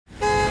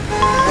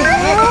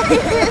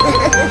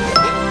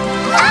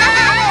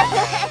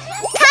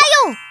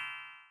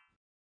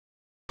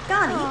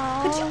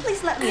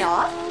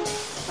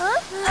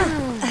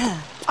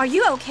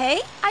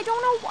okay? I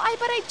don't know why,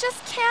 but I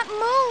just can't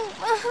move.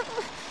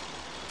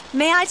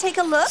 May I take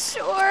a look?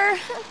 Sure.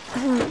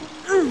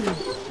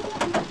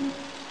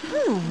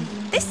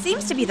 This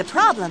seems to be the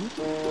problem,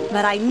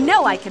 but I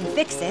know I can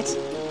fix it.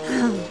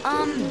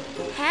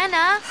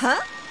 Hana?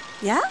 Huh?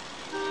 Yeah?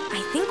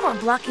 I think we're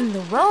blocking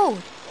the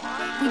road.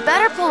 We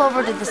better pull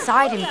over to the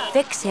side and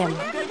fix him.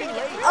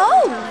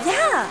 Oh,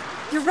 yeah,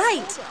 you're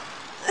right.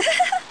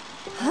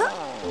 Huh?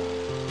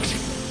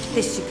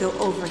 This should go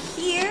over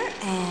here,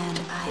 and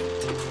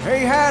Hey,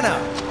 Hana!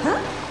 Huh?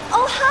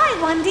 Oh, hi,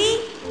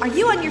 Wendy. Are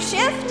you on your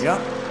shift? Yep.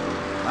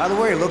 By the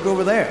way, look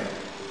over there.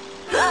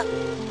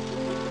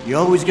 You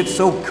always get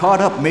so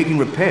caught up making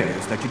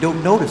repairs that you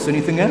don't notice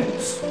anything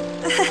else.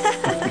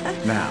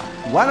 Now,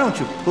 why don't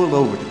you pull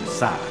over to the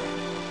side?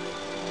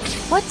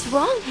 What's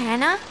wrong,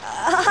 Hana?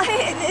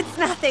 It's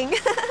nothing.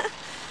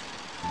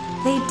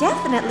 They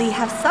definitely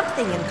have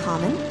something in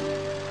common.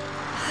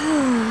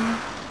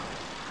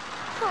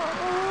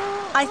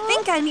 I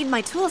think I need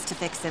my tools to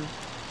fix him.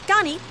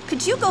 Gani,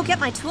 could you go get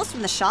my tools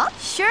from the shop?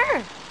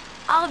 Sure.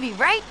 I'll be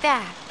right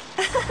back.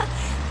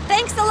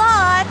 Thanks a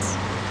lot.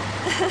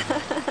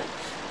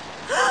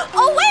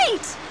 Oh,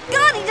 wait!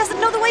 Gani doesn't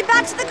know the way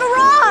back to the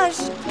garage.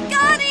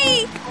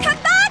 Gani, come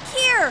back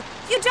here.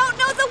 You don't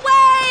know the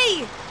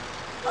way.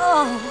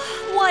 Oh,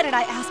 why did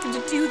I ask him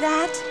to do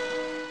that?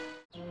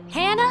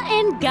 Hana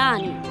and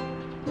Gani.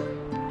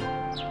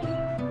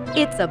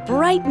 It's a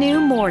bright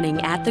new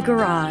morning at the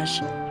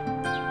garage.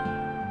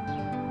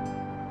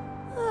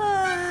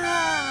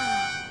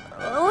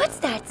 What's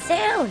that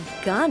sound?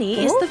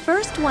 Gani is the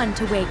first one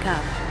to wake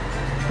up.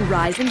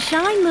 Rise and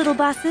shine, little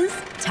buses.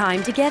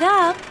 Time to get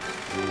up.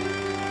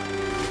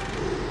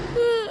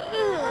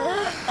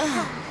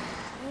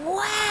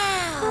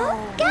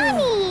 Wow!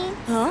 Gani!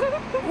 Huh?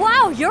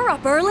 Wow, you're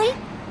up early.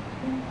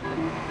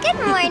 Good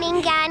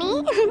morning,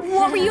 Gani.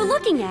 What were you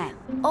looking at?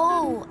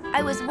 Oh,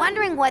 I was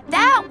wondering what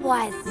that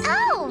was.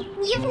 Oh,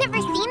 you've never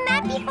seen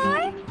that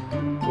before?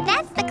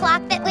 That's the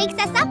clock that wakes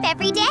us up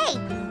every day.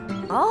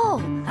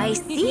 Oh, I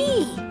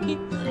see.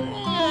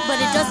 But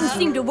it doesn't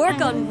seem to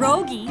work on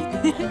Rogi.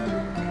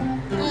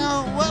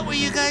 Oh, what were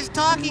you guys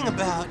talking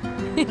about?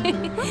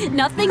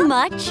 Nothing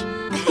much.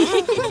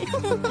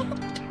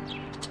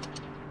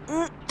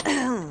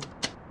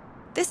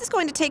 This is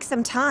going to take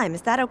some time.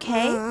 Is that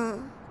okay?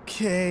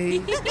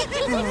 Okay.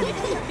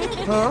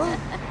 Huh?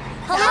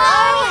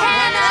 Hello,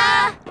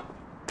 Hana!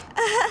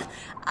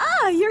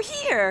 You're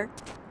here.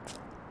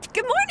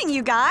 Good morning,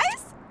 you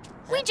guys.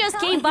 We just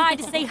came by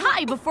to say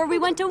hi before we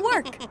went to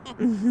work.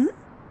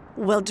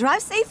 Well,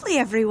 drive safely,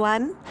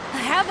 everyone.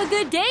 Have a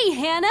good day,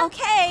 Hana.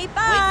 Okay,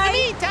 bye. Wait for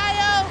me,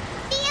 Tayo!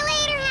 See you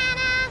later,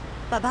 Hana.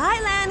 Bye-bye,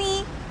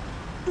 Lanny.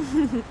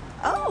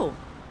 Oh,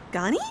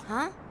 Gani?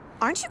 Huh?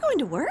 Aren't you going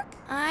to work?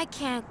 I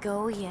can't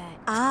go yet.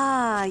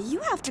 You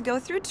have to go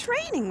through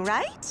training,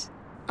 right?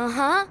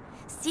 Uh-huh.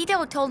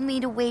 Sito told me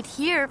to wait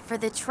here for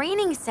the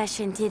training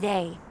session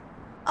today.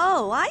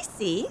 Oh, I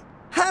see.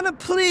 Hana,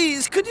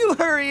 please, could you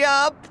hurry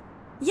up?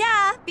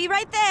 Yeah, be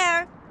right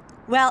there.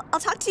 Well, I'll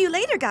talk to you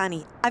later,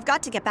 Gani. I've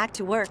got to get back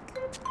to work.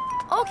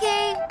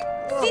 Okay.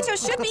 Sito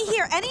should be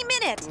here any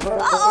minute.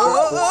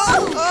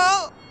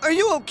 Oh, are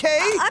you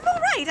okay? I'm all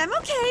right. I'm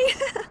okay.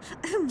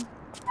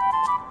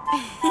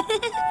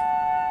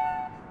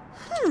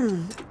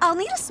 I'll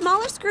need a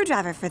smaller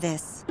screwdriver for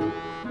this.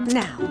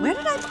 Now, where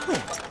did I put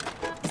it?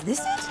 Is this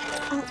it?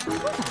 Oh,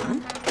 hold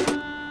on.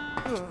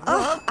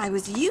 Oh, I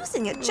was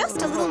using it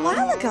just a little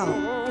while ago.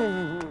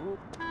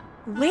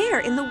 Where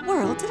in the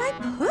world did I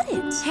put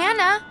it?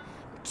 Hana,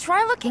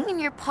 try looking in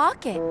your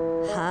pocket.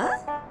 Huh?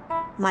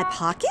 My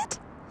pocket?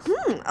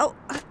 Oh,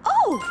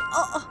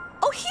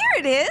 here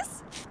it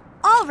is.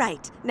 All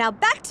right, now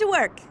back to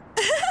work.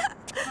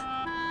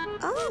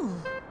 Oh.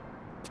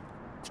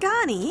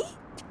 Gani?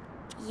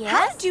 Yes?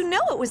 How did you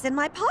know it was in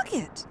my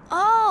pocket?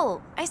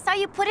 Oh, I saw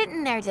you put it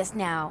in there just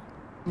now.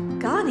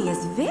 Gani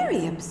is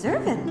very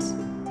observant.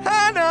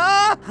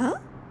 Hana! Huh?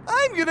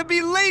 I'm gonna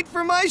be late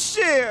for my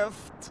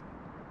shift!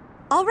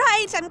 All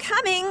right, I'm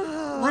coming.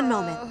 One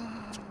moment.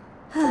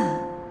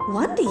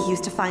 Wendy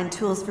used to find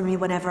tools for me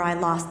whenever I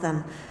lost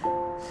them.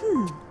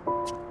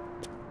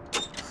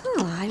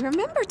 I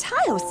remember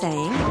Tayo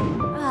saying...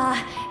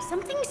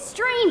 Something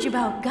strange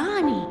about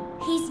Gani.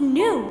 He's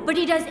new, but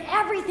he does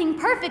everything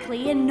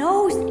perfectly and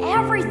knows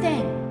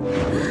everything.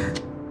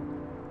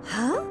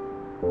 Huh?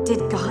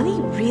 Did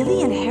Gani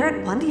really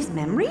inherit Wendy's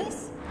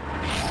memories?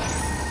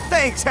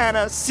 Thanks,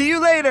 Hana. See you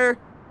later.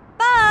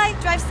 Bye!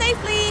 Drive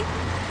safely!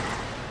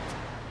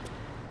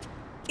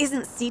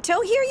 Isn't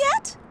Sito here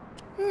yet?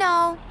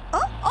 No.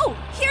 Oh,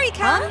 here he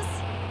comes!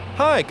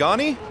 Hi,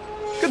 Gani.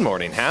 Good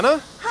morning,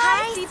 Hana.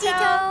 Hi,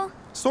 Sito.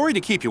 Sorry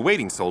to keep you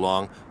waiting so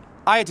long.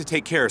 I had to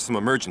take care of some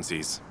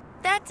emergencies.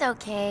 That's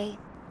okay.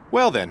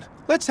 Well then,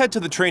 let's head to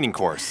the training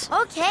course.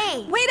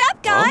 Okay. Wait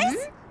up,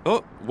 guys!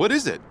 Oh, what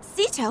is it?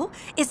 Sito,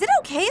 is it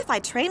okay if I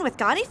train with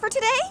Gani for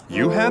today?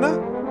 You,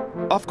 Hana?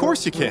 Of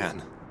course you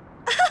can.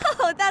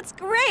 Oh, that's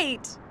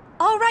great!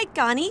 All right,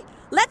 Gani,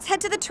 let's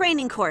head to the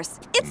training course.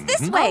 It's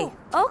this way.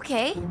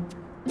 Okay.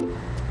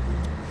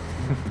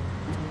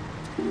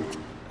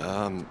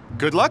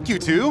 Good luck, you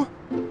two.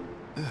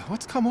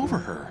 What's come over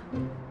her?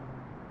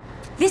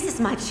 This is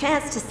my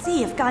chance to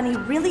see if Gani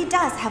really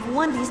does have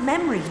Wendy's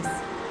memories.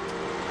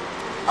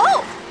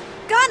 Oh!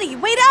 Gani,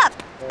 wait up!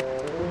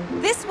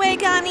 This way,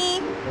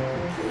 Gani.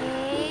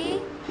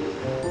 Okay.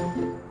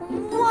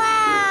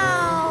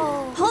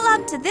 Wow! Pull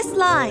up to this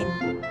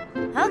line.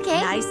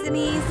 Okay. Nice and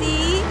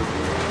easy.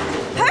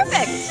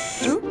 Perfect!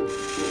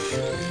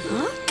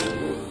 Huh?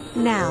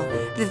 Now,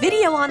 the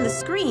video on the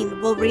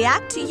screen will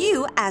react to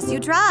you as you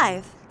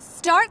drive.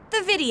 Start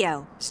the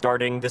video.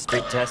 Starting the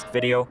street test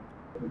video.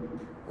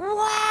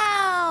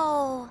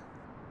 Wow!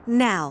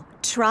 Now,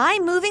 try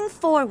moving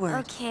forward.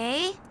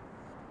 Okay.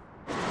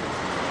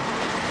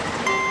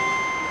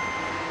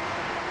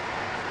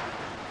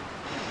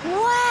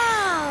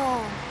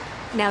 Wow!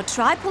 Now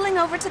try pulling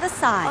over to the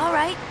side. All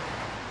right.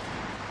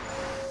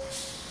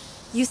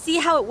 You see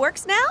how it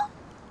works now?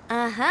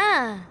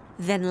 Uh-huh.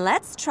 Then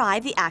let's try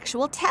the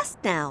actual test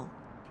now.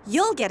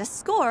 You'll get a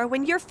score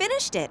when you're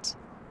finished it.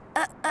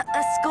 A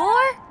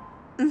score?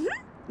 Mm-hmm.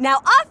 Now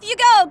off you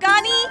go,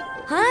 Gani!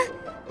 Huh?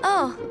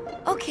 Oh,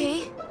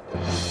 okay.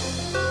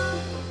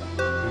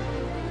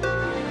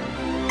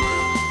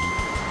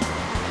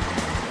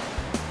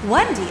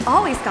 Wendy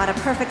always got a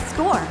perfect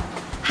score.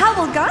 How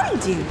will Gani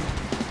do?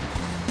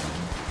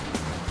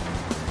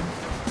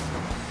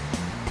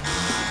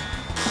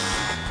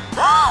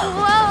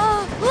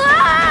 Whoa!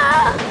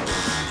 Ah!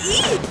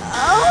 Eee!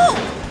 Oh!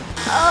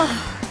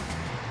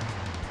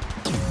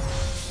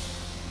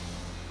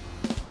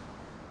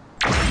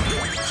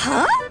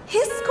 Huh?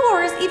 His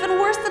score is even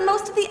worse than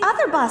most of the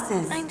other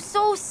buses. I'm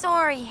so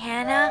sorry,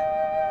 Hannah.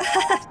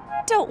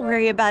 Don't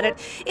worry about it.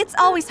 It's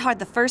always hard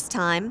the first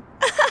time.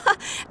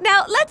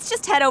 Now, let's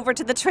just head over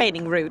to the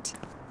training route.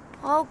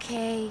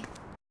 Okay.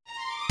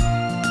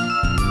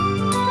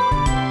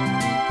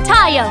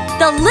 Tayo,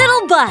 the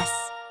little bus.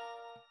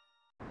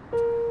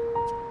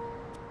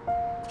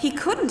 He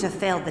couldn't have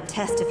failed the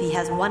test if he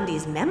has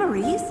Wendy's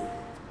memories.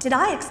 Did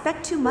I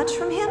expect too much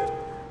from him?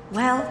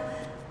 Well,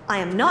 I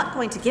am not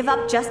going to give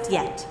up just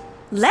yet.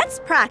 Let's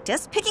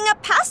practice picking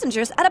up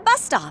passengers at a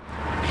bus stop.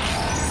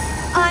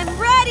 I'm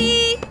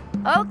ready!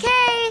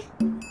 Okay.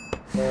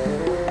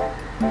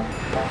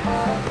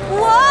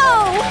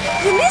 Whoa!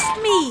 You missed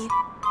me!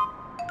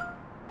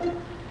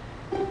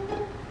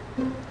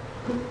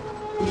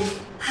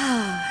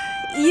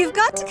 You've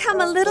got to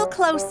come a little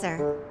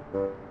closer.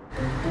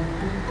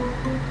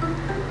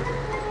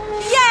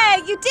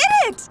 Yay! You did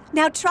it!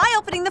 Now try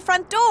opening the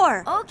front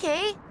door.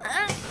 Okay.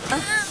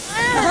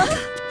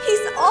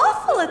 He's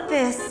awful at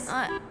this.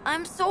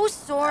 I'm so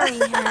sorry,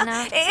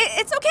 Hannah.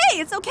 It's okay,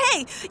 it's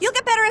okay. You'll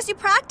get better as you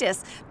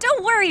practice.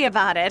 Don't worry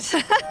about it.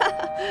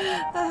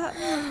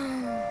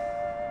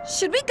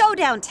 Should we go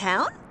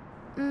downtown?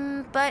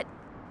 But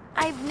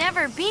I've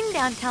never been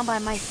downtown by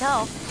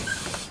myself.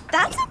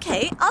 That's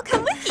okay. I'll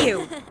come with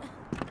you.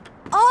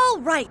 All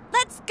right,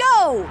 let's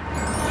go.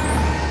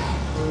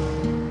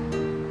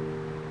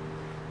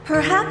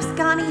 Perhaps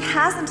Gani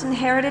hasn't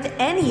inherited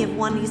any of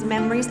Wendy's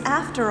memories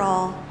after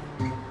all.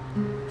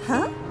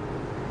 Huh?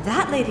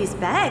 That lady's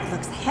bag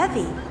looks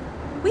heavy.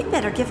 We'd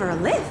better give her a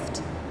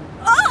lift.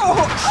 Oh!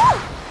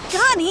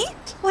 Gani,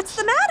 what's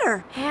the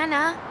matter?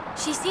 Hannah,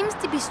 she seems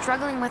to be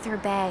struggling with her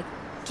bag.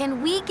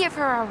 Can we give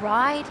her a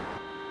ride?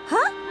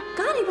 Huh?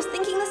 Gani was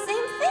thinking the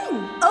same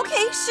thing.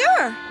 Okay,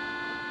 sure.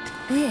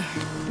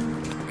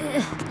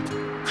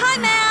 Hi,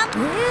 ma'am.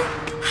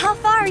 How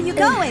far are you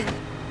going?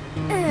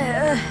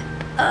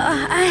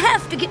 I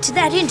have to get to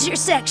that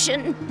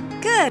intersection.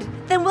 Good.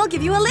 Then we'll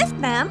give you a lift,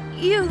 ma'am.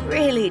 You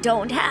really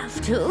don't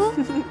have to.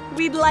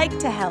 We'd like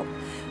to help.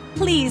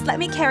 Please, let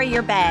me carry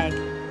your bag.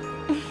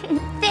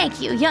 Thank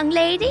you, young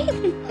lady.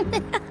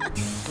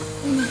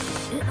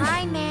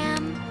 Hi,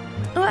 ma'am.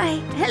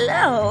 Why,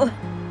 hello.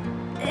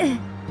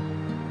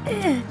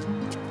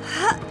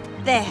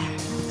 There.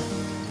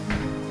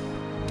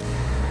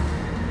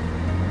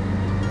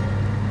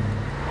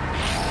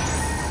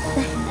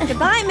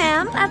 Goodbye,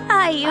 ma'am.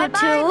 Bye-bye, you Bye-bye,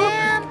 two.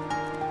 ma'am.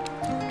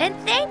 And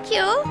thank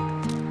you.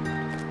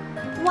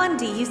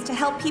 Wendy used to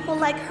help people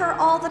like her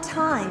all the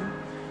time.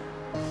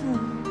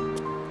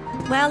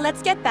 Well,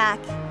 let's get back.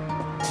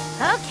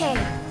 Okay.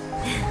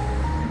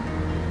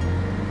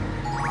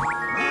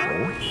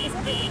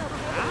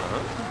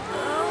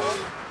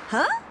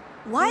 Huh?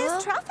 Why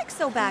is traffic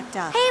so backed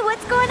up? Hey,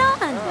 what's going on?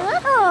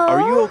 Oh.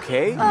 Are you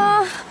okay?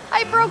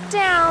 I broke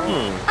down.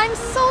 I'm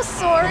so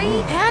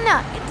sorry.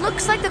 Hannah, it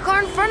looks like the car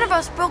in front of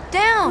us broke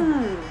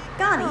down.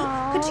 Gani,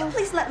 could you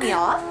please let me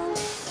off?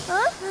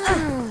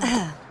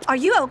 Are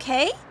you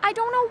okay? I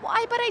don't know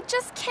why, but I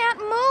just can't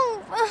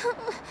move.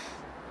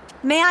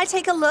 May I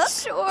take a look?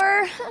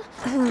 Sure.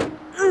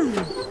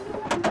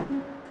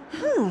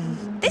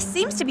 This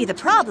seems to be the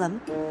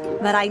problem,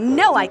 but I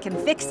know I can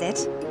fix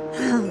it.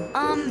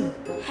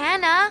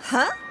 Hannah,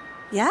 Huh?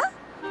 Yeah?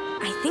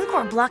 I think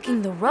we're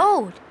blocking the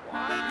road.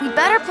 We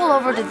better pull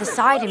over to the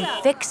side and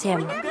fix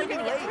him.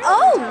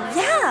 Oh,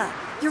 yeah,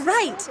 you're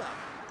right.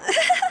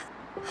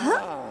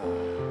 Huh?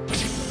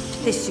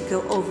 This should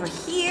go over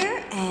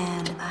here,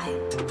 and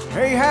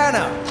Hey,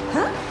 Hana!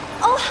 Huh?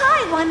 Oh,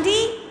 hi,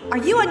 Wendy. Are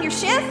you on your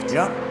shift?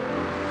 Yep.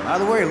 By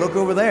the way, look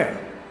over there.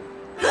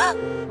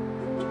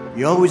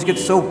 You always get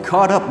so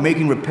caught up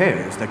making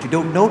repairs that you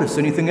don't notice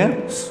anything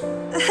else.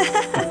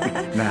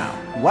 Now,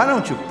 why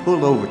don't you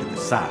pull over to the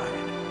side?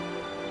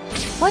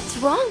 What's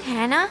wrong,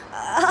 Hana?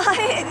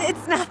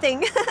 It's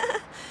nothing.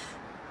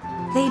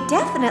 They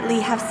definitely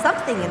have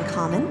something in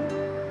common.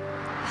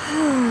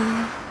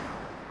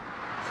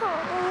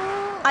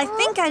 I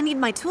think I need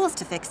my tools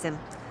to fix him.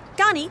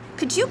 Gani,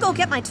 could you go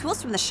get my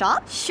tools from the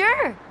shop?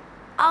 Sure.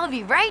 I'll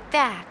be right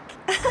back.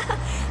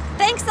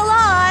 Thanks a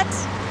lot.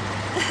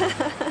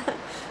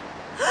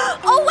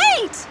 Oh,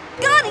 wait!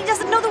 Gani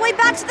doesn't know the way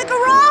back to the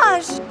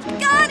garage.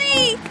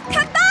 Gani,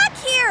 come back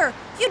here.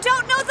 You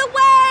don't know the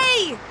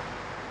way.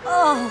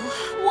 Oh,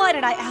 why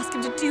did I ask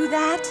him to do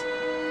that?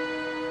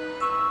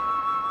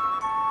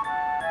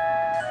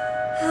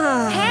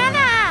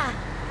 Hana!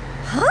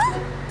 Huh?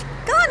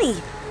 Gani,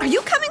 are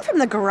you coming from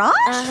the garage?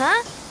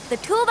 Uh-huh. The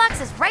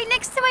toolbox is right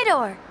next to my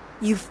door.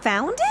 You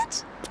found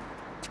it?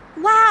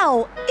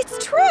 Wow, it's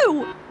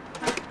true!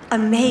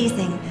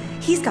 Amazing.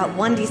 He's got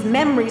Wendy's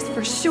memories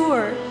for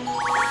sure.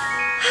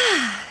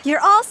 You're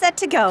all set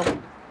to go.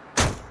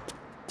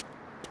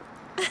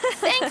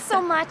 Thanks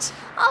so much.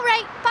 All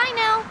right, bye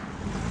now.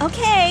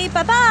 Okay,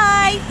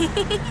 bye-bye.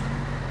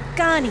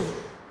 Gani,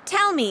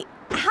 tell me,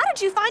 how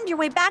did you find your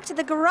way back to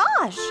the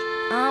garage?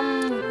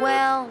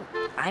 Well,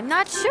 I'm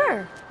not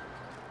sure.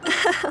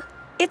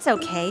 It's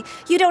okay.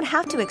 You don't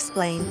have to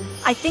explain.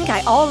 I think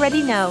I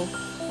already know.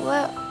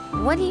 Well,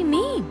 what do you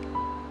mean?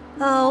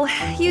 Oh,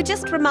 you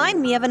just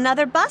remind me of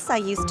another bus I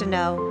used to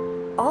know.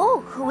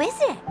 Oh, who is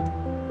it?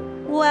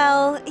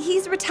 Well,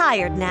 he's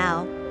retired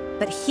now,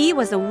 but he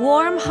was a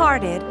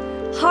warm-hearted,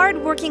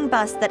 hard-working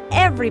bus that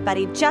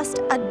everybody just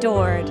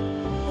adored.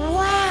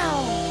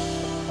 Wow.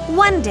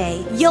 One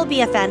day, you'll be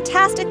a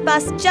fantastic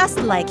bus just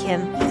like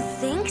him. You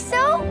think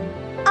so?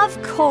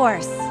 Of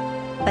course.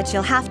 But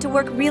you'll have to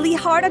work really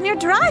hard on your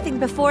driving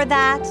before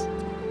that.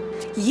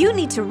 You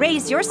need to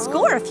raise your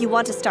score if you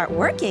want to start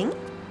working.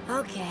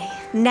 Okay.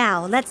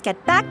 Now, let's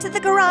get back to the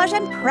garage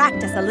and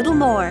practice a little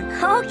more.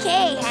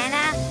 Okay,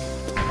 Hana.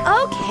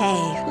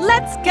 Okay,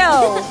 let's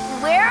go.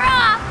 We're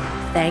off.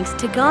 Thanks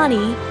to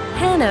Gani,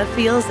 Hana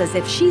feels as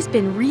if she's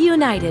been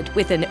reunited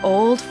with an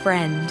old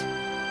friend.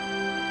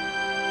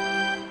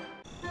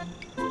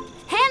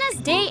 Hannah's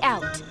day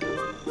out.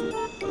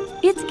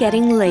 It's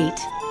getting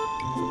late,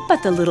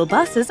 but the little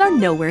buses are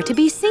nowhere to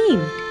be seen.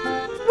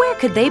 Where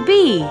could they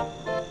be?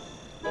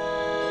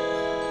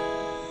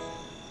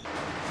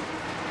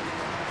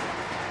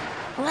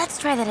 Let's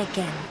try that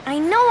again. I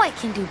know I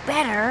can do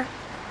better.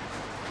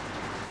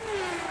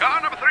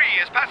 Car number 3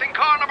 is passing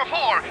car number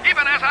 4,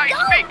 even as I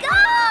speak. Go!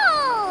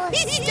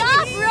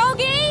 Stop,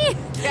 Rogie!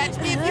 Catch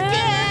me if you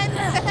can!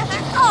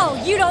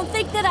 Oh, you don't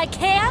think that I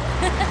can?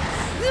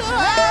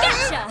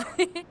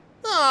 Gotcha!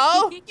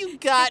 Oh, you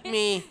got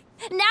me.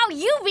 Now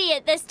you be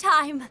it this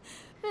time.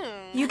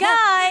 You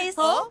guys,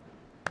 Huh?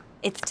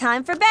 it's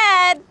time for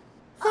bed.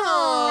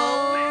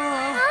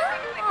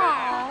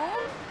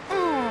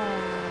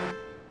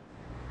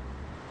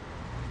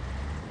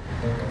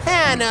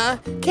 Hana,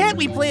 can't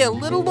we play a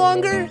little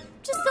longer?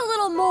 Just a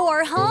little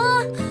more,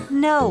 huh?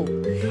 No.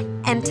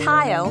 And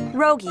Tayo,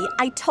 Rogi,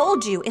 I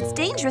told you it's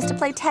dangerous to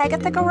play tag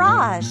at the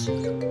garage. I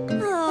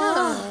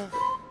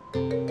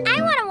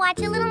want to watch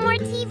a little more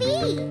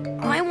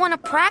TV. I want to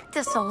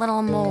practice a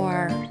little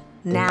more.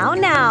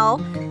 Now,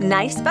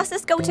 nice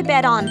buses go to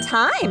bed on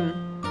time.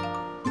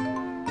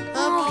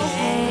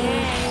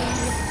 Okay.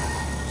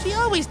 She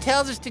always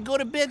tells us to go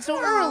to bed so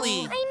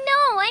early. I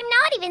know, I'm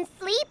not even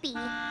sleepy.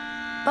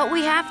 But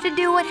we have to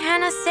do what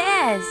Hana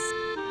says.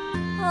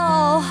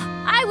 Oh,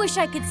 I wish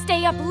I could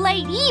stay up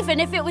late even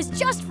if it was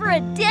just for a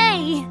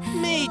day.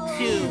 Me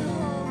too.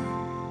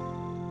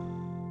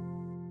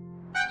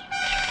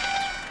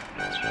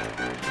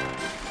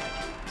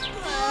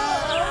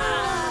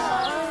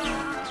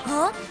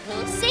 Huh?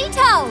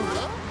 Sito!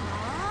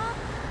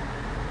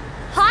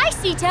 Hi,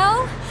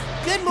 Sito!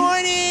 Good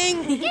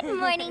morning. Good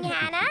morning,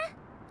 Hana.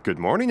 Good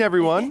morning,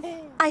 everyone.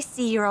 I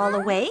see you're all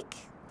awake.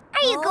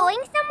 Are you going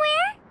somewhere?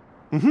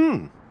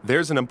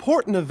 There's an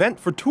important event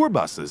for tour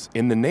buses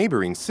in the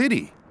neighboring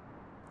city.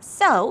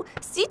 So,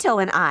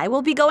 Sito and I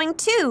will be going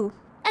too.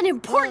 An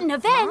important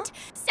event?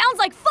 Sounds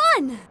like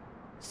fun!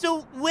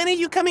 So when are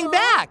you coming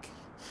back?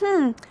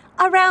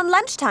 Around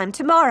lunchtime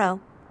tomorrow.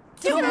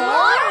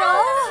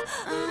 Tomorrow?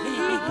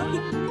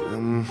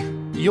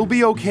 You'll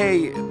be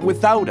okay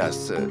without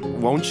us,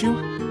 won't you?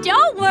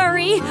 Don't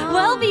worry,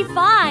 we'll be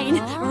fine.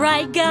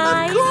 Right,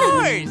 guys? Of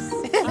course.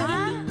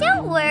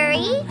 Don't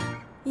worry.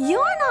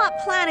 You're not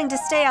planning to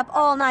stay up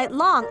all night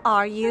long,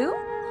 are you?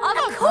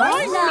 Of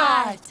course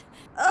not.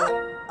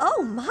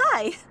 Oh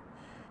my.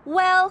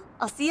 Well,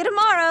 I'll see you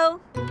tomorrow.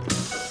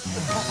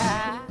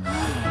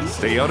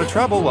 Stay out of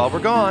trouble while we're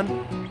gone.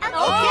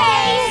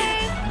 Okay.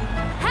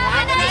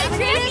 Have a nice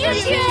trip, you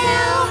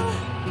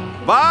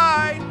two.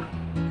 Bye!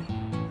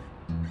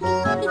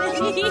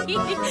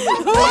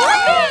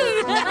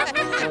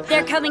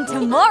 They're coming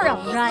tomorrow,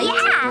 right?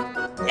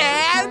 Yeah.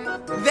 And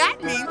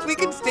that means we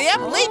can stay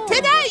up late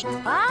tonight.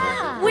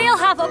 We'll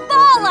have a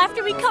ball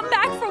after we come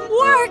back from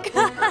work.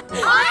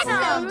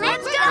 Awesome.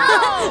 Let's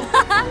go.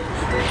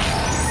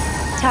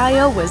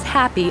 Tayo was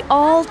happy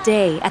all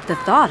day at the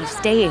thought of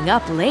staying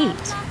up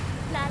late.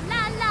 La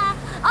la la.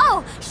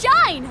 Oh,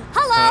 Shine.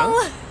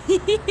 Hello.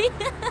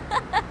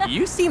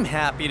 You seem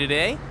happy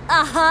today.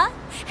 Uh-huh.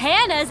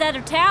 Hannah's out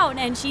of town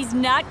and she's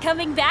not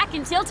coming back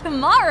until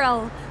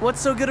tomorrow. What's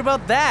so good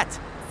about that?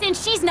 Since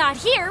she's not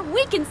here,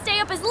 we can stay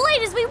up as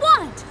late as we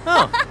want.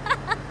 Oh.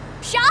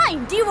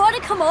 Shine, do you want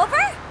to come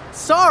over?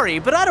 Sorry,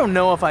 but I don't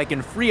know if I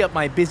can free up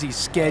my busy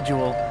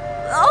schedule.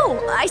 Oh,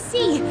 I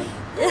see.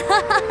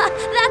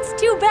 That's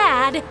too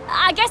bad.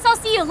 I guess I'll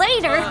see you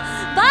later.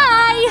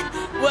 Bye!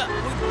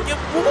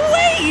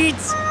 Wait!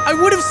 I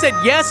would have said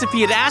yes if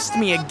he had asked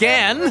me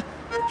again.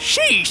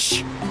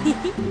 Sheesh!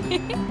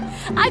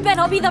 I bet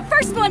I'll be the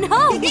first one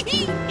home.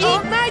 Eat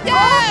my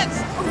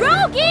dust!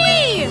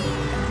 Rogi!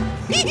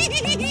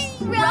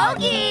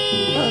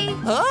 Rogi!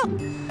 Huh?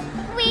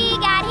 We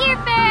got here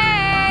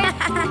first.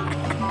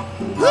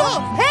 Oh,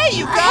 hey,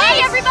 you guys!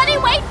 Hey, everybody,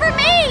 wait for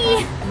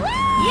me!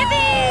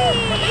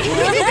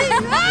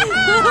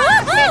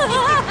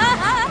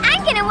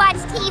 I'm gonna watch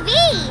TV.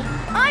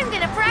 I'm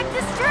gonna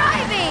practice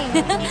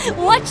driving.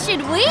 What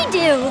should we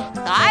do?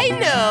 I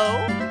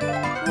know!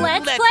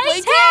 Let's Let's play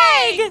play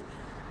tag!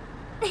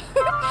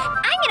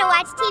 I'm gonna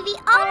watch TV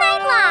all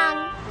night long.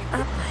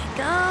 Up I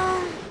go.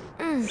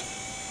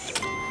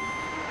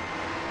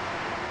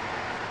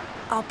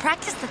 I'll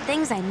practice the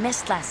things I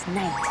missed last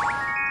night.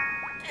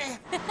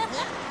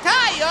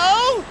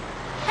 Tayo!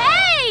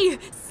 Hey!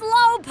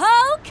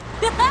 Slowpoke!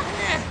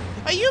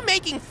 Are you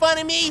making fun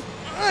of me?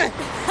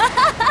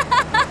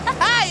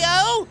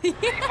 Tayo!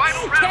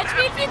 Catch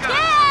me if you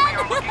can!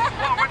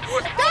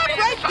 Stop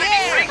right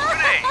there!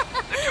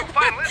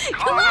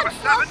 Come on,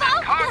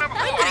 Slowpoke!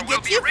 I'm gonna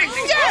get you for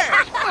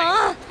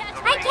sure!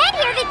 I can't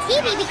hear the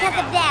TV because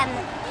of them.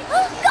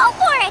 Go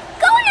for it!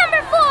 Go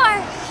number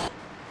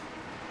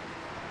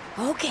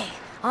 4! Okay,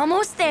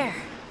 almost there.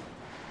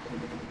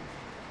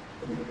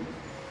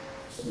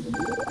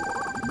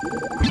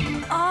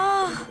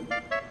 Oh,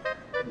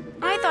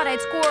 I thought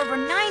I'd score over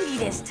 90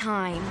 this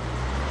time.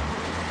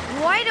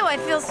 Why do I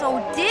feel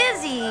so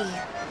dizzy?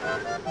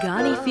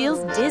 Gani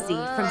feels dizzy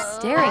from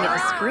staring at the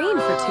screen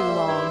for too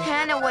long.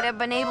 Hana would have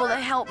been able to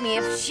help me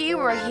if she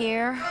were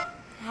here.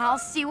 I'll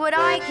see what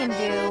I can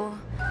do.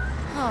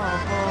 Oh,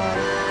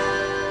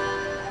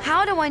 boy.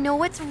 How do I know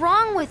what's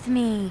wrong with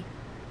me?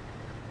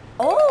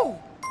 Oh,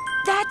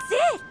 that's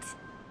it!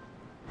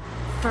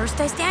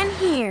 First I stand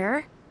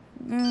here.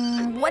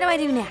 What do I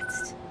do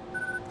next?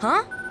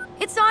 Huh?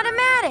 It's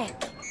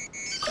automatic.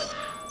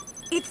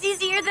 It's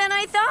easier than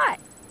I thought.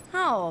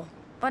 Oh,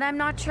 but I'm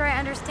not sure I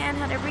understand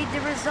how to read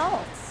the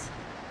results.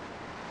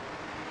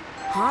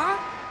 Huh?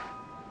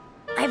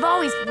 I've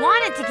always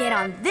wanted to get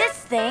on this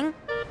thing.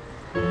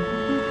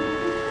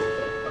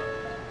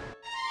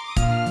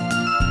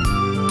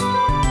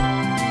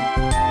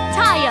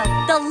 Tayo,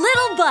 the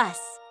little bus.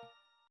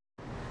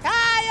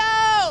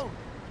 Tayo!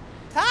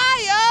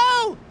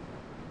 Tayo!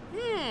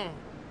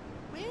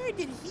 Where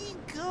did he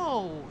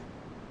go?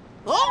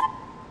 Oh!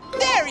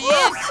 There he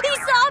is! He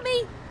saw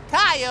me!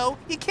 Tayo,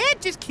 you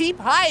can't just keep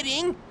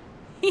hiding.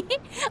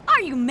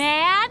 Are you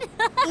mad?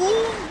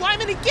 Ooh, I'm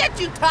gonna get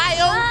you,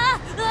 Tayo!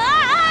 Go, go!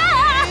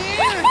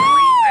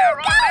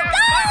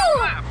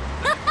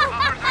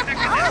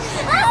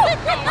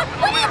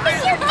 What do you think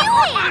you're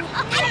doing?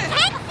 I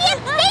can't see a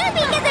thing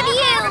because of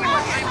you!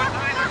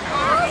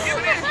 You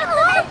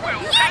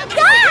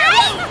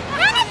guys!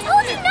 Hana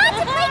told you not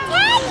to play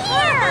tag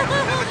here!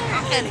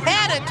 And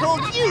Hana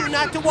told you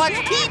not to watch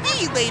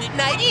TV late at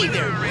night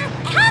either.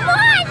 Come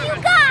on, you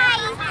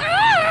guys!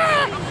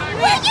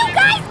 Will you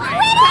guys quit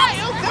it?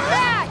 Tayo, come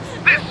back!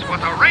 This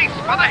was a race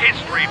for the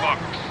history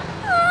books.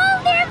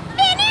 Oh, they're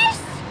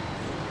finished?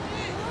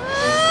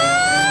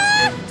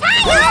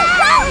 Tayo,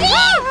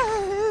 Rogi!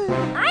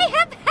 I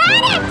have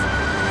had it!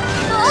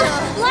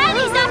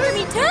 Lanny's after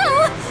me too!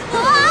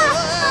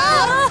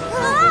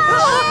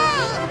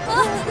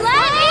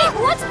 Lanny,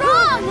 what's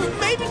wrong?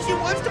 Maybe she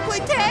wants to play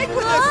tag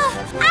with us.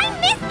 I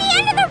missed the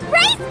end of the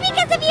race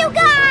because of you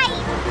guys!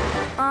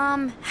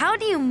 How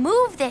do you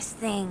move this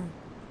thing?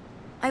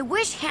 I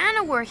wish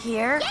Hana were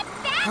here. Get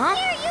back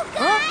here, you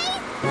guys!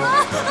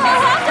 I'll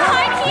have to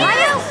hide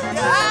here!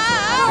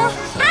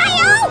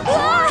 Tayo!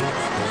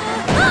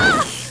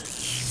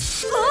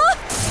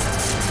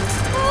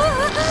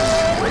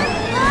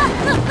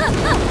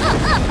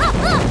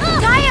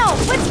 Tayo,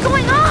 what's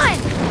going on?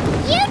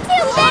 You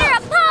two better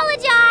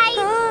apologize!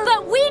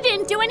 But we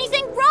didn't do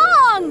anything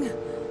wrong!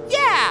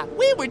 Yeah,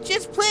 we were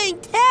just playing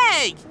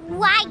tag.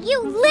 Why,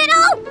 you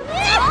little...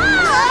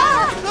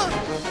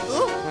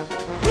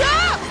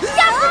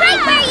 Stop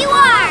right where you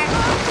are!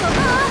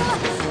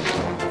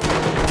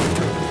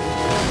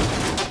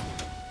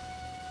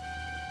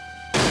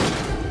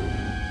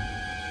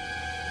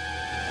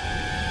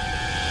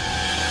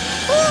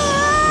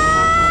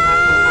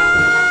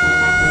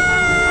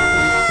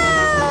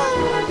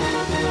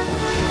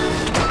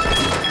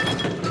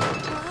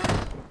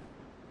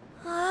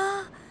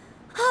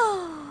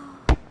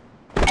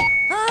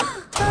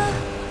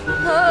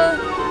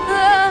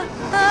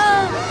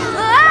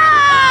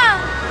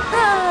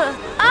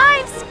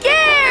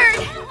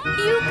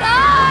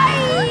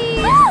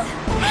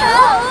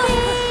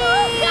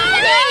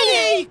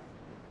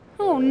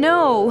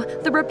 no,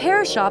 the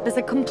repair shop is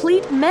a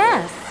complete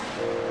mess.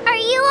 Are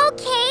you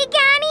okay,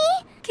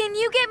 Gani? Can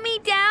you get me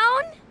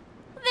down?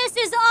 This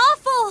is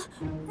awful!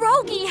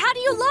 Rogi, how do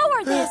you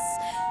lower this?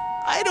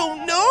 I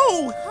don't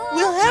know.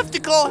 We'll have to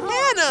call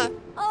Hana.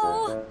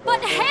 Oh,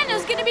 but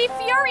Hannah's gonna be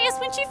furious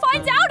when she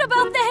finds out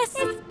about this!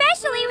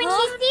 Especially when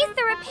she sees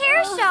the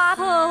repair shop.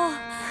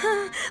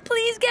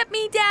 Please get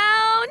me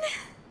down.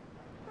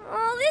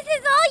 Oh, this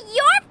is all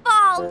your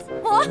fault.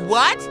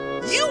 What?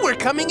 You were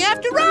coming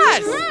after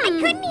us. I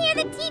couldn't hear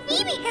the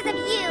TV because of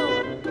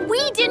you.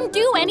 We didn't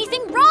do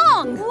anything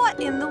wrong! What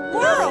in the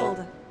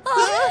world?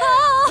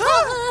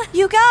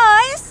 You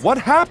guys? What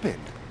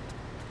happened?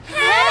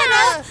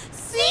 Hana!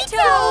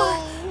 Sito!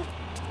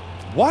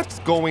 What's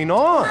going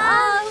on?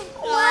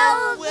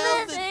 Well,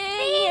 the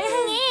thing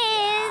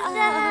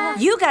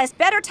is... You guys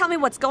better tell me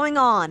what's going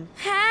on.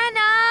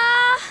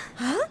 Hana!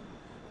 Huh?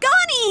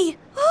 Gani!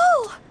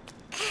 Oh!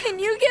 Can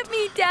you get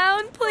me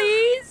down,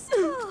 please?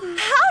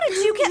 How did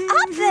you get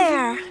up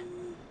there?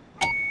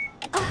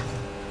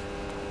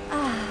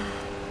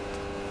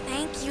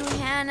 Thank you,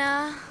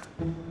 Hana.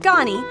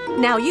 Gani,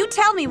 now you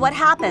tell me what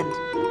happened.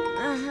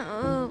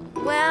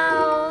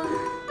 Well...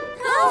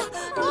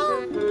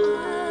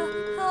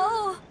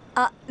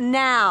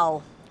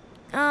 Now.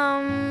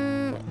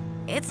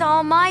 It's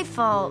all my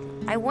fault.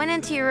 I went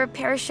into your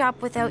repair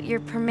shop without your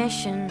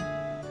permission.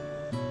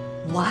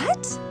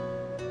 What?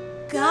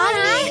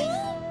 Gani?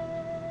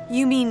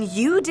 You mean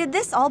you did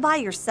this all by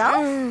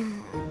yourself?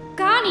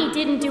 Gani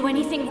didn't do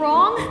anything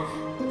wrong.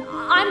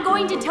 I'm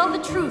going to tell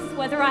the truth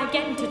whether I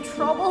get into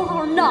trouble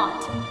or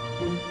not.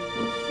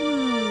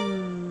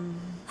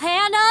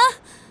 Hana?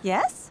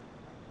 Yes?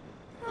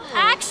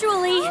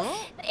 Actually,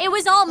 it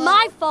was all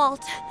my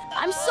fault.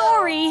 I'm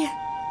sorry.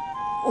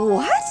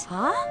 What?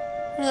 Huh?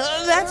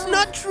 That's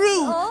not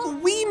true.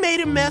 We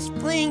made a mess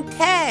playing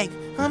tag.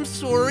 I'm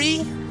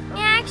sorry.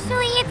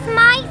 Actually, it's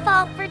my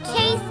fault for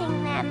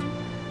chasing them.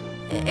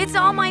 It's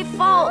all my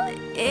fault.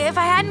 If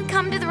I hadn't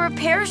come to the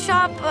repair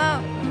shop,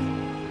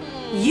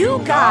 You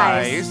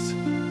guys!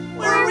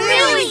 We're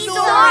really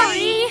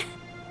sorry.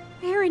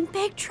 We're in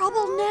big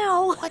trouble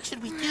now. What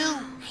should we do?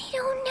 I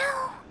don't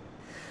know.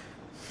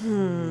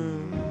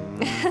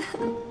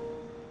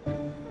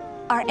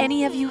 Are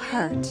any of you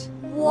hurt?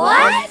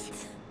 What?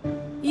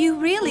 You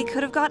really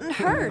could have gotten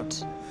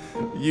hurt.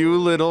 You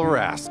little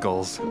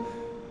rascals.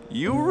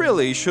 You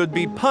really should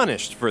be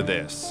punished for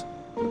this.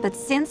 But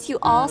since you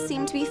all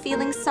seem to be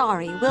feeling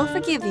sorry, we'll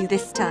forgive you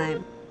this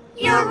time.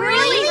 You're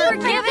really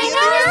forgiving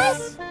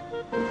us?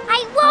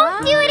 I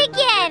won't do it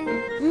again.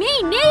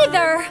 Me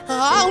neither.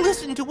 I'll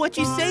listen to what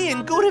you say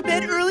and go to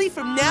bed early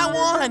from now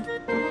on.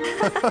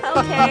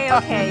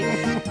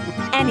 Okay.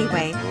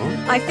 Anyway,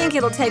 I think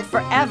it'll take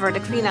forever to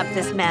clean up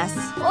this mess.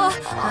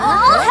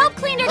 I'll help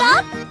clean it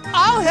up.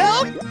 I'll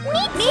help.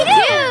 Me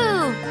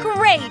too.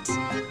 Great!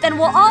 Then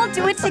we'll all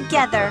do it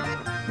together.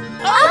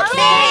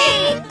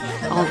 Okay.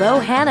 Although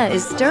Hana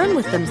is stern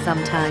with them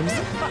sometimes,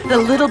 the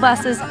little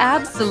buses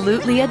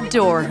absolutely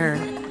adore her.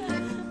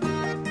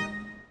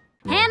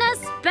 Hannah's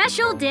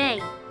special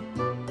day.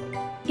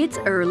 It's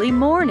early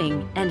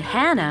morning, and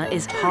Hana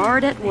is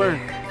hard at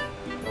work.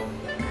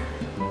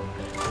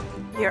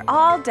 You're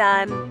all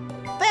done.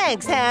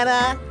 Thanks,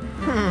 Hana.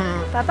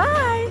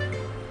 Bye-bye.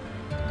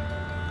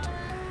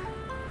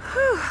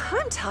 Whew,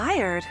 I'm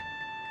tired.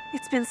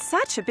 It's been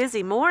such a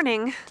busy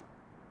morning.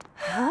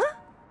 Huh?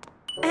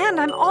 And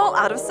I'm all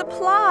out of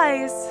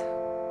supplies.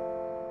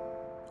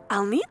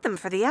 I'll need them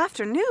for the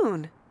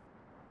afternoon.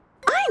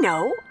 I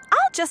know.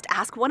 I'll just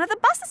ask one of the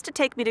buses to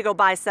take me to go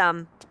buy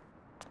some.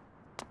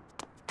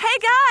 Hey,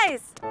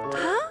 guys!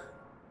 Huh?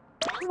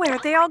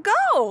 Where'd they all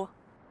go?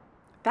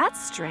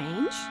 That's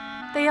strange.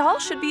 They all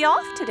should be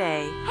off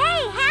today.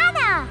 Hey,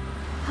 Hana.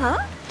 Huh?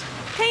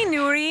 Hey,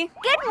 Nuri.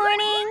 Good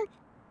morning.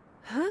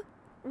 Huh?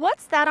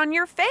 What's that on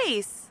your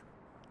face?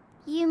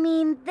 You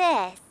mean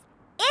this?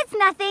 It's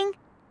nothing.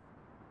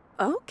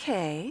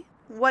 Okay.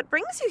 What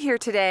brings you here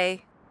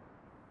today?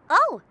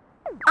 Oh,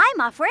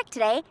 I'm off work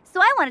today, so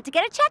I wanted to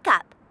get a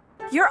checkup.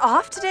 You're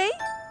off today?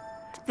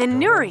 Then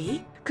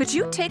Nuri, could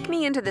you take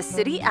me into the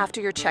city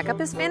after your checkup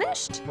is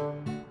finished?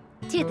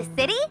 To the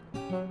city?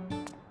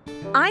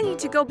 I need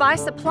to go buy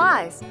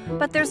supplies,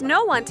 but there's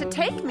no one to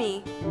take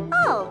me.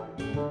 Oh,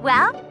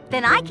 well,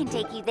 then I can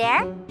take you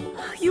there.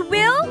 You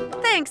will?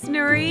 Thanks,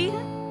 Nuri.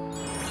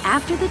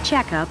 After the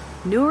checkup,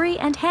 Nuri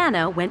and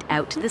Hana went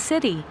out to the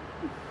city.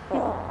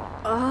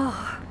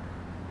 Oh,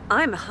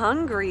 I'm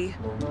hungry.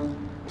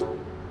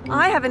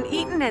 I haven't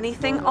eaten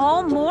anything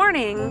all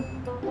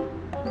morning.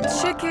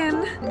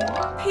 Chicken,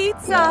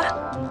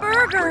 pizza,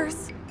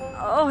 burgers.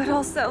 Oh, it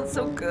all sounds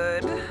so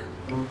good.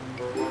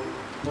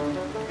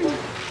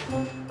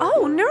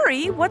 Oh,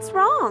 Nuri, what's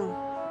wrong?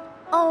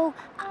 Oh,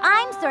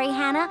 I'm sorry,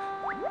 Hana,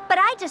 but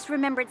I just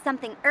remembered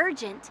something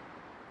urgent.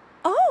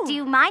 Oh. Do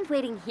you mind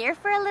waiting here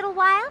for a little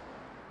while?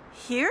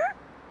 Here?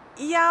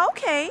 Yeah,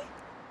 okay.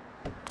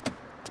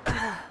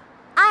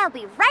 I'll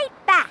be right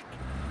back.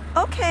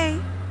 Okay.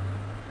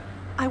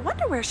 I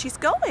wonder where she's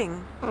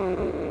going.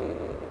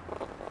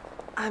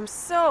 I'm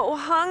so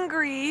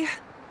hungry.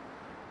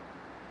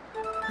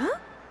 Huh?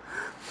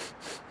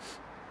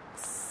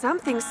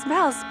 Something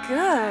smells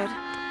good.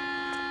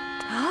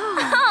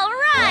 All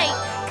right!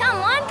 Come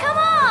on, come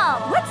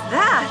on! What's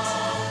that?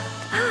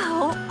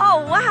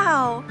 Oh,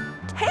 wow.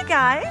 Hey,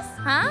 guys.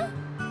 Huh?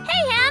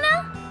 Hey,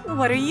 Hana!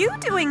 What are you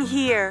doing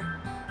here?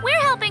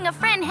 We're helping a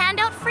friend hand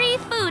out free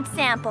food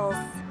samples.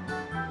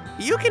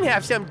 You can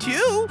have some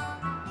too.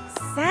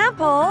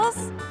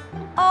 Samples?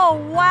 Oh,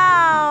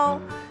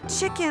 wow.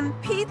 Chicken,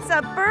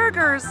 pizza,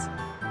 burgers.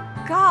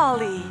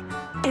 Golly,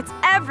 it's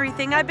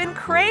everything I've been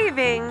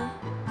craving.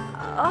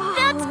 Oh,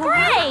 That's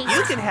great!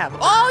 You can have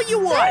all you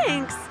want.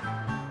 Thanks.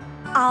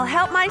 I'll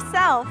help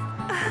myself.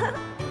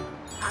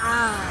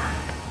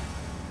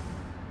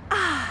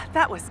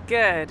 That was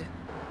good.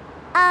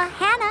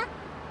 Hana,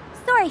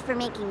 sorry for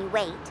making you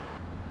wait.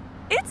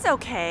 It's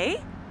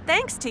okay.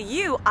 Thanks to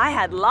you, I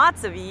had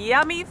lots of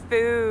yummy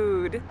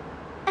food.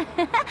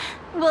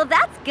 Well,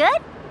 that's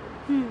good.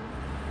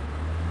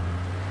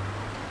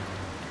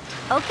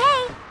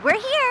 Okay, we're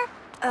here.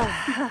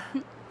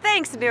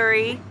 Thanks,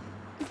 Nuri.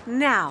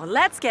 Now,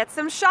 let's get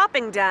some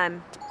shopping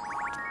done.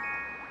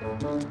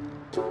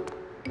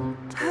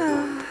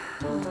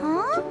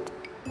 Huh?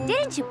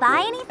 Didn't you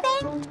buy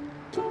anything?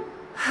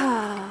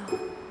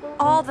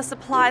 All the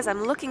supplies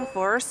I'm looking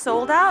for are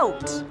sold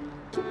out.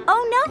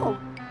 Oh no!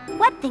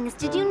 What things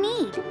did you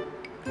need?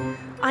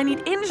 I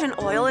need engine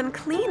oil and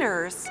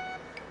cleaners.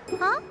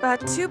 Huh?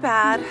 But too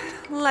bad.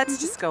 Let's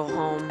just go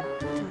home.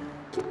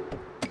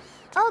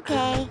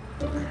 Okay.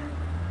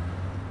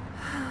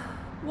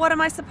 What am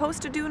I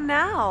supposed to do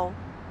now?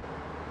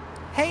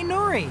 Hey,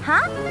 Nuri.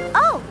 Huh?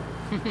 Oh!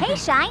 Hey,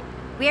 Shine.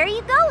 Where are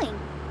you going?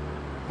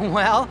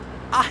 Well,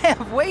 I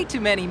have way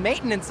too many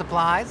maintenance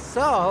supplies,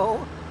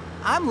 so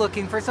I'm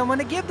looking for someone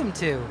to give them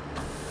to.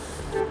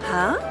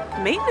 Huh?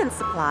 Maintenance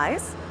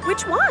supplies?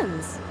 Which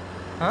ones?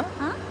 Huh?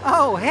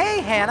 Oh,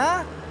 hey,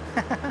 Hana.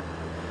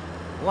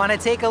 Want to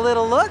take a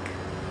little look?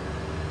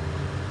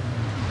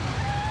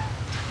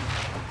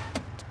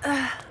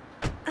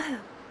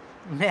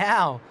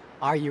 Now,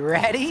 are you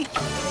ready?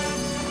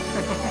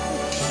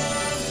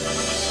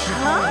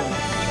 Huh?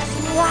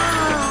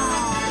 Wow!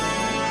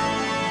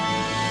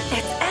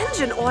 It's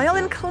engine oil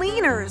and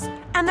cleaners,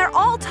 and they're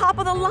all top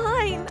of the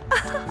line.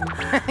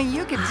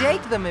 You can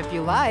take them if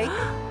you like.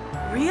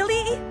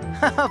 Really?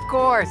 Of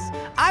course.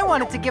 I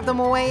wanted to give them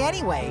away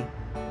anyway.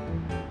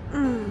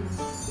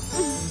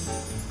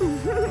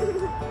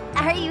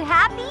 Are you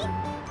happy?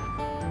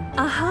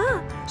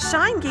 Uh-huh.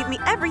 Shine gave me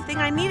everything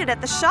I needed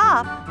at the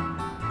shop.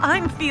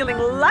 I'm feeling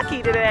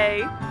lucky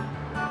today.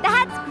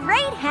 That's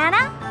great,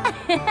 Hana.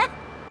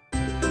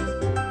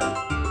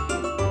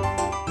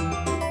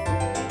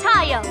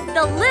 Tayo,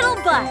 the little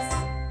bus.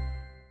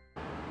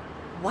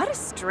 What a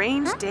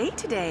strange day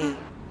today.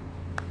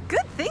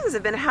 Good things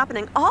have been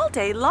happening all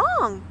day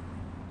long.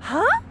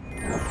 Huh?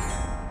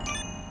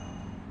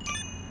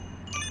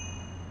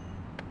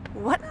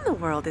 What in the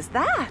world is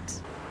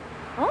that?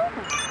 Oh.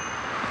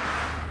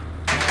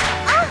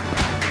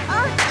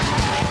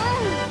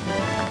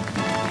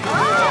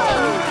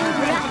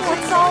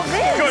 What's all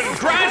this?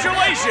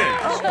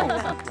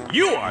 Congratulations!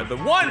 You are the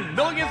 1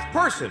 millionth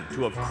person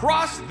to have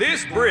crossed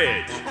this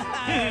bridge.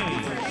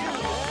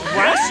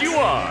 Yes, you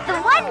are. The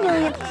 1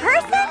 millionth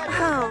person?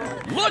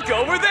 Look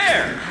over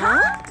there.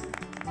 Huh?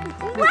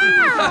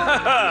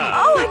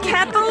 Wow! Oh, I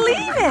can't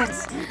believe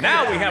it!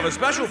 Now we have a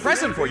special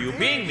present for you,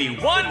 being the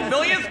 1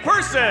 millionth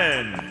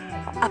person.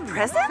 A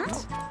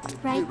present?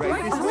 Right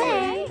this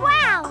way.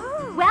 Wow!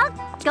 Well,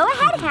 go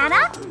ahead,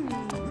 Hana.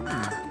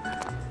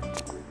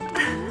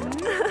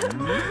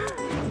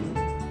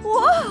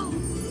 Whoa!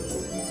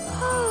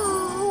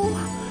 Oh!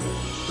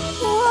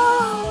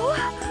 Whoa!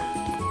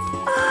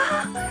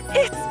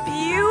 It's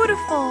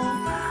beautiful!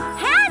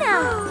 Hana!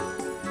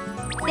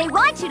 They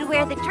want you to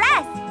wear the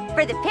dress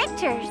for the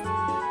pictures.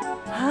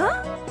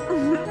 Huh?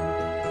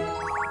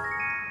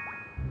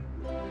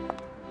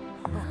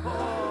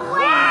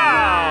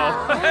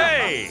 Wow!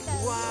 Hey!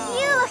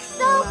 You look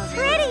so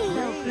pretty.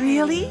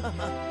 Really?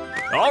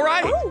 All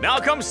right, now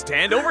come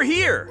stand over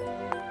here.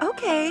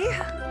 Okay.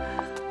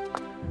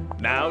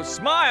 Now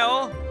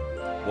smile.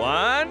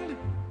 1,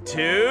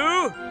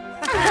 2.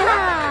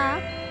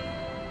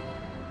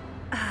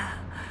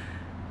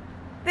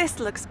 This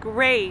looks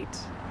great.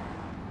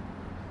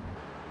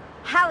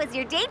 How was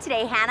your day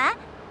today, Hana?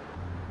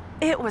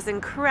 It was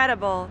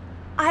incredible.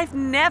 I've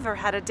never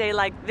had a day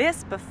like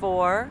this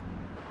before.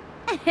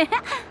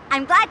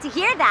 I'm glad to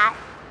hear that.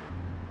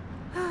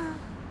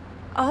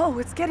 Oh,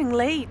 it's getting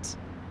late.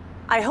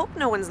 I hope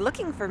no one's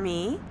looking for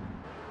me.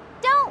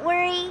 Don't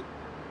worry.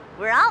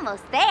 We're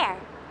almost there.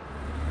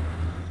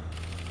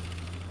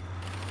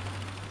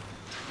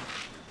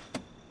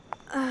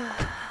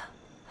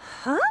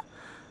 Huh?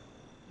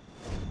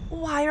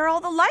 Why are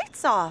all the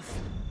lights off?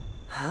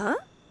 Huh?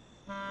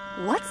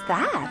 What's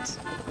that?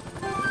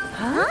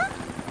 Huh?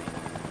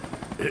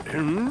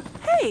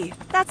 Hey,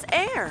 that's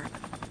Air.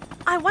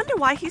 I wonder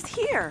why he's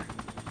here.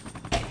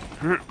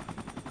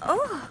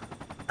 Oh.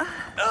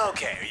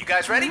 Okay, are you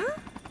guys ready?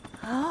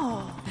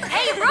 Oh.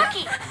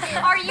 Rookie,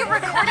 are you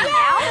recording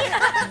now?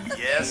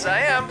 Yes, I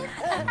am.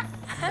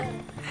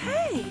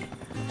 Hey!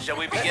 Shall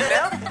we begin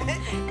now?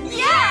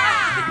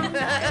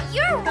 Yeah!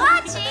 You're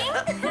watching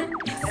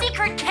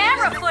secret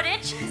camera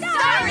footage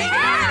starring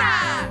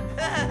Hana!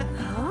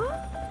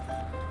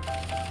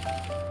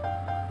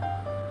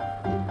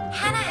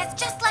 Hana has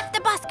just left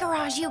the bus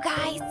garage, you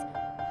guys.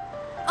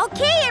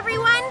 Okay,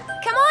 everyone,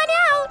 come on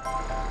out.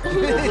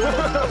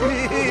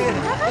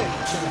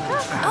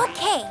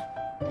 Okay,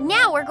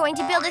 now we're going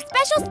to build a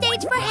special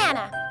stage for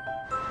Hana.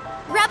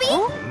 Rubby,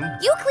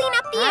 you clean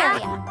up the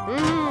area.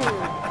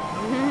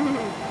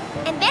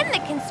 And then the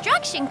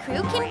construction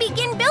crew can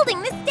begin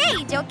building the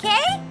stage,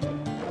 okay?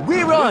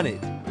 We're on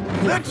it.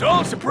 Let's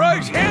all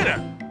surprise Hana.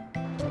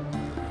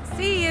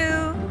 See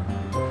you.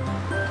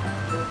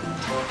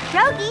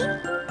 Drogi,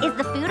 is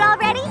the food all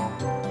ready?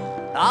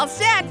 All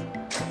set.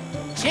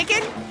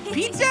 Chicken,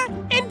 pizza,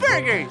 and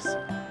burgers,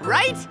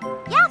 right?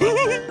 Yep.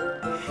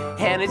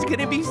 Hannah's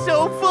gonna be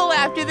so full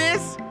after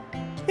this.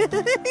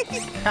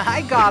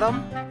 I got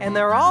them, and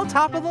they're all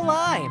top of the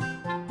line.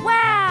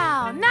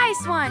 Wow,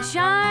 nice one,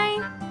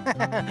 Shine.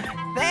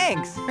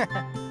 Thanks.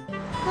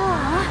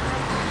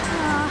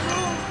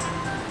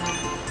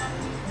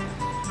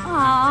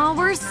 Aw,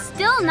 we're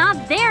still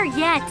not there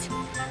yet.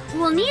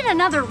 We'll need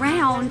another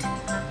round.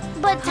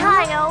 But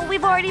Tayo,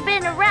 we've already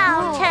been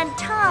around 10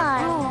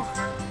 times.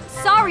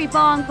 Sorry,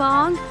 Bong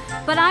Bong,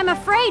 but I'm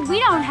afraid we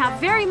don't have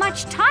very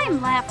much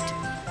time left.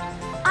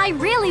 I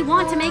really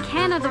want to make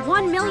Hana the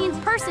 1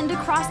 millionth person to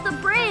cross the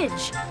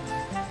bridge.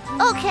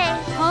 Okay.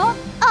 Huh?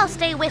 I'll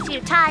stay with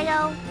you,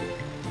 Tayo.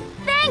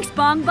 Thanks,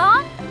 Bong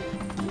Bong.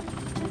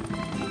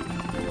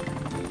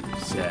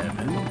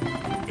 7,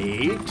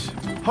 8.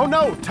 Oh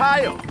no,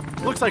 Tayo!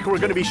 Looks like we're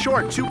gonna be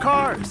short 2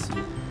 cars.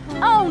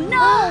 Oh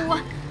no!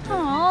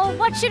 Oh,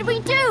 what should we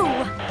do?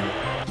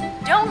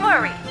 Don't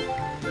worry.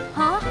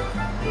 Huh?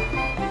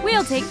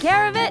 We'll take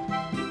care of it.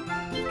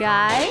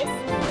 Guys?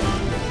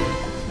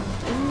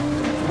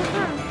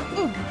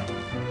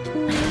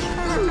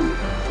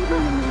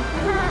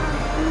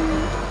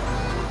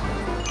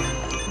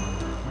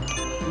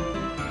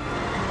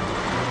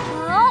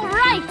 All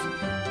right!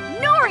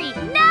 Nori,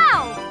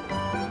 now!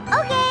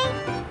 Okay.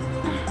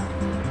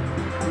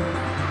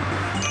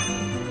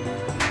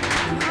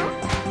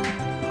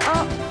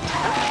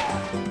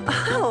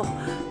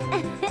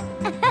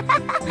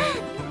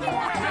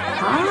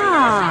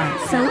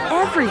 Ah, so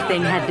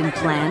everything had been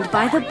planned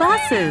by the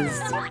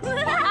buses.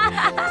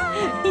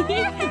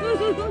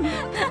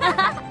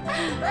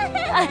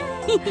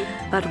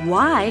 But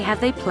why have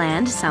they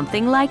planned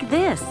something like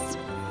this?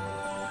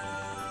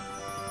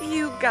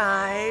 You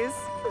guys.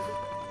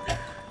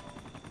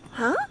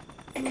 Huh?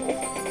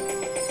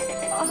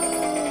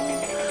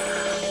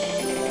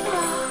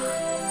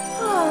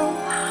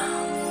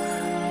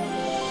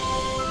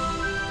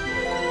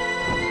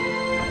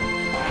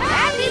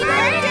 Happy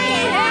birthday,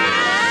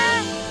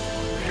 Hana!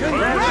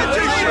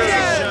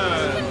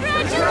 Congratulations!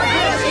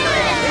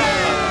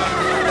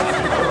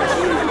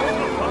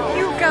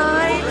 You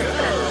guys.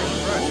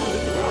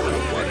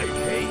 What a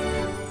cake.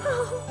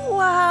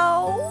 Wow.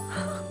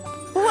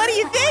 What do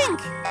you think?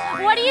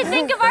 What do you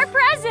think of our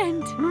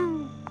present?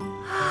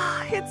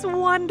 It's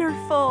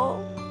wonderful.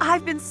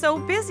 I've been so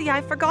busy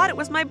I forgot it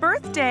was my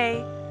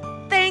birthday.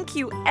 Thank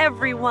you,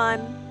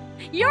 everyone.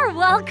 You're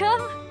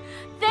welcome.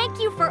 Thank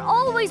you for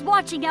always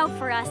watching out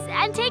for us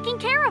and taking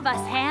care of us,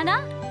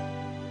 Hana.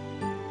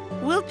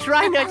 We'll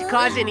try not to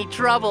cause any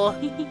trouble.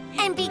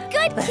 And be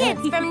good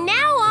kids from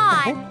now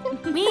on.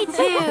 Me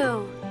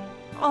too.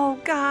 Oh,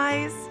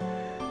 guys.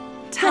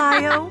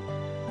 Tayo,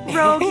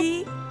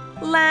 Rogi,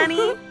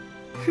 Lani,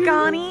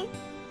 Gani,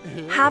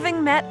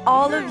 having met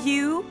all of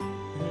you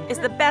is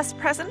the best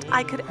present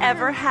I could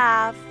ever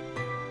have.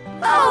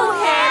 Oh,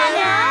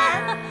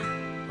 Hana!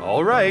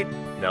 All right,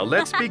 now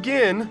let's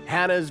begin.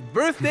 Hannah's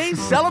birthday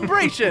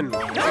celebration.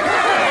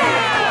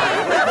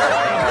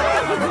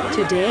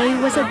 Today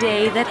was a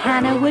day that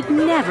Hana would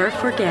never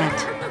forget.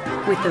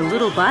 With the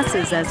little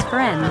buses as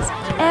friends,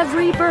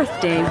 every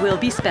birthday will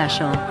be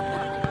special.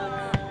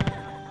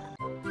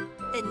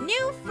 The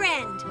new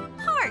friend,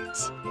 Heart.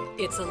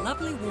 It's a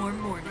lovely warm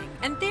morning,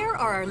 and there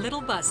are our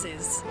little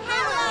buses.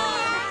 Hello,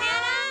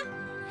 Hana.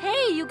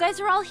 Hey, you guys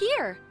are all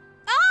here.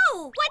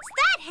 Oh, what's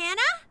that,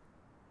 Hana?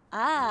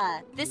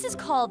 Ah, this is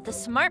called the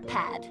Smart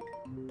Pad.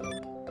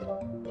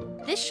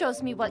 This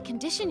shows me what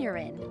condition you're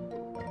in.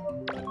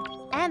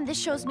 And this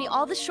shows me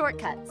all the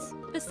shortcuts.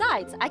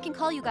 Besides, I can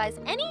call you guys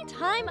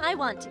anytime I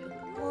want to.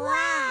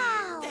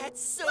 Wow.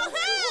 That's so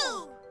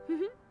cool.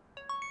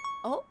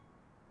 Oh?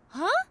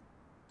 Huh?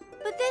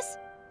 But this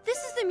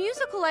is the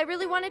musical I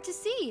really wanted to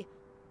see.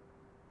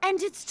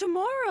 And it's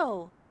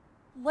tomorrow.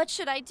 What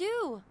should I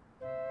do?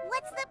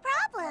 What's the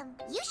problem?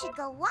 You should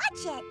go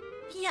watch it.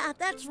 Yeah,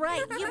 that's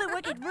right. You've been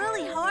working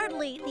really hard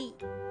lately.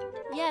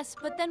 Yes,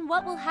 but then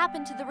what will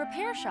happen to the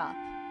repair shop?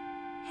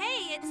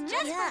 Hey, it's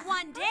just for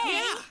one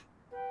day.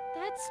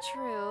 That's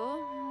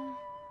true.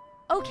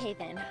 Okay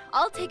then,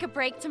 I'll take a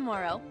break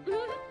tomorrow.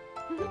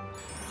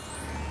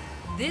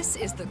 This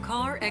is the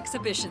Car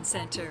Exhibition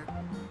Center.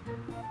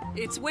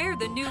 It's where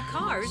the new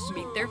cars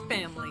meet their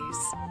families.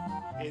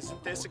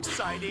 Isn't this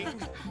exciting?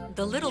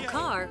 The little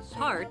car,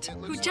 Hart,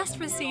 who just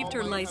received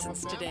her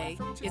license today,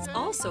 is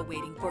also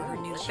waiting for her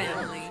new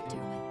family.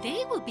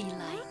 They will be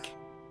like.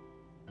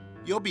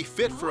 You'll be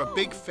fit for a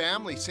big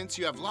family since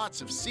you have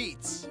lots of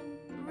seats.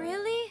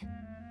 Really?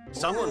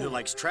 Someone who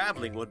likes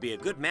traveling would be a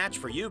good match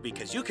for you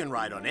because you can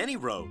ride on any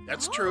road.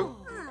 That's true.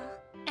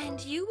 And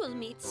you will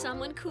meet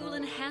someone cool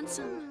and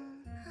handsome.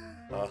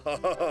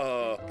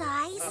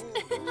 Guys,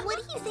 what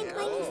do you think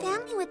my new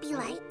family would be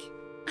like?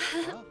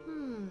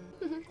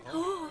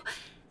 Oh,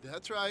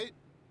 that's right.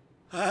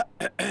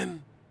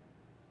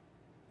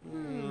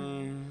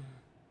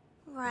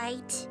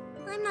 Right.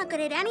 I'm not good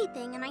at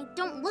anything, and I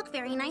don't look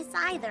very nice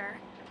either.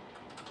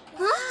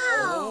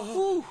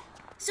 Wow!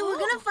 So we're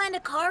gonna find a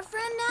car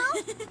friend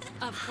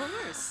now? Of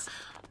course.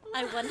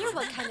 I wonder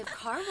what kind of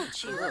car we'll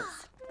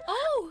choose.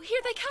 Oh,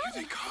 here they come.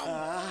 Here they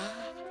come.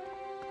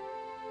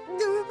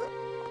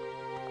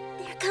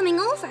 They're coming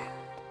over.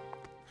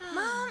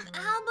 Mom,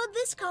 how about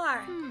this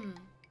car?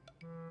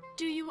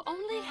 Do you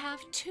only have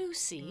 2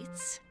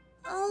 seats?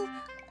 Oh,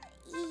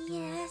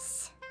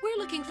 yes. We're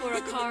looking for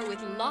a car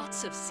with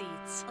lots of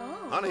seats.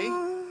 Oh. Honey,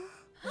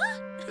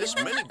 this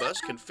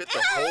minibus can fit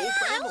the whole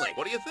family.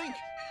 What do you think?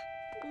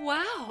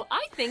 Wow,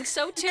 I think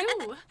so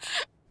too.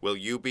 Will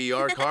you be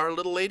our car,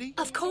 little lady?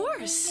 Of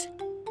course.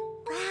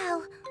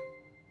 Wow.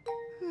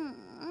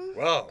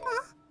 Wow.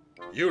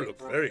 You look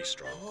very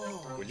strong.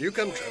 Will you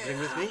come traveling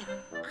with me?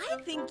 I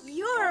think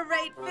you're a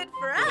right fit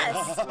for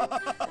us.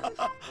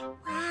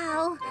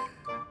 Wow.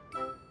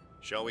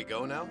 Shall we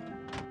go now?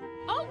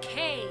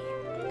 Okay.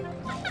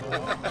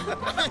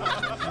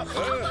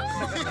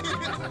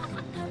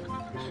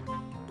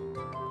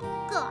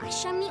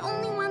 Gosh, I'm the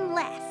only one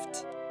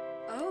left.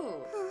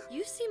 Oh,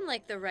 you seem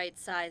like the right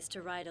size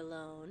to ride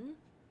alone.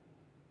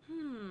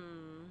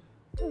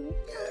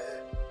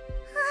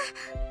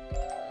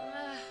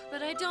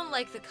 But I don't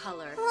like the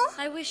color.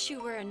 I wish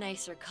you were a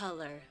nicer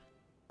color.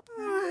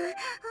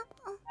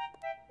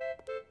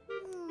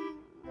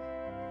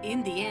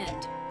 In the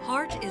end,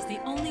 Hart is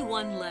the only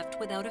one left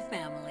without a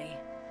family.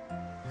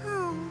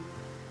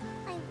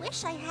 I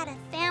wish I had a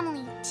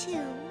family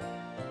too.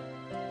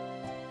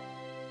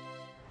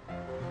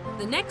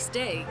 The next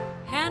day,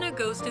 Hana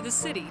goes to the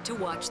city to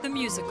watch the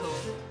musical.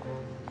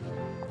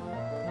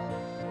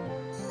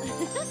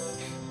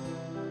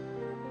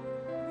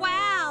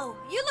 Wow,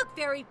 you look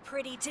very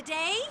pretty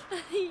today.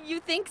 You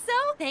think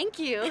so? Thank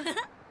you.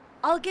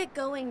 I'll get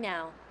going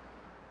now.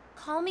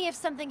 Call me if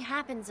something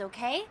happens,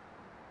 okay?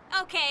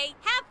 Okay,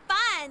 have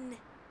fun.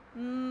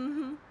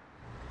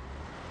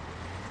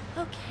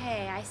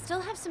 Okay, I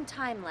still have some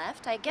time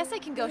left. I guess I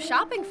can go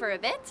shopping for a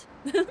bit.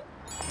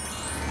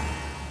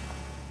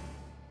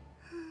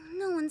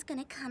 No one's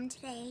gonna come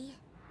today.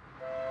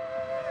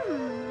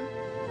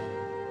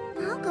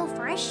 I'll go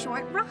for a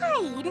short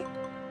ride.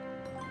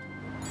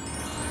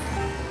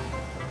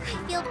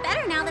 I feel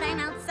better now that I'm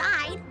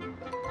outside.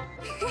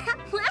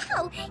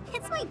 Wow,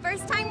 it's my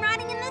first time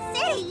riding in the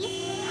city.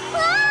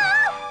 Whoa!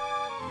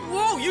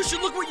 Whoa, you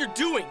should look what you're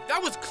doing.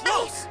 That was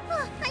close.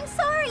 I'm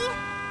sorry.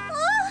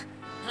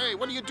 Hey,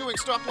 what are you doing?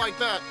 Stop like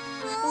that.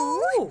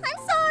 I'm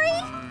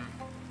sorry.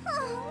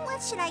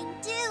 What should I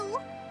do?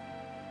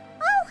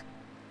 Oh,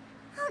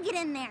 I'll get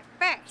in there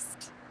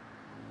first.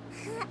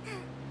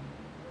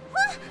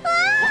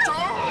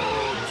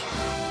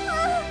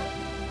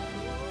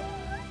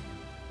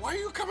 Why are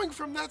you coming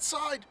from that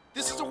side?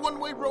 This is a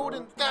one-way road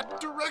in that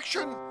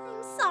direction.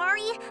 I'm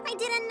sorry. I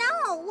didn't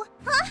know.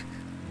 Huh?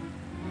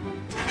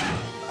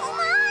 Oh,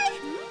 my!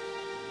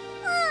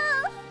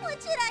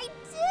 What should I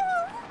do?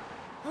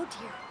 Oh,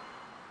 dear.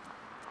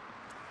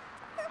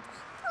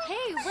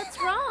 Hey, what's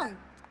wrong?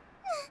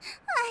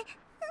 I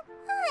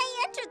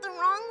entered the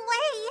wrong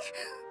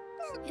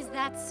way. Is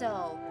that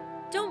so?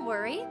 Don't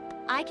worry.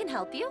 I can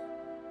help you.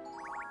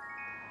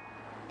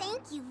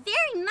 Thank you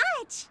very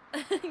much.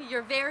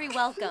 You're very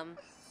welcome.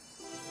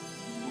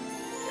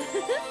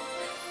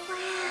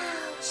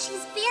 Wow,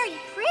 she's very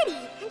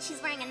pretty. And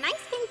she's wearing a nice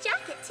pink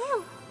jacket,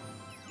 too.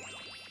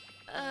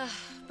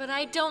 But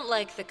I don't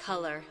like the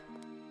color.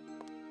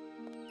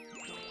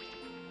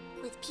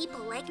 Would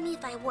people like me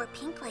if I wore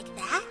pink like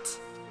that?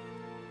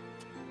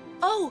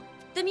 Oh,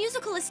 the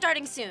musical is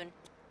starting soon.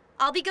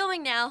 I'll be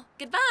going now.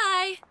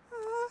 Goodbye.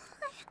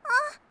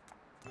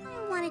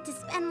 I wanted to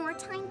spend more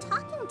time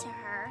talking to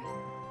her.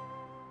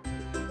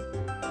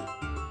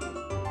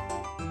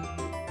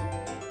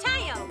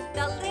 Tayo,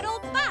 the little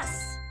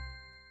bus.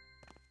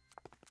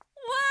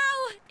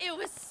 Wow, it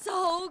was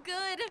so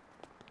good.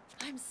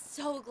 I'm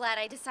so glad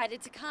I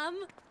decided to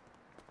come.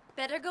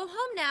 Better go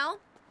home now.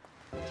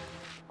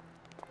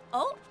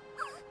 Oh,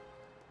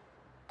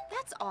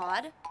 that's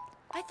odd.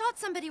 I thought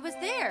somebody was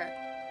there.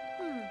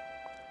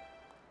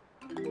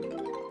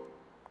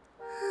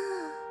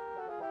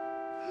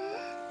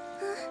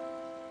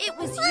 It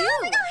was you! Oh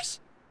my gosh!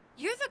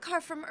 You're the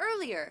car from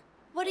earlier.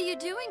 What are you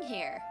doing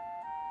here?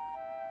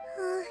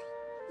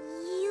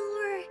 You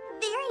were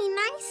very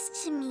nice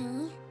to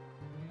me.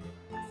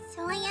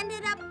 So I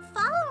ended up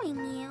following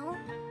you.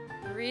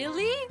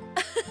 Really?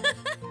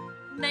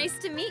 Nice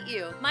to meet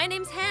you. My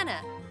name's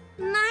Hana.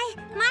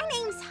 My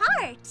name's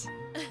Heart.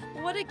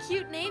 What a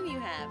cute name you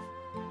have.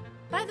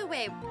 By the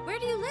way, where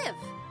do you live?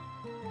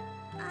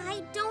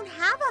 I don't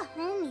have a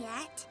home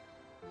yet.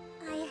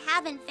 I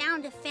haven't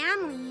found a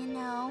family, you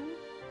know.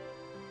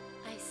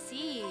 I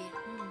see.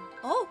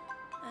 Oh!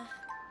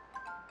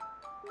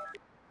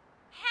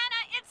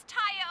 Hana, it's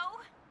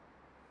Tayo.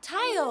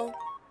 Tayo,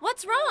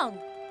 what's wrong?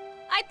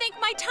 I think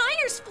my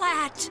tire's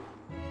flat.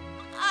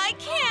 I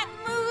can't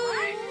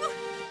move.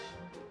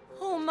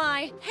 Oh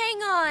my,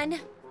 hang on.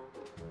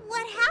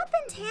 What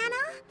happened,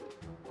 Hana?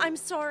 I'm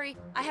sorry.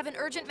 I have an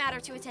urgent matter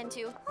to attend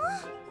to.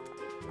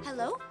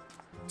 Hello?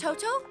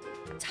 Toto?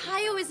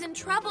 Tayo is in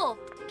trouble.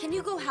 Can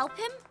you go help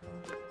him?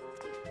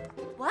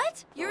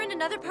 What? You're in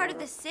another part of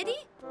the city?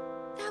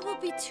 That will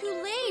be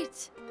too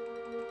late.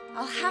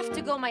 I'll have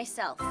to go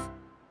myself.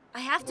 I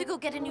have to go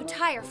get a new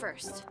tire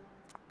first.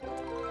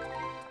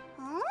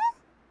 Huh?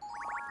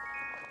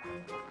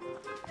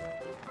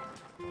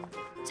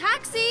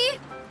 Taxi!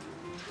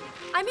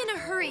 I'm in a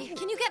hurry.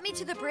 Can you get me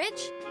to the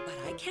bridge? But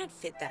I can't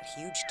fit that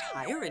huge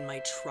tire in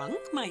my trunk,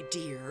 my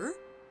dear.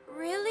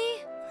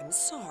 Really? I'm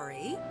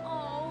sorry.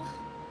 Oh,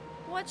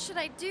 what should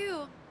I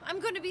do? I'm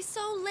going to be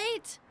so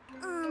late.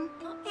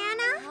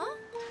 Hana? Huh?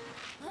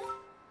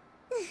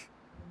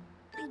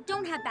 I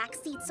don't have back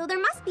seats, so there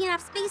must be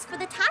enough space for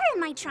the tire in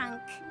my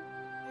trunk.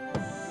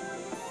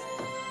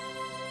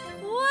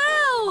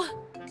 Wow!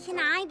 Can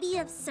I be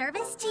of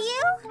service to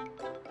you?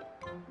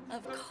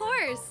 Of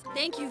course.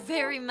 Thank you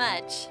very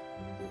much.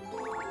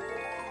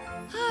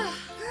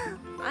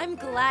 I'm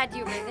glad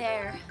you were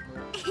there.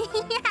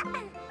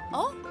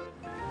 Oh?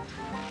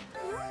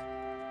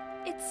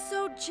 It's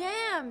so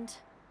jammed.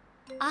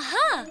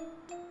 Aha!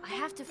 I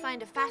have to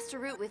find a faster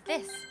route with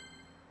this.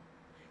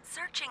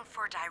 Searching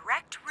for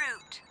direct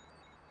route.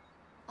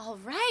 All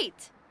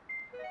right.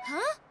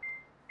 Huh?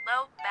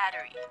 Low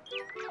battery.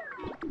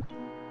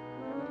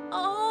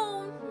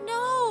 Oh,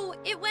 no!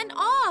 It went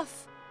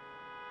off!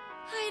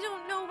 I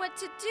don't know what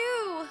to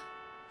do.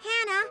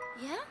 Hana?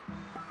 Yeah?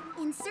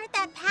 Insert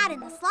that pad in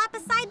the slot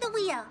beside the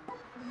wheel.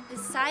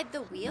 Beside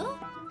the wheel?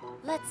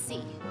 Let's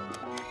see.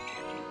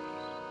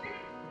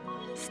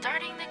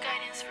 Starting the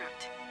guidance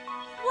route.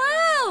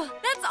 Wow!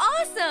 That's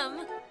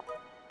awesome!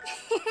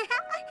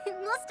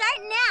 We'll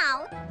start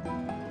now.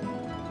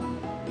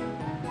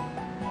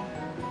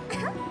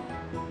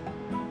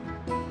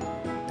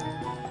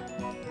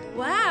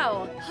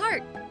 Wow!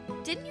 Heart,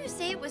 didn't you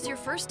say it was your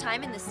first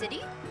time in the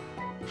city?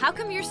 How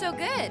come you're so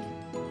good?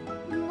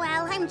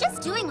 Well, I'm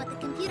just doing what the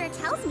computer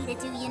tells me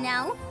to do, you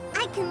know.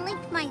 I can link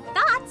my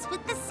thoughts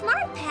with the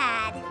smart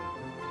pad.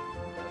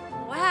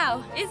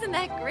 Wow, isn't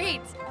that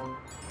great?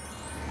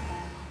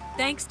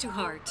 Thanks to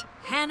Heart,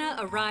 Hana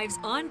arrives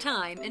on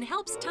time and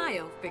helps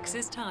Tayo fix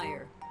his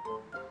tire.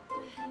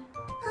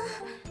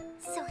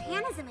 So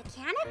Hana's a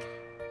mechanic?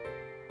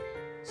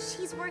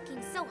 She's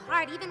working so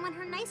hard even when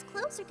her nice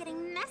clothes are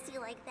getting messy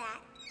like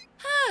that.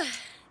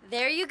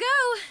 There you go.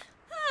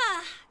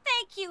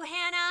 Thank you,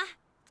 Hana.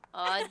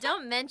 Oh,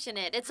 don't mention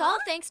it. It's all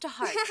thanks to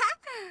Heart.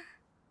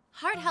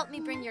 Heart helped me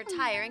bring your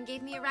tire and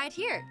gave me a ride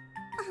here.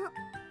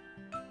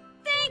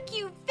 Thank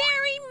you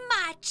very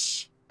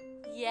much.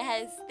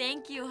 Yes,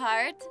 thank you,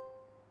 Heart.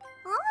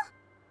 Huh?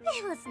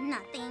 It was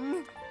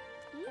nothing.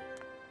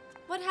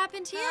 What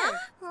happened here?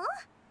 Huh?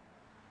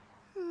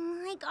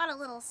 I got a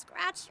little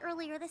scratch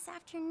earlier this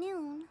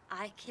afternoon.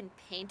 I can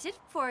paint it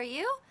for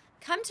you.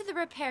 Come to the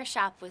repair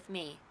shop with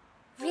me.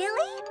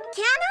 Really?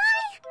 Can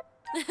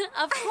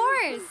I? Of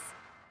course.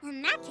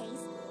 In that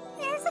case,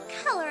 there's a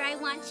color I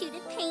want you to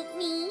paint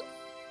me.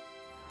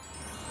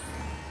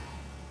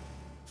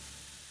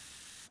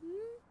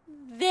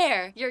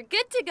 There, you're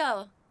good to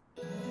go.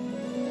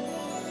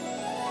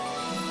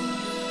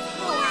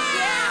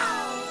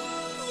 Wow!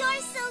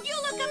 You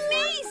look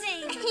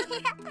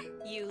amazing!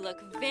 You look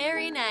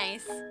very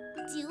nice.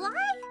 Do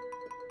I?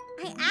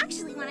 I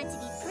actually wanted to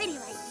be pretty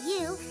like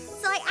you,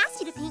 so I asked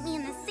you to paint me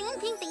in the same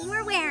pink that you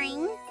were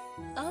wearing.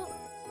 Oh.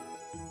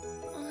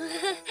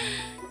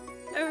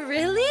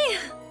 Really?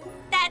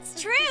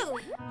 That's true.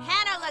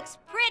 Hana looks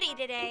pretty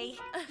today.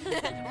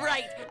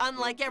 Right,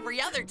 unlike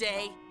every other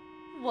day.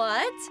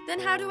 What? Then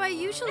how do I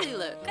usually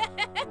look?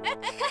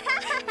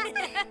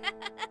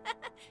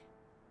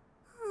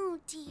 Oh,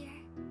 dear.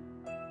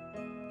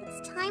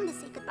 It's time to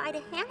say goodbye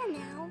to Hana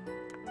now.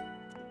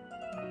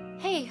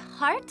 Hey,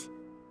 Heart?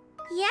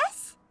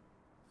 Yes?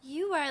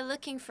 You are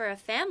looking for a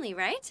family,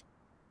 right?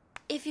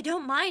 If you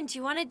don't mind, do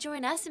you want to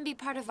join us and be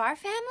part of our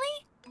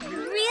family?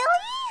 Really?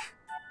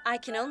 I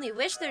can only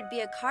wish there'd be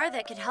a car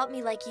that could help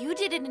me like you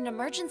did in an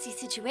emergency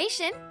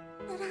situation.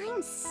 But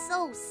I'm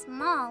so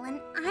small,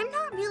 and I'm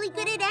not really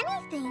good at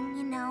anything,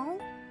 you know.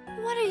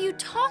 What are you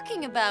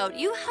talking about?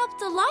 You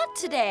helped a lot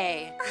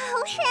today.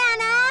 Oh,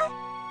 Hana!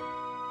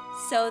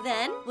 So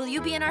then, will you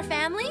be in our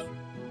family?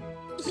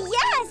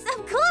 Yes,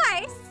 of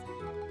course!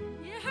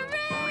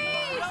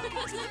 Hooray!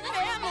 Welcome to the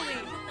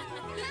family!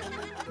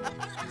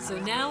 So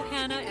now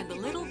Hana and the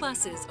little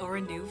buses are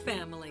a new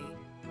family.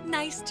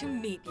 Nice to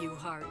meet you,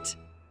 Heart.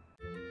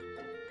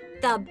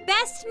 the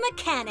best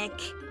mechanic.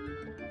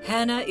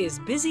 Hana is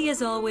busy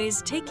as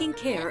always taking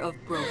care of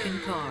broken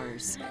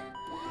cars.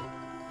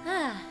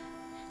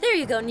 There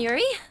you go,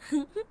 Nuri.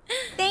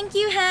 Thank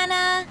you,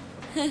 Hana.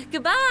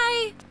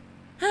 Goodbye.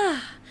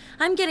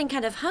 I'm getting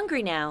kind of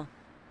hungry now.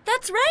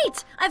 That's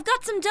right. I've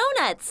got some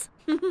donuts.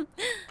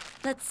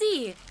 Let's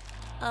see.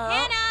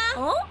 Hana!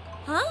 Oh?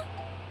 Huh?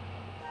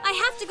 I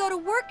have to go to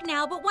work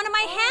now, but one of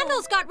my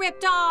handles got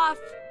ripped off.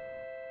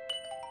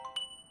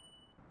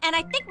 And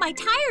I think my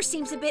tire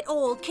seems a bit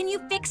old. Can you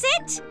fix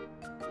it?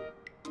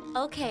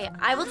 Okay,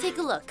 I will take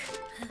a look.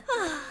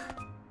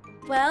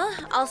 Well,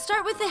 I'll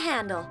start with the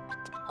handle.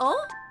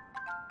 Oh?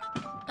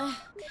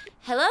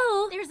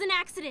 Hello? There's an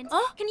accident.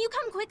 Oh? Can you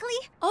come quickly?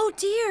 Oh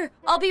dear,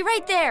 I'll be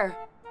right there.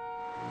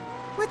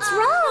 What's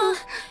wrong?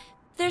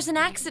 There's an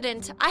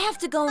accident. I have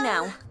to go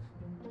now.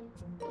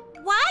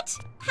 What?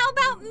 How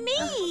about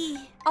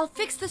me? I'll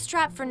fix the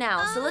strap for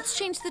now, so let's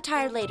change the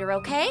tire later,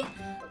 okay?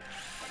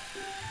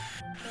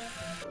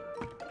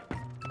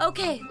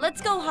 Okay,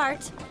 let's go,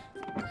 Hart.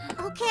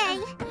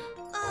 Okay.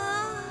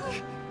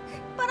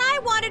 But I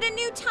wanted a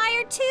new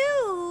tire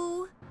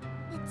too.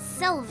 It's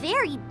so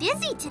very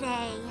busy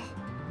today.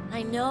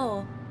 I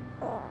know.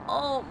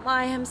 Oh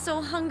my, I'm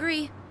so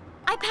hungry.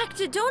 I packed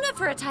a donut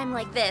for a time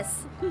like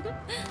this.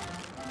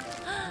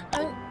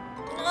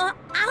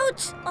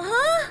 Ouch!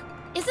 Huh?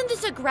 Isn't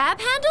this a grab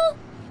handle?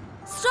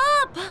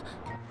 Stop!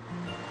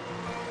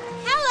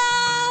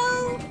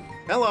 Hello!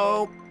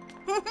 Hello.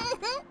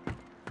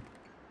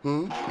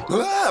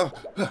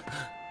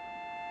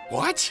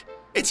 What?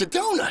 It's a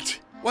donut.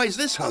 Why is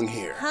this hung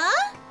here?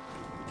 Huh?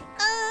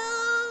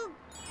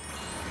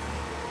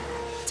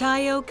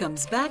 Tayo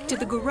comes back to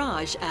the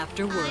garage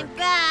after work. I'm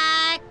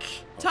back.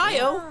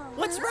 Tayo,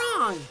 what's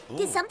wrong?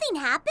 Did something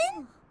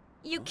happen?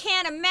 You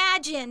can't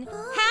imagine.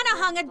 Hana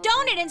hung a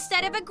donut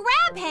instead of a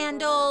grab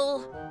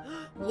handle.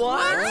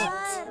 What?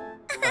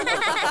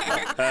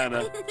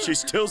 Hana, she's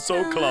still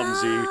so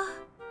clumsy.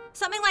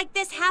 Something like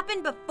this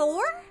happened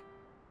before?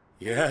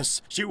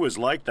 Yes, she was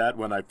like that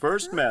when I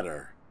first met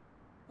her.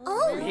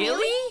 Oh,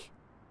 Really?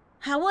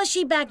 How was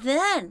she back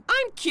then?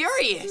 I'm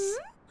curious.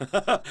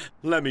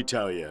 Let me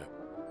tell you.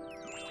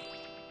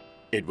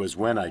 It was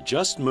when I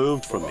just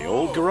moved from the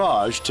old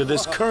garage to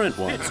this current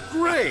one. It's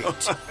great.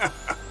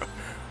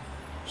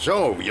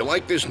 So, you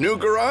like this new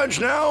garage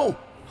now?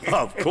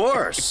 Of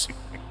course.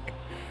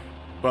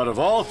 But of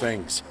all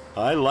things,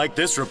 I like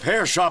this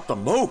repair shop the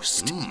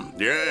most.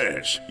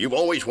 Yes, you've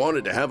always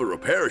wanted to have a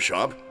repair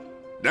shop.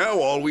 Now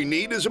all we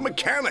need is a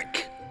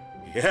mechanic.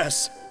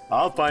 Yes,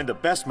 I'll find the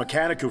best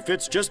mechanic who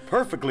fits just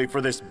perfectly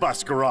for this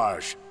bus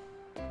garage.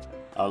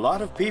 A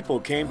lot of people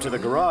came to the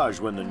garage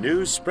when the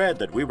news spread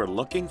that we were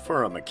looking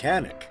for a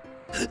mechanic.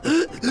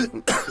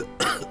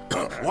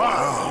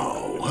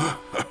 Wow.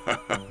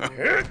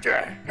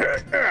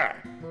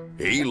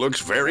 He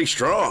looks very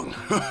strong.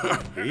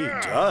 He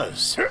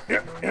does.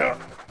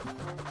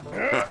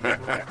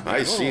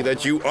 I see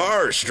that you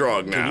are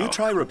strong now. Can you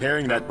try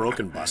repairing that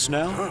broken bus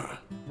now?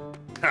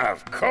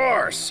 Of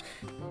course.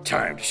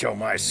 Time to show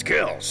my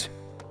skills.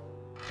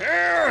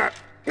 Ow!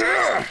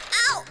 Ow!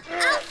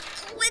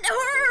 It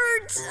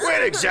hurts!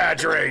 Quit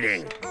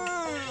exaggerating.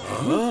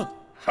 Huh?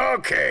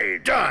 Okay,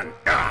 done.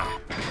 Ow!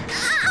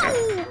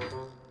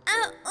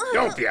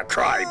 Don't be a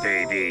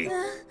crybaby.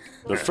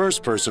 The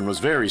first person was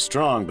very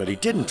strong, but he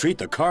didn't treat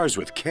the cars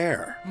with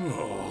care.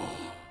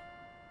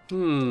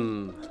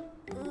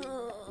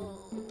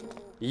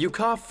 You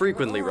cough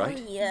frequently,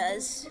 right?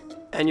 Yes.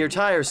 And your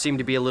tires seem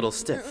to be a little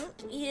stiff.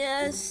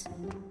 Yes.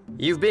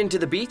 You've been to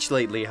the beach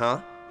lately,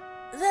 huh?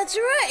 That's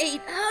right.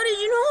 How did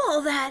you know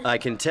all that? I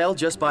can tell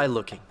just by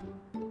looking.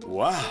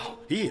 Wow,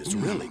 he is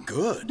really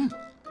good.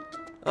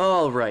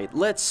 All right,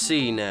 let's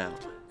see now.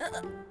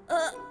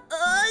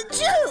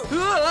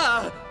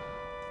 Achoo!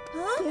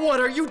 What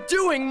are you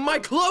doing? My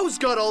clothes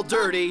got all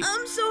dirty.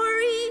 I'm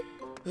sorry.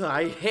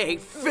 I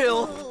hate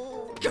filth.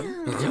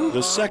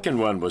 The second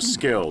one was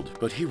skilled,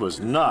 but he was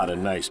not a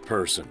nice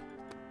person.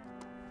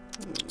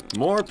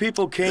 More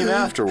people came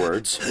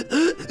afterwards.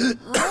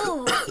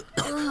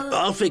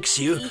 I'll fix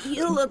you.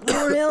 You look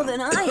more ill than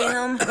I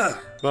am.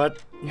 But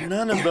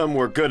none of them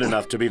were good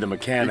enough to be the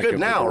mechanic. You're good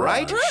of the now,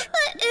 garage. right?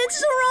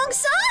 It's the wrong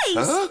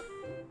size.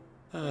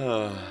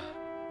 Huh?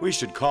 We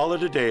should call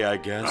it a day, I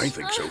guess. I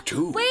think so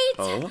too.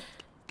 Wait!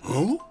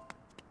 Huh?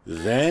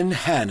 Then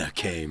Hana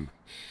came.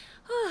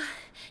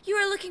 You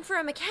are looking for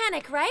a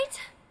mechanic, right?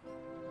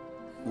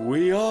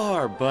 We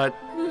are, but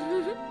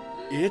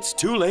it's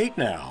too late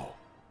now.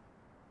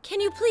 Can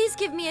you please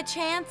give me a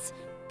chance?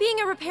 Being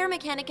a repair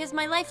mechanic is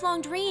my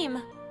lifelong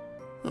dream.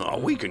 Oh,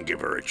 we can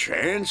give her a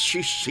chance.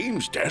 She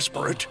seems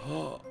desperate.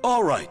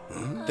 All right,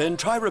 then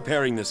try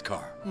repairing this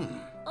car.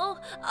 Oh,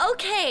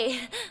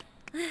 okay.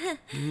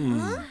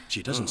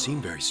 She doesn't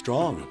seem very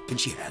strong. Can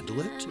she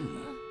handle it?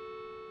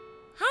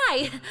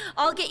 Hi,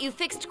 I'll get you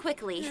fixed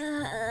quickly.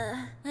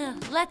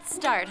 Let's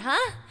start,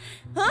 huh?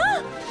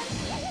 Huh?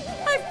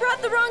 I've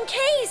brought the wrong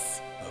case.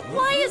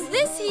 Why is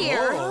this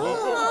here?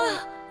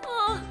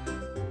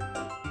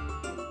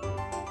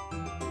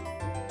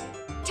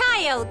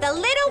 Tayo, the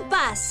little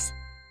bus.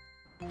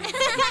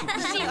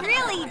 She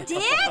really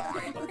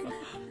did?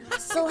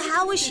 So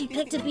how was she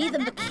picked to be the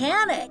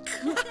mechanic?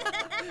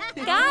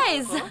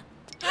 Guys!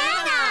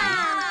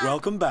 Hana!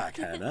 Welcome back,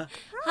 Hana.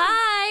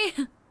 Hi!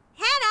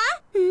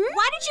 Hana,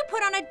 why did you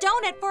put on a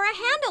donut for a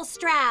handle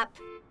strap?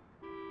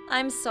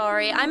 I'm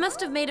sorry. I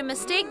must have made a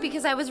mistake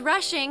because I was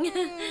rushing.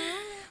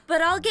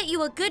 But I'll get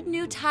you a good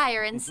new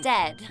tire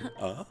instead.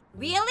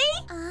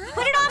 Really?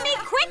 Put it on me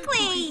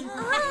quickly!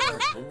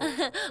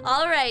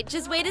 All right,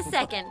 just wait a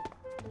second.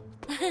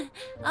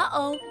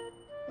 Uh-oh.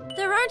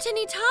 There aren't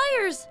any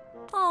tires.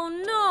 Oh,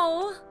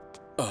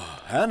 no.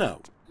 Hana,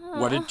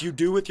 what did you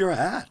do with your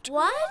hat?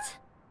 What?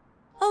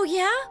 Oh,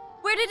 yeah?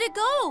 Where did it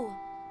go?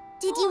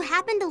 Did you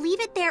happen to leave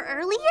it there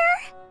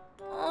earlier?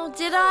 Oh,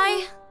 did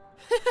I?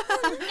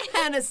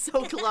 Hana's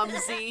so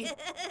clumsy.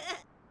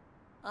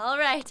 All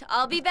right,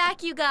 I'll be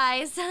back, you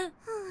guys.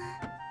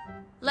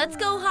 Let's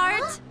go,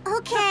 Heart.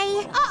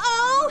 Okay.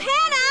 Uh-oh,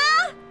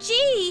 Hana!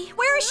 Gee,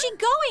 where is she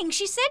going?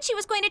 She said she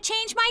was going to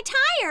change my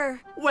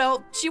tire.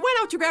 Well, she went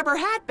out to grab her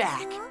hat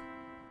back.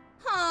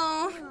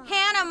 Oh,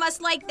 Hana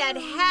must like that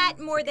hat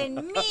more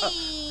than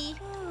me.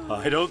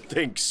 I don't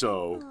think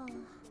so.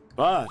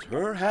 But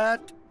her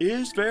hat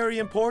is very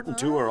important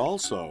to her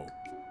also.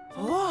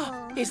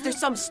 Oh, is there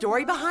some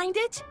story behind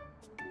it?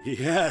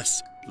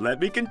 Yes.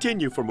 Let me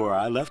continue from where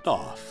I left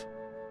off.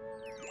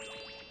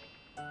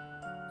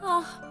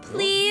 Oh,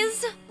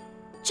 please.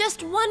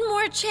 Just one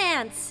more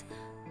chance.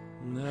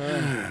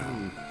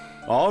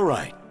 All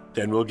right.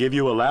 Then we'll give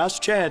you a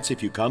last chance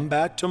if you come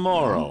back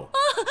tomorrow.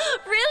 Oh,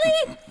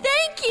 really?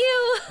 Thank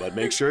you. But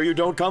make sure you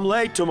don't come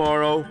late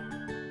tomorrow.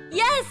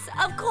 Yes,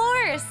 of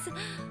course.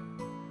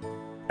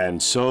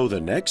 And so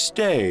the next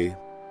day...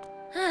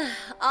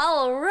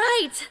 All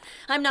right.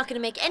 I'm not going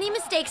to make any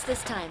mistakes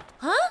this time.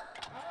 Huh?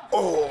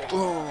 Oh,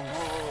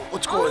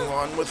 what's going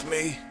on with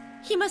me?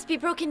 He must be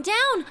broken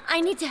down. I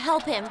need to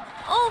help him.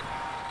 Oh,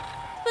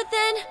 but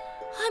then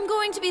I'm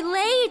going to be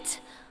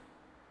late.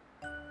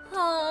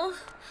 Oh.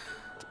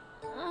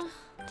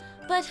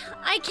 But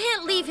I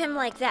can't leave him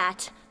like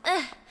that.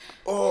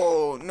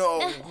 Oh,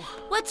 no.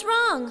 What's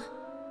wrong?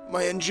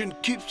 My engine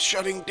keeps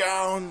shutting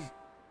down.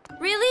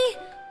 Really?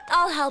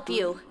 I'll help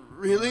you.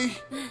 Really?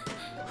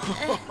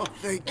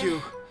 Thank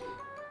you.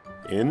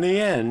 In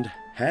the end,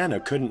 Hana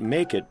couldn't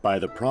make it by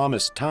the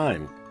promised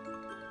time.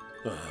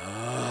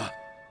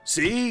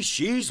 See,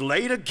 she's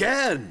late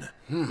again.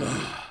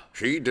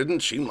 She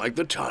didn't seem like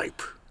the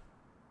type.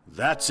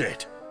 That's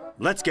it.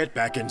 Let's get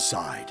back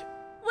inside.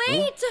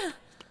 Wait!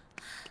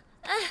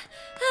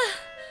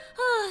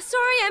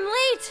 Sorry I'm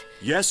late.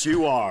 Yes,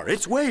 you are.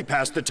 It's way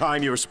past the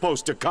time you're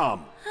supposed to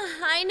come.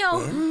 I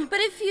know, but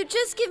if you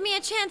just give me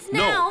a chance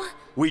now... No,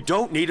 we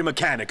don't need a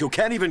mechanic who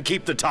can't even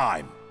keep the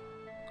time.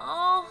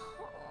 Oh...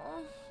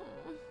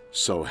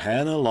 So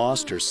Hana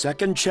lost her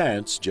second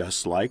chance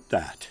just like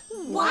that.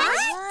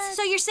 What?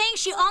 So you're saying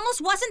she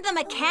almost wasn't the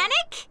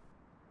mechanic?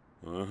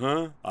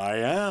 Uh-huh, I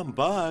am,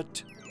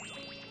 but...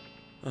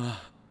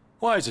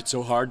 why is it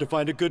so hard to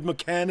find a good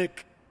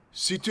mechanic?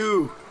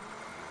 C2.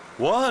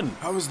 One.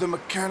 How is the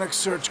mechanic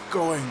search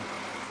going?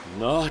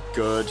 Not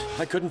good.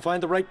 I couldn't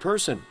find the right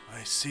person.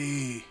 I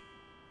see.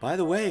 By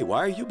the way, why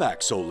are you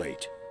back so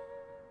late?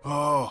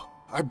 Oh,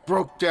 I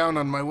broke down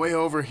on my way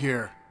over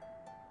here.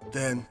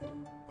 Then,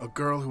 a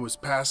girl who was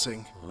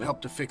passing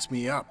helped to fix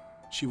me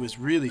up. She was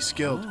really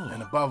skilled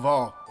and above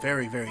all,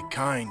 very, very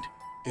kind.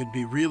 It'd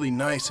be really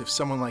nice if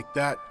someone like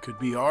that could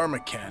be our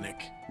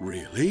mechanic.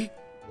 Really?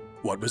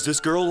 What was this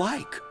girl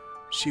like?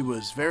 She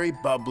was very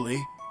bubbly,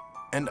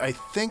 and I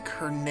think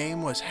her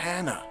name was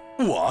Hana.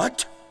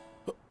 What?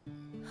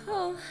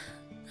 Oh,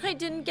 I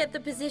didn't get the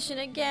position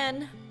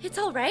again. It's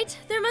all right.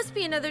 There must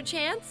be another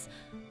chance.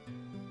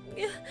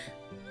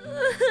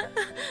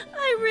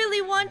 I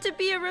really want to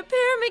be a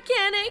repair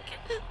mechanic.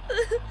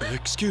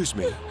 Excuse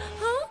me.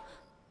 Huh?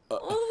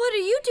 What are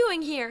you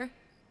doing here?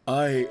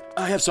 I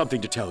have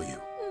something to tell you.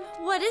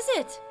 What is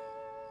it?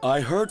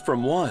 I heard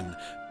from one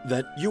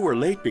that you were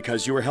late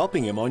because you were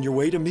helping him on your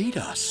way to meet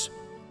us.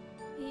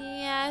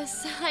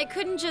 Yes, I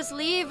couldn't just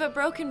leave a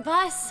broken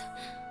bus.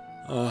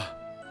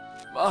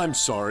 I'm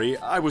sorry.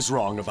 I was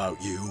wrong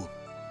about you.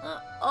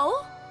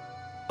 Oh?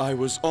 I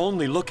was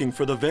only looking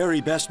for the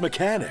very best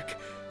mechanic.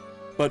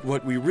 But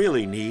what we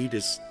really need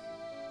is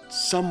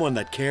someone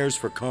that cares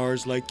for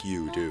cars like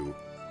you do.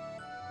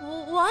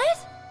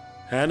 What?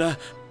 Hana,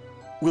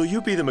 will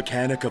you be the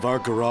mechanic of our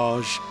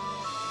garage?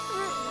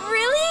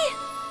 Really?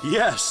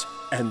 Yes,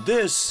 and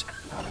this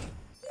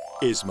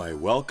is my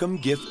welcome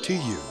gift to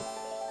you.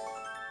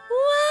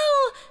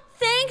 Wow!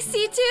 Thanks,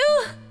 C2!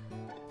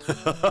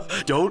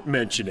 Don't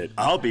mention it.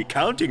 I'll be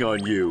counting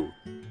on you.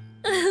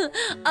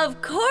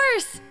 Of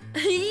course!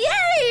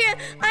 Yay!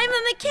 I'm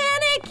a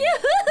mechanic!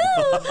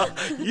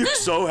 You're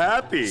so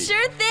happy.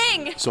 Sure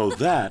thing. So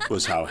that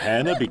was how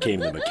Hana became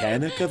the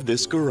mechanic of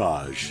this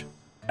garage.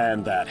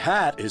 And that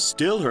hat is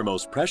still her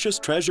most precious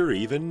treasure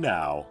even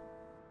now.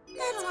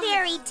 That's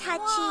very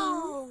touching.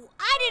 Whoa.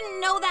 I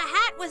didn't know the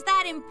hat was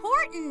that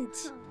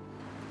important.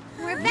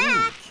 We're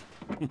back.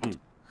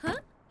 Huh?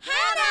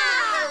 Hana!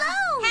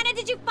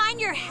 Did you find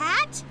your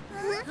hat?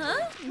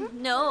 Huh?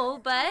 No,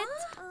 but...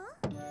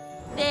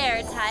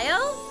 There,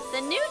 Tayo.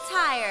 The new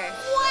tire.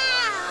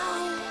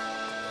 Wow!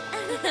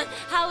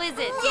 How is it?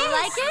 Do Yes, you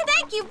like it?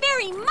 Thank you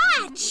very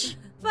much!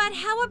 But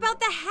how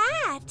about the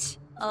hat?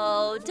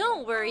 Oh,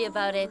 don't worry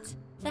about it.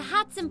 The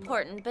hat's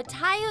important, but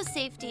Tayo's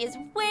safety is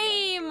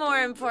way more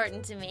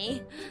important to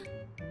me.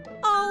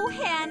 Oh,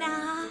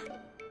 Hana.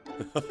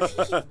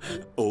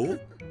 Oh?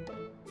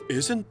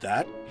 Isn't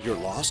that your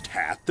lost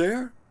hat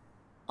there?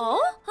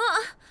 Oh?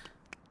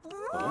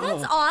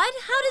 That's odd.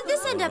 How did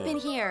this end up in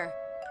here?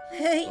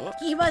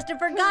 He must have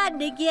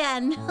forgotten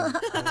again.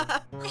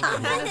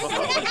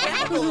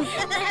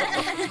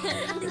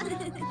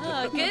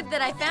 Oh, good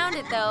that I found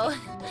it, though.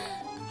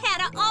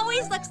 Hana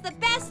always looks the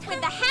best with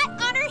the hat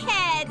on her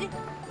head.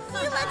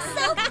 You look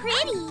so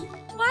pretty.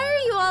 Why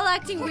are you all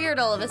acting weird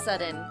all of a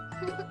sudden?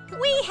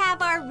 We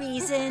have our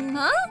reason.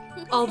 Huh?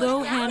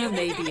 Although Hana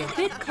may be a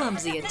bit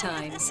clumsy at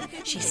times,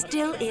 she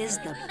still is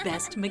the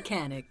best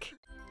mechanic.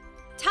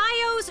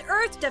 Tayo's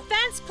Earth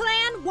Defense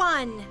Plan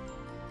 1.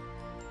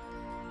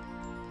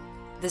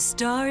 The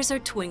stars are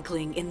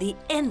twinkling in the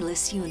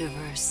endless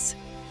universe.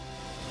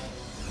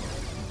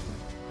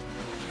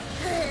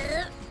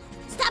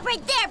 Stop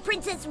right there,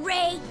 Princess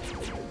Ray.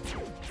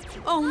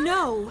 Oh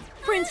no!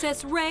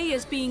 Princess Ray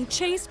is being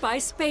chased by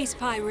space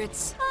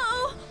pirates.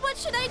 Oh, what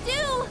should I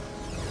do?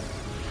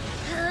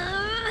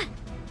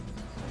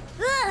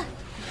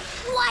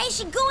 Why is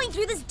she going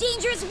through this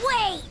dangerous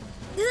way?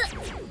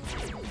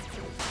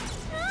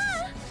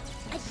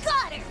 I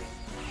got her.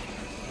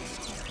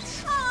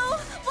 Oh,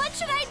 what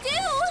should I do?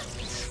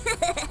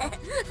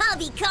 I'll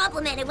be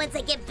complimented once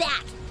I get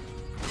back.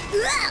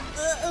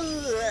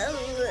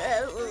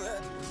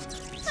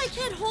 I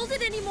can't hold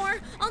it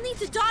anymore. I'll need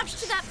to dodge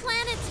to that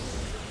planet.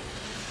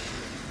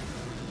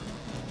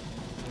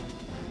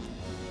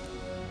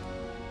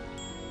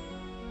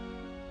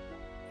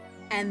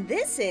 And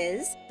this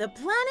is the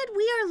planet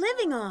we are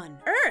living on,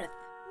 Earth.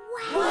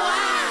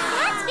 Wow!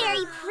 That's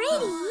very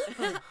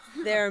pretty.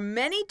 There are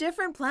many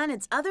different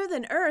planets other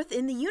than Earth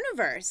in the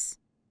universe.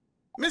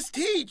 Miss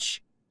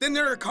Teach, then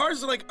there are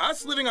cars like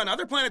us living on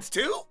other planets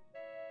too?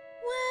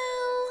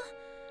 Well,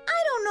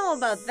 I don't know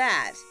about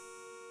that.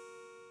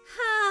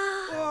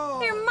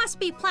 There must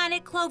be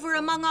Planet Clover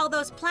among all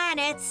those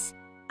planets.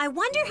 I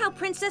wonder how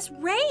Princess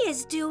Ray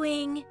is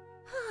doing.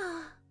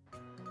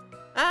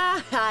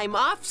 I'm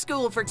off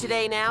school for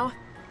today now.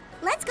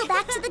 Let's go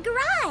back to the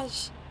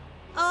garage.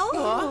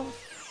 Oh?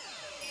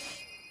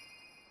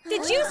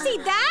 Did you see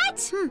that?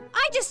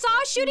 I just saw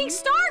a shooting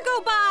star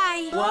go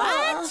by.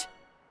 What?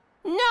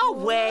 No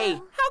way!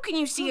 How can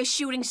you see a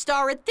shooting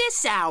star at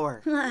this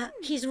hour?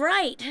 He's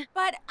right.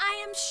 But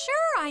I am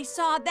sure I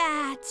saw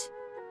that.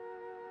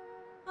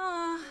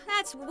 Oh,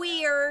 that's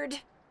weird.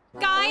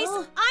 Guys,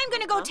 I'm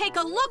gonna go take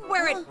a look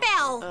where it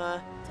fell.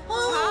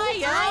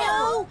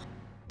 Tayo!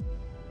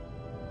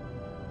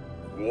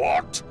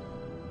 What?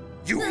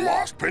 You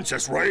lost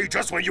Princess Ray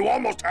just when you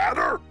almost had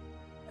her?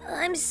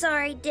 I'm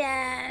sorry,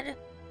 Dad.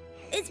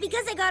 It's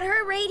because I got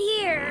her right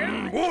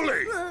here.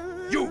 Wooly!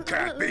 You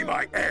can't be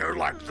my heir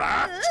like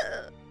that!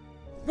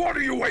 What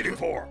are you waiting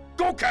for?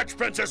 Go catch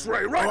Princess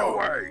Ray right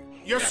away!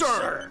 Yes,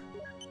 sir.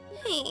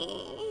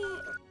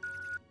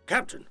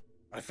 Captain,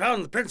 I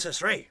found the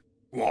Princess Ray.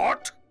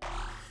 What?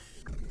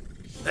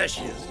 There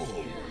she is.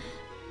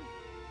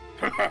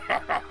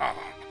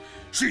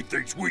 She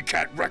thinks we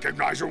can't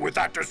recognize her with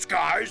that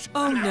disguise?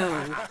 Oh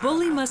no,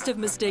 Bully must have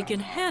mistaken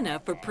Hana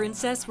for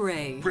Princess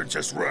Ray.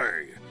 Princess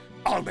Ray,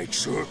 I'll make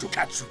sure to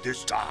catch you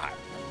this time.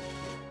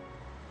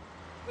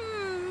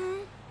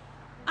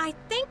 I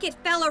think it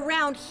fell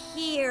around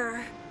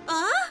here.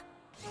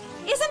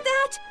 Isn't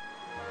that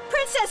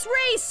Princess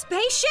Ray's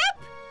spaceship?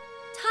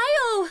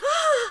 Tayo!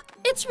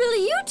 It's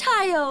really you,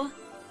 Tayo!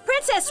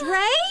 Princess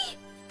Ray?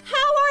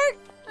 How are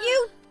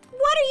you...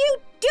 What are you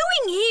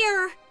doing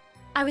here?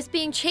 I was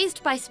being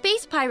chased by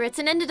space pirates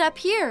and ended up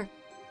here.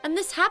 And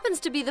this happens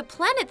to be the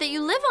planet that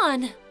you live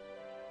on.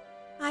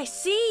 I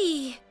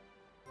see.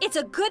 It's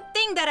a good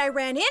thing that I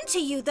ran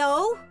into you,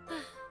 though.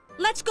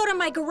 Let's go to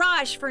my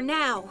garage for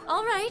now.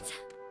 All right.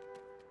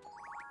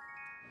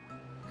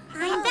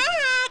 I'm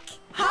back!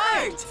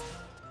 Heart!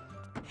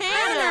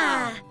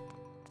 Hana!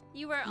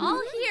 You are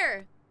all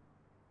here.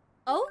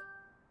 Oh?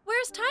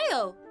 Where's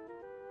Tayo?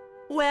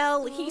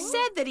 Well, he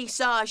said that he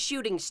saw a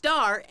shooting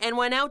star and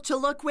went out to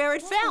look where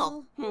it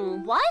fell.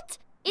 What?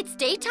 It's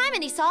daytime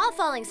and he saw a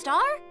falling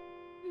star?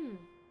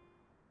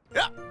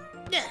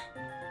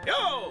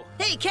 Yo!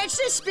 Hey, catch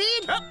this,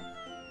 Speed!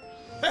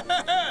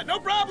 No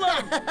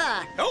problem!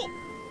 Oh!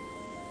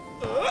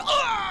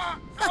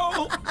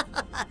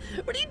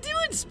 What are you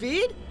doing,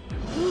 Speed?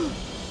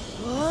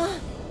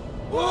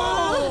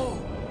 Whoa!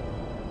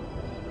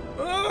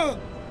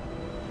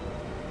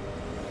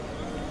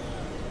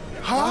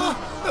 Huh?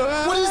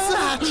 What is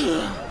that?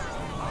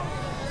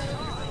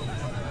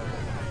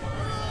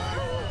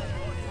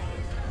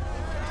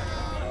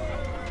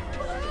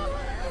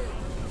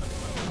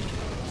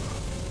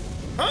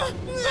 Huh?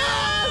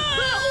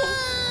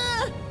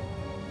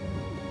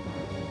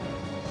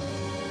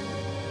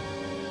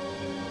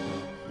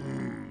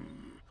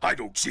 I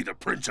don't see the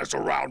princess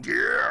around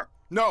here.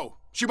 No,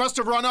 she must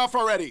have run off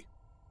already.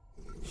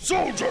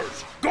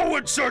 Soldiers, go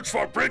and search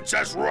for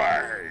Princess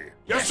Ray.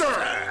 Yes,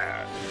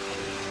 sir.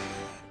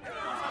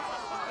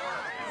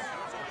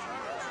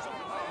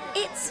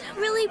 It's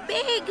really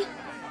big.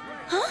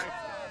 Huh?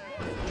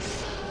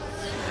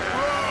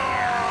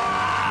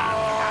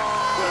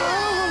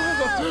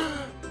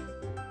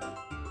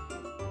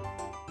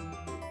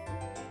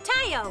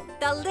 Tayo,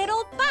 the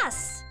little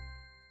bus.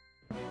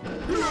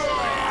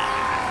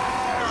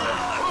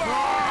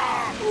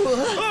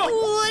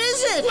 What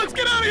is it? Let's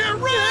get out of here,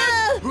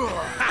 run!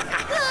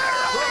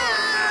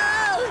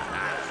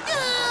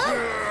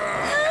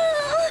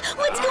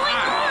 What's going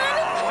on?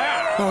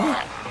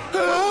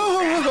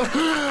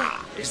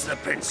 Is the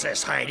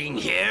princess hiding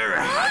here?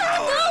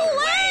 No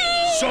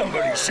way!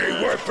 Somebody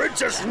say where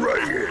Princess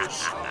Ray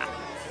is,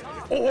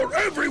 or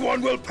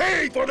everyone will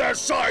pay for their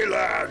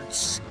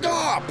silence.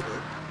 Stop!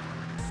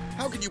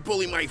 How can you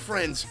bully my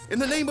friends? In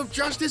the name of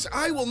justice,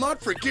 I will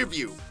not forgive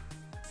you.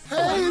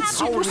 Hey, it's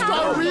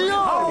Superstar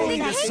Rio!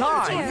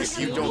 If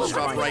you don't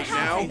stop right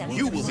now,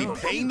 you will be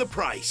paying the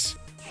price.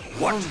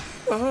 What?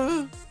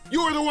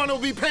 You're the one who'll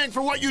be paying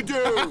for what you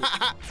do!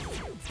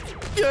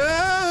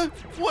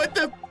 What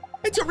the?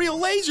 It's a real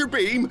laser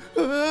beam!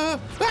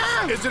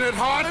 Isn't it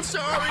hot? I'm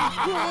sorry!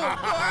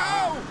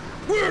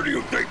 Where do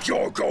you think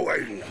you're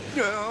going?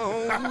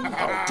 No.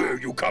 How dare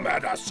you come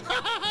at us?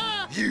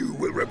 You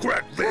will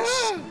regret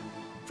this.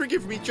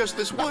 Forgive me just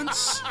this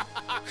once.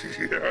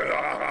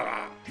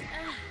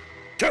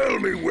 Tell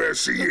me where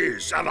she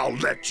is, and I'll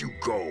let you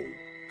go.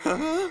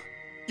 Huh?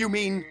 You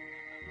mean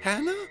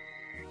Hana?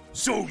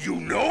 So you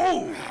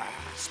know?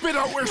 Spit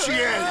out where she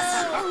is!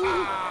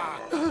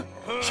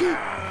 She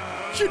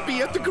should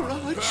be at the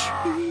garage.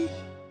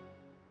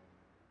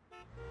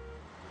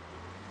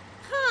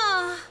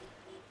 Huh.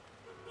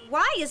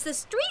 Why is the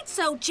street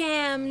so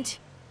jammed?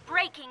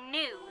 Breaking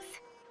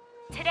news.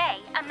 Today,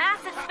 a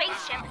massive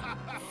spaceship,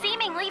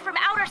 seemingly from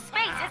outer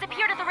space, has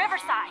appeared at the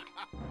riverside.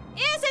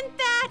 Isn't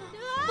that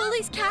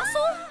Bully's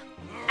castle?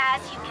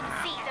 As you can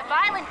see, the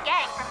violent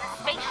gang from the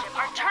spaceship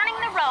are turning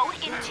the road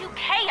into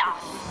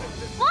chaos.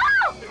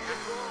 Whoa!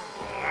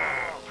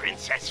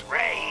 Princess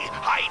Ray,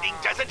 hiding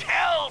doesn't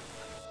help.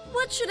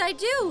 What should I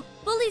do?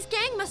 Bully's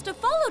gang must have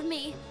followed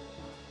me.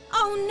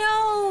 Oh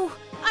no!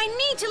 I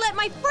need to let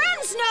my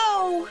friends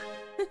know!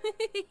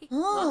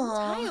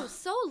 Tayo's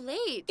so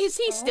late. Is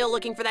he still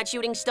looking for that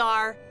shooting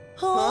star?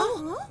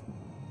 Huh?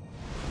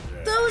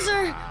 Those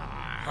are...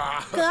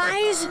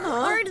 guys,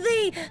 aren't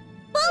they...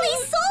 Bully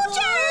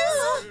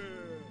soldiers!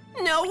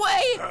 No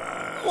way!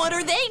 What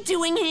are they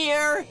doing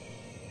here?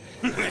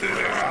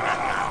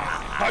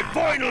 I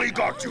finally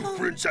got you,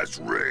 Princess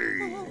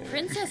Ray.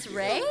 Princess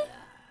Ray?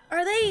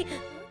 Are they...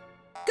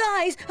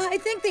 Guys, I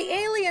think the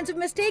aliens have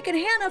mistaken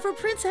Hana for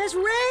Princess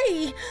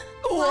Ray.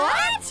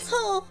 What?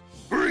 Oh.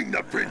 Bring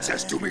the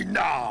princess to me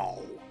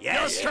now.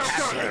 Yes,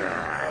 Captain.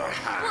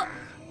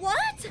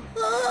 What?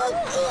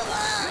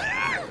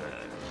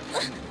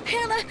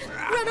 Hana,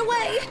 run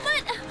away!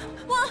 But,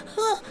 what?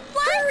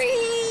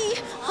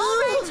 Hurry! All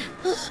right.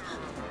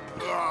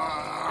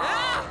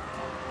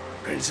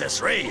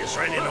 Princess Ray is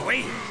running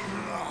away.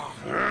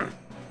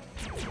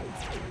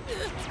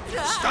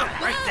 Stop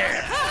right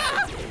there.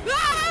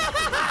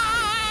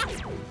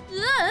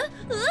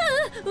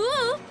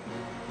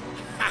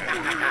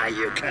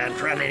 You can't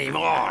run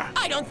anymore.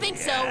 I don't think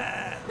so.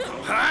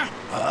 Huh?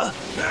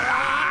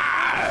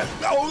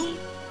 Oh.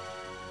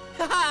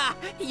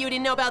 You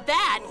didn't know about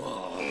that.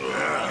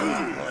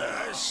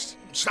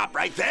 Stop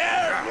right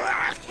there.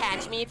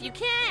 Catch me if you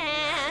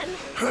can.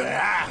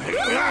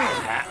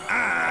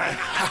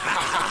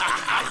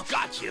 I've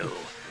got you.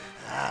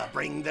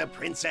 Bring the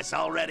princess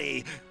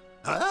already.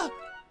 Huh?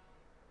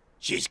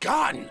 She's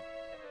gone.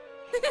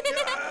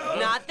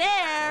 Not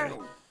there.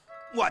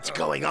 What's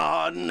going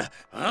on?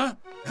 Huh?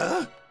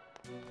 Huh?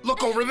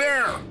 Look over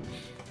there.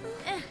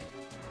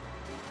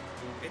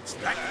 It's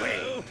that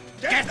way.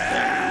 Get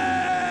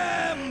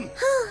them!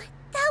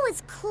 That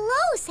was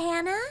close,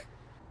 Hana.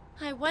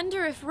 I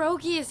wonder if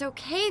Rogi is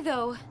okay,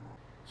 though.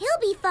 He'll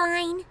be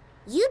fine.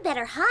 You'd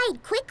better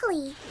hide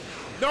quickly.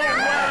 No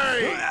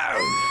way!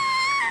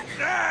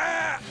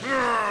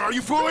 Are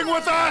you fooling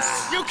with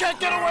us? You can't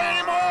get away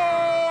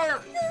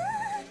anymore!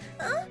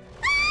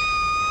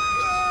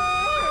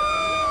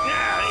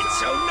 It's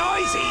so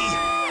noisy.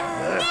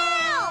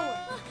 Now!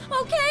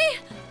 Okay.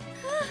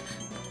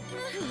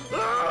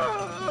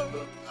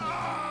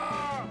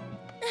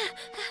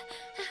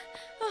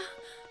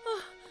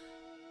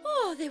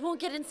 Oh, they won't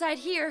get inside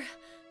here.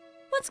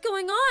 What's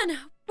going on?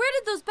 Where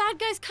did those bad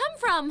guys come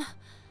from?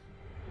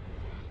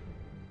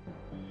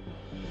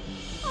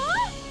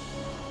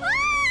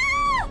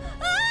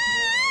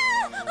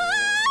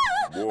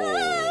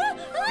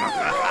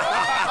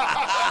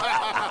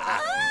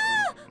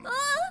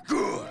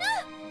 Good.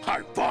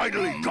 I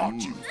finally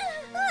got you.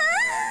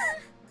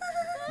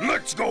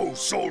 Let's go,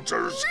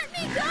 soldiers. Let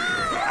me go!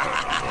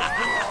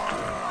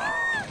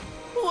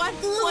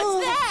 What's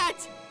that?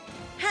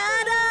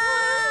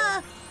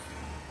 Hana!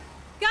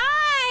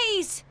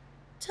 Guys!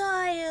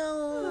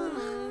 Tayo.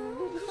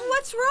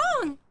 What's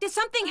wrong? Did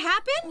something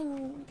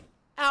happen?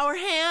 Our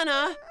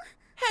Hana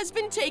has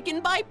been taken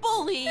by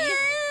Bully.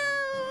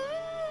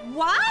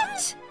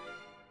 What?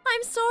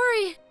 I'm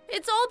sorry.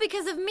 It's all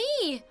because of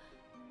me.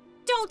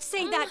 Don't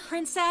say that,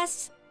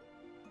 Princess.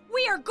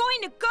 We are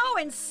going to go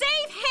and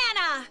save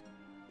Hana.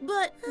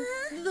 But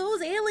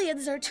those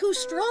aliens are too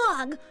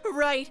strong.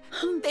 Right.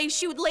 They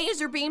shoot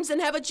laser beams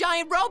and have a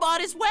giant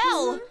robot as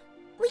well.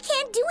 We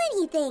can't do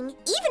anything,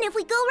 even if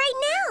we go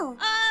right now.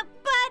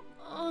 But...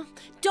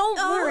 don't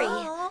worry.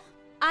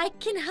 I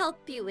can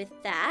help you with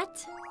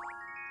that.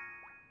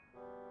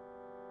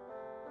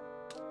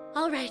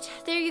 All right,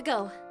 there you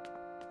go.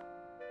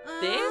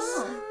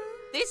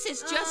 This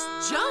is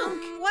just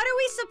junk. What are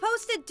we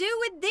supposed to do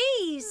with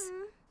these?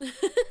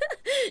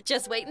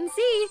 Just wait and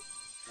see.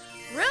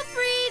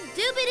 Roofree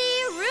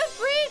doobity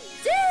roofree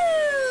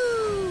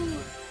doo!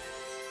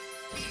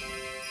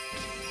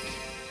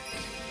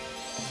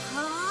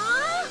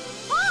 Huh?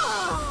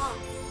 Oh!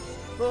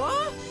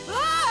 Huh?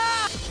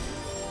 Ah!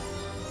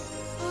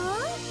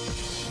 Huh?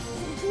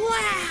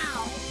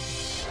 Wow!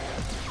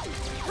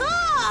 Oh!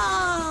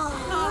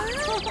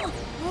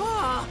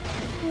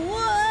 Whoa!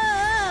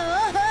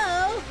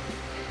 Huh?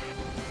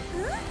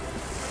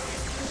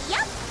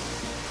 Yep.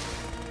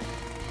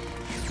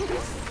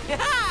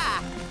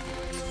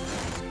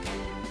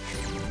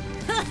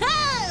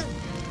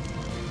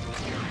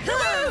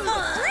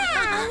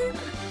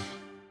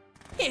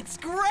 It's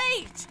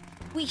great!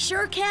 We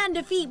sure can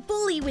defeat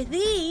Bully with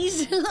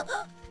these.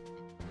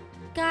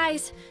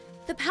 Guys,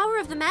 the power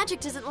of the magic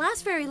doesn't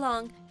last very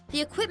long.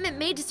 The equipment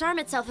may disarm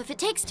itself if it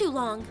takes too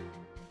long.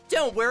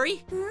 Don't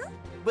worry.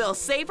 We'll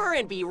save her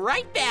and be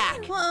right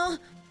back. Well,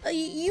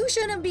 you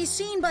shouldn't be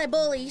seen by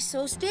Bully,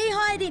 so stay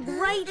hiding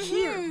right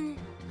here.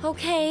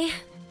 Okay.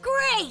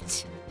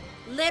 Great!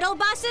 Little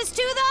buses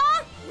to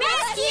the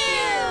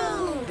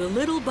rescue! The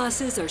little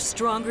buses are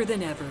stronger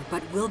than ever,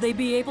 but will they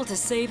be able to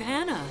save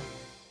Hana?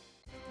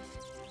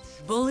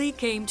 Bully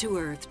came to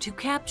Earth to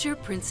capture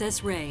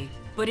Princess Ray,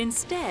 but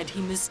instead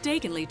he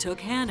mistakenly took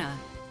Hana.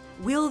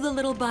 Will the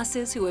little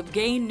buses who have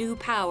gained new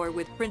power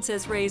with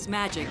Princess Ray's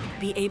magic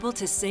be able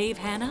to save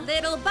Hana?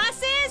 Little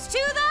buses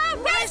to the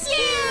rescue!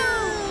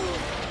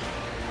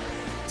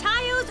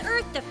 Tayo's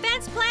Earth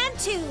Defense Plan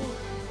 2.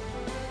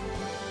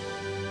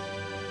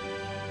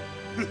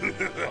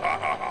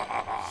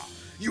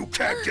 You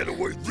can't get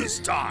away this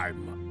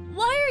time!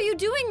 Why are you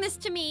doing this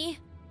to me?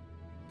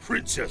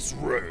 Princess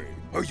Ray,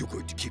 are you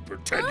going to keep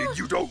pretending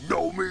you don't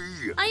know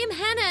me? I am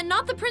Hana and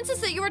not the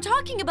princess that you were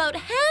talking about.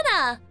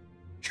 Hana!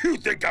 You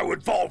think I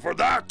would fall for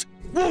that?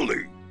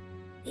 Wooly!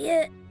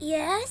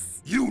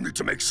 Yes? You need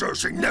to make sure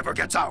she never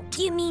gets out!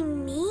 You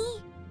mean me?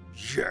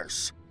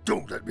 Yes.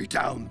 Don't let me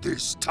down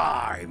this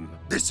time.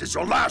 This is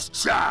your last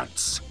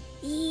chance.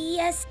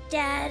 Yes,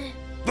 Dad.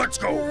 Let's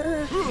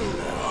go.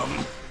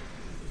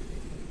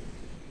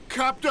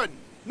 Captain,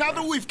 now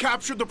that we've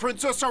captured the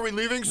princess, are we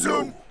leaving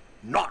soon? No,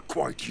 not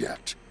quite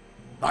yet.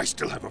 I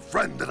still have a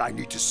friend that I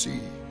need to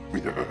see.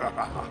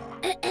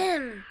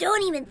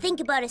 Don't even think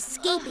about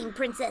escaping,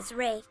 Princess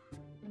Ray.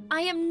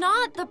 I am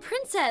not the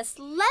princess.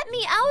 Let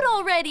me out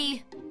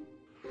already.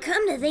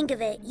 Come to think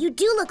of it, you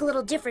do look a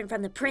little different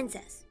from the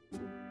princess.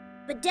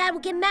 But Dad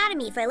will get mad at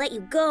me if I let you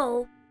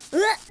go.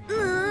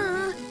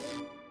 Oh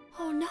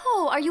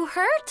no, are you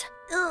hurt?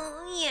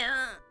 Oh,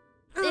 yeah.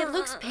 It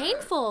looks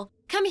painful.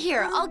 Come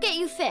here, I'll get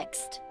you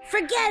fixed.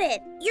 Forget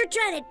it! You're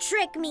trying to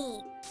trick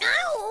me!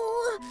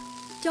 Ow!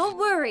 Don't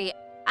worry.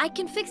 I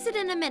can fix it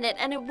in a minute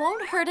and it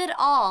won't hurt at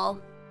all.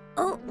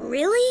 Oh,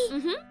 really?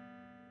 Mm-hmm.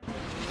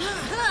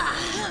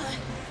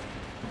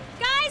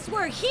 Guys,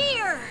 we're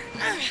here!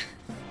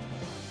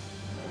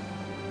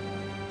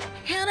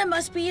 Hana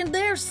must be in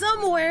there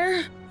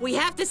somewhere. We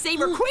have to save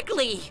her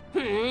quickly.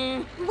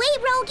 Wait,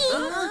 Rogi!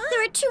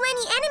 There are too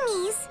many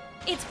enemies.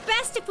 It's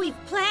best if we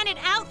plan it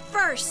out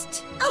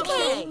first.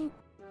 Okay.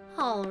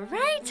 All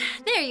right,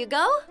 there you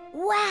go.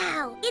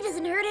 Wow, it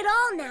doesn't hurt at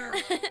all now.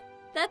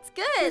 That's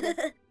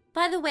good.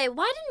 By the way,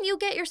 why didn't you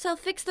get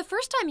yourself fixed the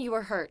first time you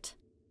were hurt?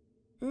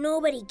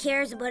 Nobody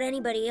cares about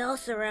anybody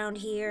else around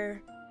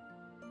here.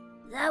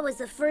 That was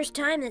the first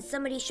time that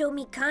somebody showed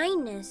me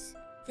kindness.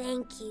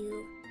 Thank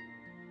you.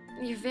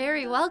 You're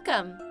very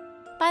welcome.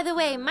 By the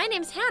way, my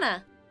name's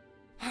Hana.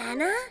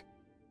 Hana?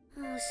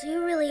 Oh, so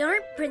you really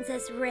aren't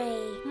Princess Ray.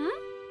 Hmm?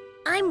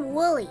 I'm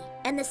Wooly,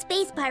 and the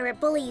space pirate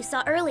bully you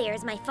saw earlier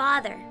is my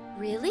father.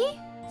 Really?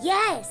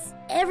 Yes!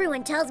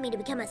 Everyone tells me to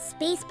become a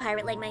space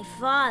pirate like my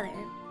father.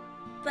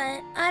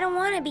 But I don't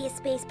want to be a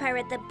space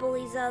pirate that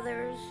bullies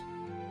others.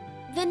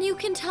 Then you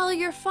can tell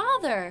your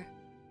father.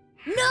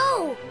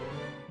 No!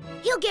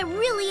 He'll get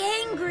really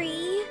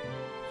angry.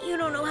 You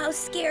don't know how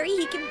scary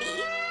he can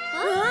be.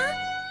 Huh?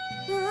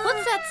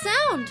 What's that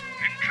sound?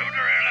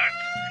 Intruder alert!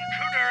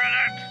 Intruder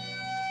alert!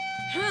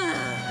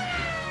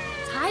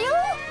 Tayo?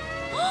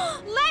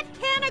 Let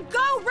Hana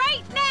go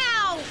right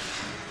now!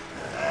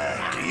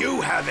 Do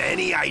you have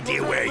any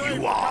idea where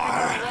you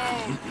are?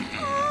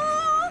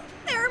 Oh,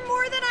 there are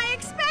more than I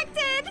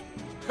expected!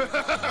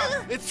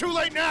 It's too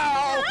late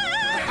now!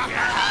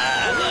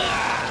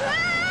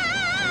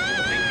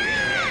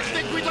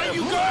 Think we'd let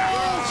you go?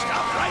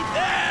 Stop right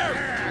there!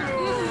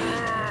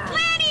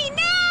 Lanny,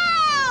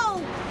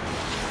 no!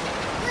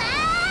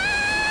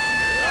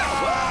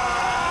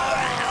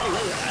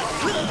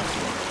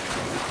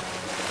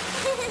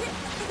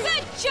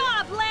 Good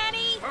job,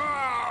 Lanny!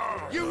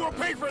 You will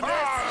pay for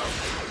this!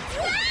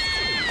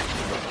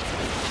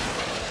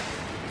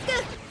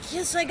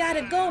 Guess I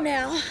gotta go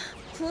now.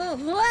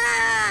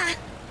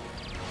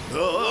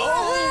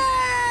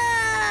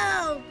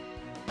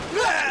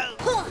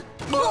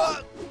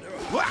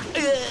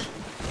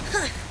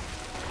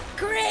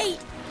 Great!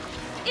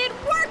 It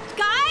worked,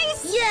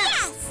 guys!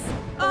 Yes!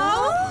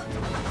 Oh?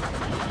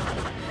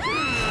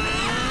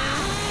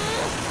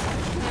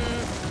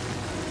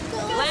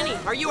 Lanny,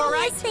 are you all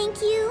right? Yes,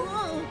 thank you.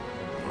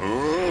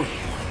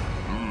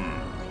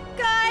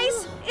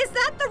 Guys, is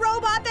that the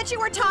robot that you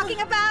were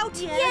talking about?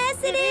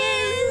 Yes, it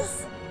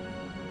is.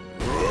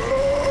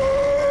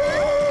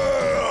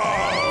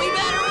 We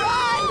better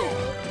run!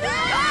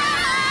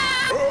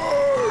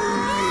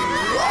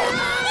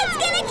 It's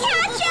gonna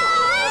catch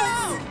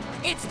us!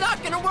 It's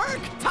not gonna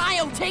work!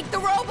 Tayo, take the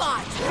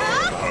robot!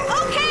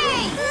 Huh?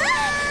 Okay!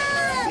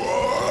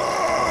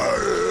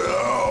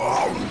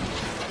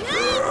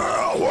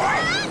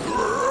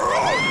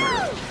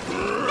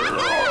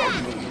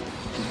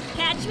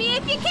 Catch me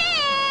if you can!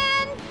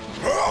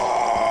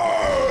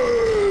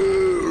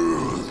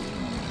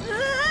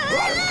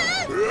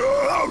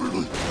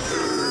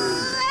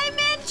 I'm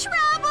in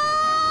trouble!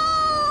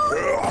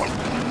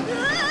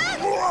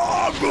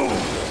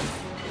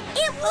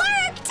 It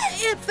worked!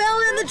 It fell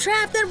in the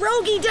trap that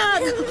Rogie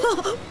dug!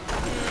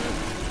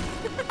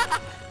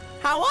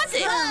 How was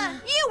it?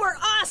 You were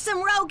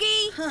awesome,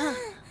 Rogie!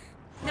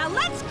 Now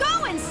let's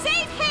go and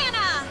save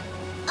Hana!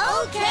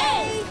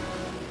 Okay.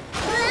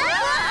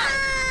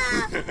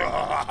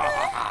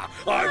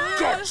 I've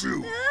got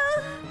you!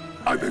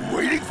 I've been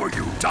waiting for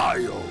you,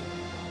 Tayo!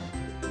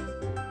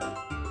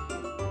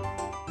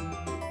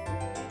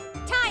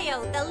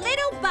 Tayo, the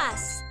little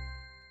bus.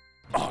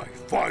 I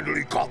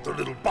finally caught the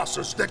little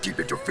buses that keep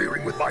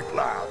interfering with my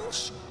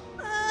plans.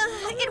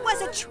 It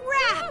was a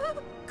trap.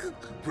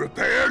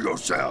 Prepare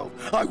yourself.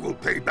 I will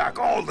pay back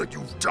all that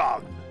you've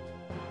done.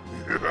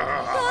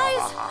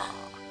 Guys!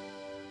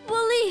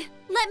 Wooly,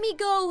 let me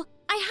go.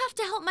 I have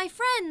to help my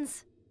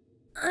friends.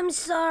 I'm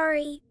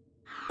sorry,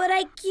 but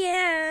I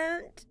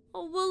can't.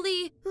 Oh,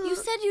 Wooly, you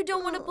said you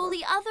don't want to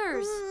bully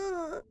others.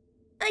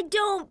 I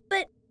don't,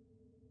 but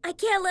I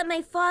can't let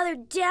my father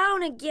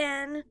down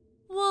again.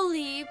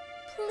 Wooly,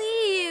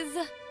 please.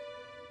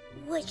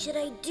 What should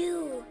I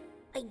do?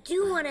 I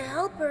do want to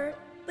help her,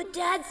 but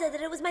Dad said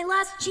that it was my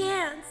last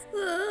chance.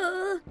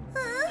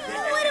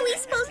 What are we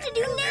supposed to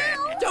do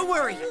now? Don't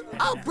worry,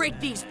 I'll break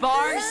these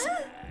bars.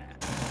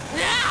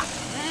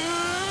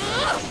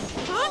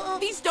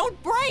 These don't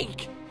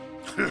break.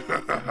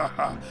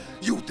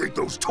 You think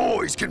those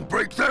toys can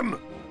break them?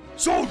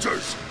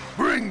 Soldiers,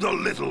 bring the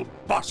little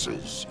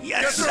buses.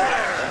 Yes, sir!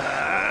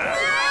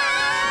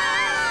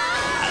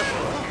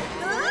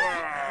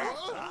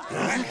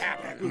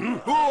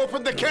 Who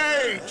opened the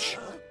cage?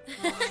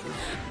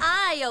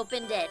 I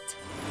opened it.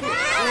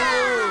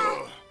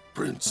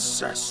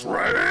 Princess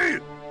Ray?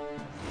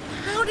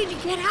 How did you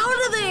get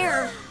out of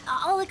there?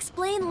 I'll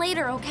explain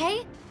later,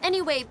 okay?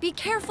 Anyway, be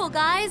careful,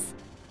 guys.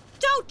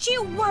 Don't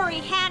you worry,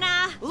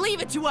 Hana.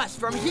 Leave it to us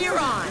from here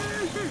on.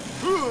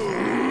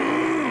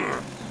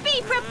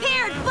 Be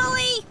prepared,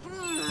 bully.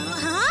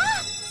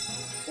 Huh?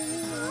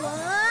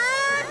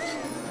 What?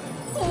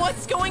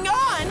 What's going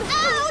on?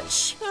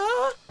 Ouch!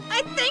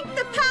 I think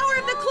the power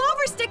of the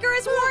clover sticker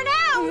is worn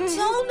out.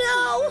 Oh,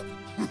 no!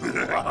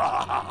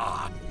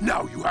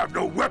 Now you have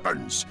no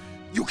weapons.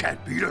 You can't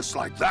beat us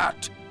like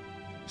that.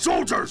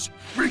 Soldiers,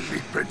 bring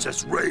me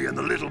Princess Ray and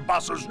the little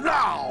buses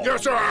now!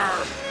 Yes, sir!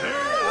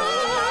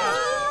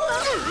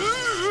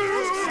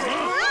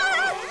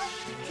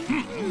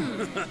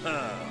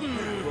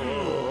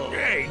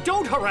 Hey,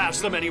 don't harass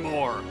them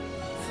anymore!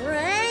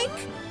 Frank?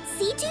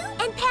 Situ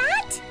and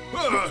Pat?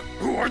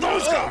 Who are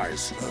those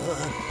guys?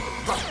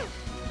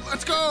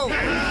 Let's go!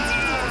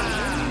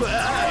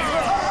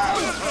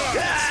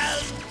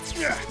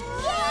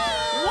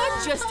 What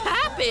just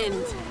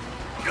happened?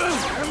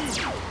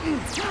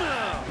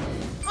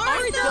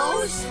 Aren't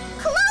those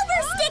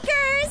clover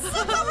stickers?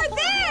 over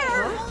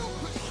there?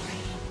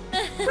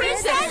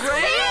 Princess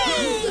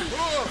Ray!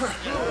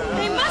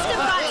 They must have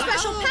got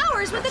special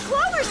powers with the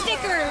clover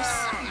stickers.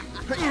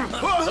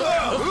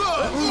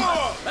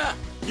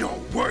 No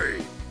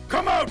way!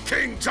 Come out,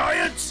 King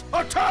Giants!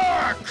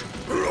 Attack!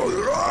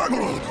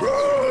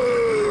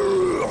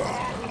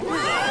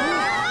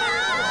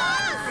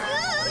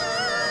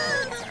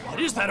 What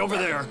is that over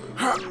there?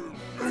 Hat!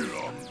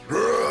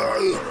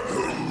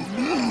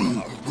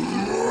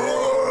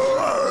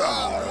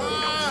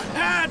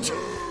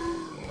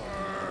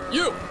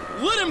 You!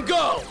 Let him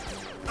go!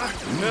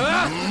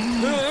 Now!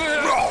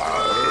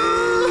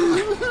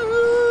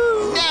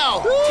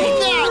 Take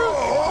that!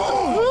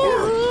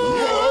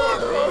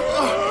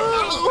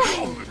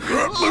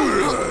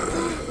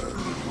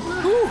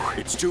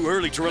 too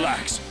early to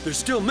relax. There's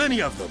still many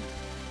of them.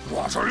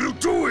 What are you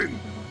doing?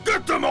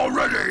 Get them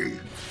already!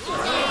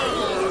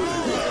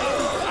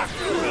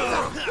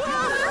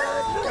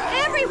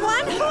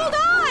 Everyone, hold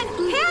on!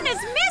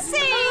 Hana's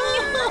missing!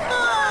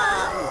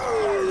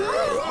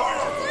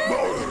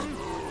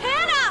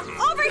 Hana,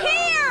 over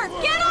here!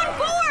 Get on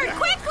board,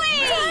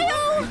 quickly!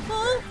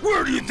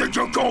 Where do you think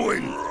you're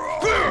going?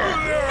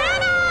 Hana!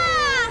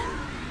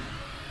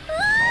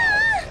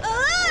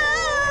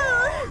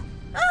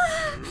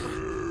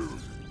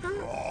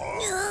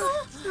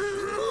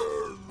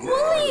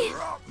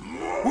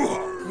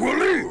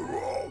 Wooly!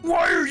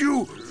 Why are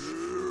you...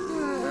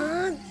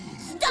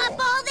 Stop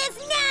all this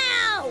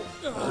now!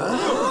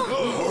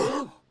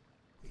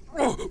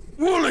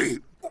 Wooly!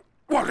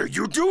 What are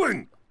you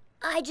doing?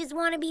 I just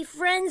want to be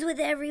friends with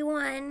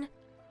everyone.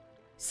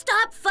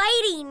 Stop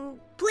fighting,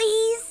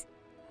 please.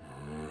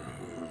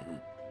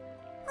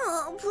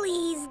 Oh,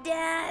 please,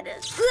 Dad.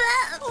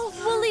 Oh,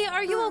 Wooly,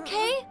 are you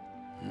okay?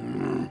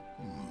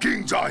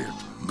 King Giant,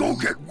 go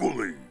get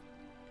Wooly.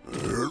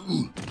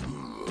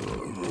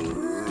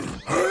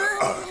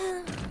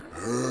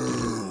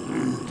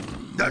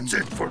 That's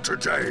it for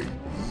today.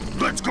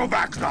 Let's go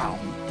back now.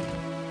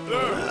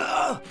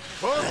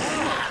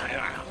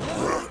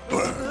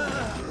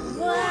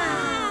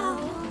 Wow.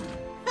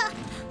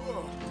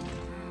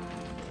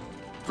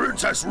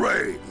 Princess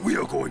Ray, we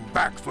are going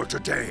back for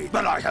today,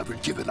 but I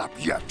haven't given up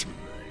yet.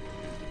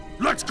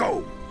 Let's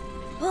go.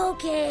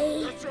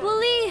 Okay.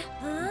 Wooly!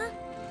 Huh?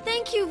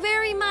 Thank you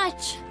very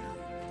much.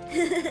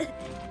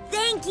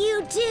 Thank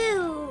you,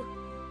 too.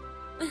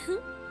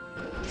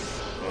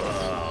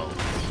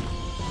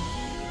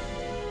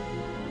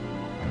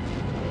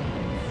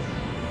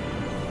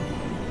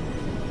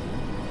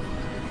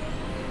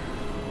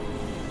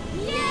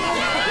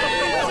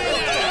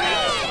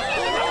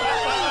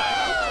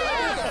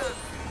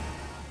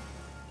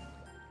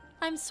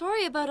 I'm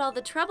sorry about all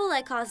the trouble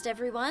I caused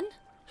everyone.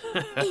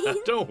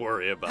 Don't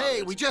worry about it.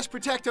 Hey, we just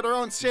protected our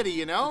own city,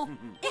 you know?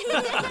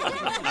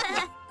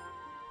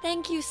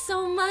 Thank you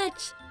so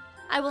much.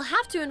 I will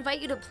have to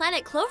invite you to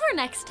Planet Clover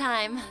next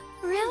time.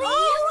 Really?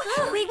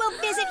 Oh, we will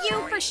visit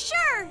you for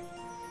sure.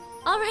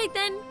 All right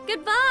then,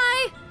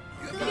 goodbye.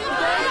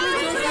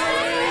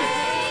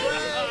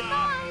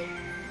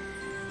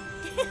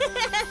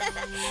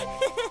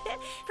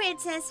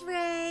 Princess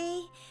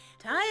Ray.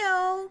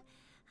 Tayo.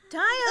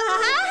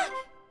 Tayo.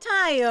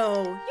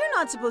 Tayo, you're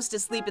not supposed to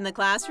sleep in the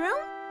classroom.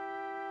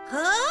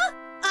 Huh?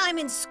 I'm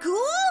in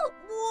school?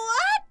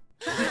 What?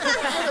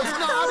 That's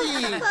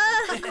naughty.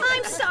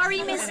 I'm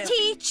sorry, Miss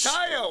Teach.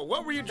 Tayo,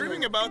 what were you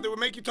dreaming about that would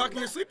make you talk in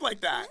your sleep like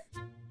that?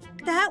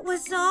 That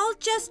was all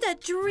just a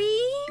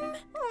dream?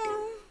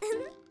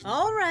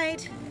 All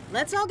right,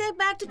 let's all get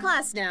back to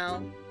class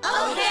now.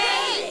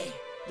 Okay!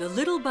 The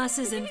little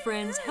buses and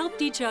friends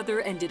helped each other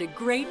and did a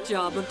great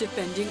job of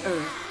defending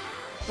Earth.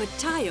 But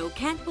Tayo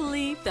can't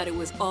believe that it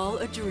was all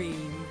a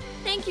dream.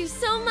 Thank you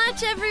so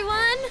much,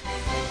 everyone.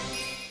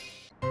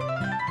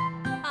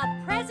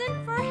 A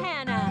present for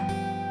Hana.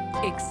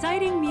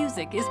 Exciting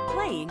music is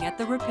playing at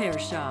the repair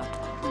shop.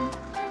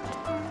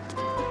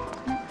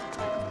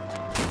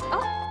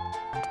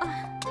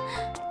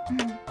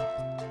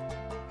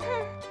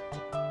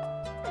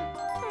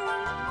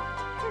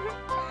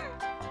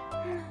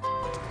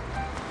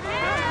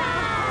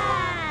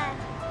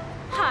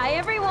 Hi,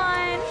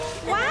 everyone.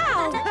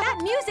 Wow, that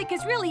music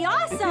is really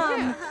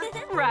awesome.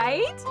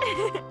 Right?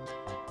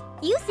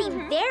 You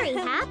seem very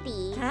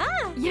happy.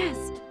 Yes,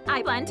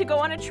 I plan to go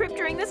on a trip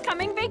during this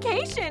coming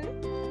vacation.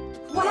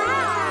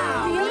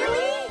 Wow!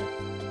 Really?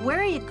 Where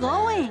are you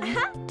going?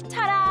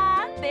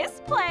 Ta-da! This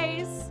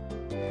place.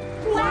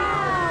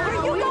 Wow! Are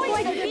you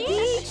going to the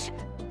beach?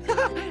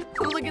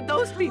 Look at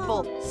those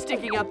people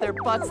sticking up their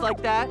butts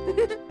like that.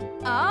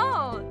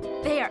 Oh,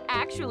 they are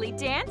actually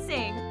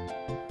dancing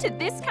to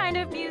this kind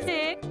of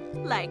music,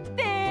 like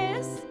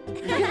this.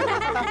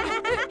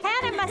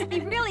 Hana must be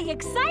really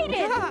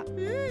excited.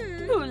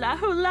 Hula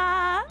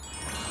hula.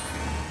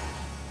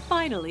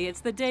 Finally,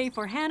 it's the day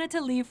for Hana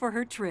to leave for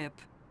her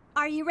trip.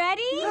 Are you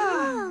ready?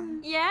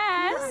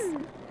 Yes.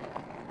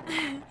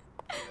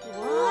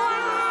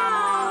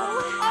 Wow!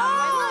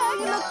 Oh,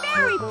 you look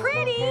very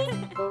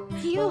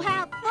pretty. You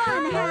have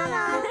fun,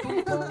 Hana.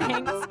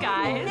 Thanks,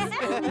 guys.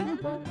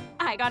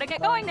 I gotta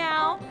get going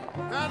now.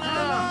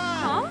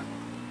 Huh?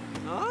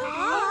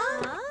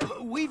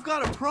 We've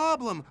got a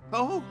problem.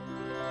 Oh.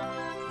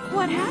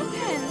 What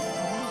happened?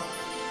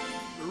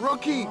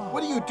 Rookie,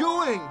 what are you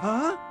doing?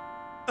 Huh?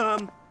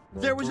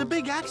 There was a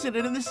big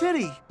accident in the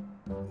city.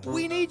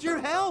 We need your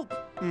help.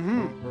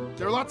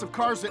 There are lots of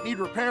cars that need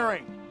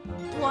repairing.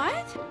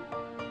 What?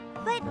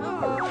 But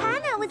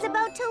Hana was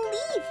about to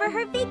leave for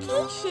her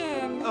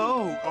vacation.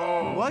 Oh,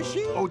 was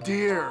she? Oh,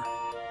 dear.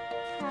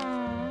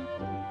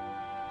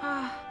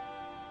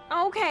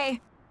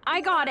 Okay,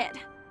 I got it.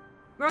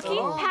 Rookie,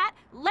 Pat,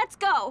 let's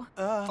go.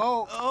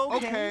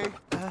 Okay.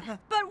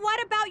 But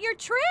what about your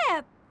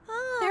trip?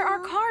 There are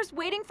cars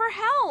waiting for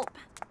help.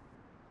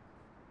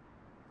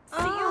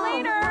 See you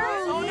later.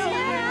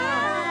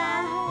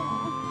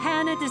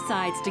 Hana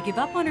decides to give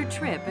up on her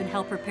trip and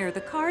help repair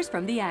the cars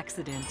from the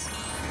accident.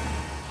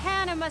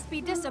 Hana must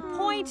be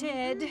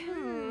disappointed.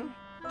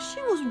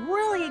 She was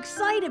really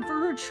excited for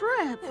her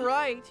trip.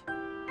 Right.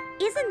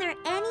 Isn't there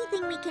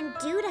anything we can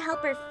do to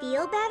help her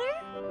feel better?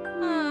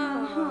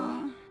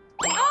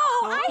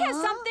 Oh, I have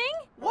something!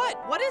 What?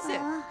 What is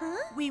it?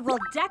 We will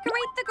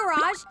decorate the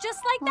garage just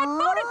like that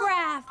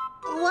photograph.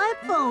 What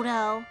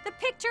photo? The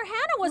picture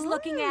Hana was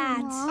looking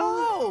at.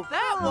 Oh,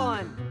 that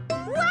one.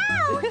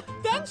 Wow!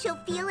 Then she'll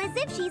feel as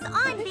if she's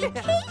on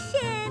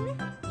vacation.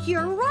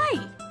 You're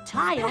right.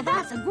 Tayo,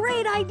 that's a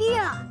great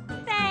idea.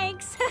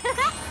 Thanks.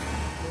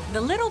 The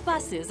little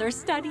buses are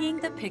studying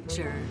the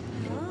picture.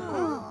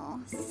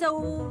 So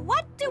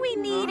what do we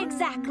need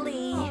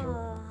exactly?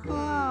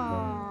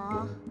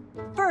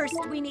 First,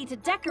 we need to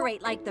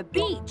decorate like the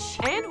beach.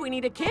 And we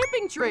need a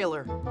camping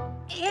trailer.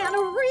 And a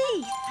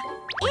wreath.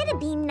 It'd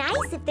be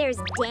nice if there's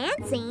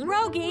dancing.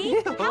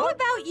 Rogi, how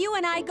about you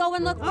and I go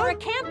and look for a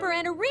camper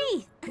and a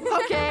wreath?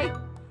 Okay.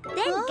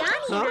 Then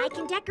Gani and I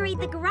can decorate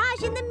the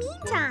garage in the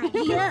meantime.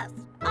 Yes.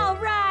 All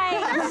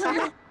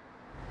right.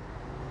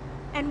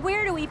 And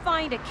where do we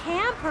find a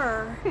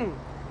camper?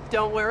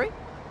 Don't worry.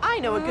 I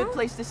know a good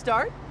place to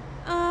start.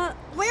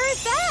 Where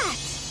is that?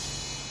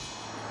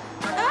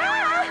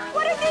 Ah!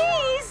 What are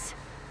these?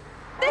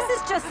 This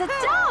is just a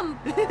dump.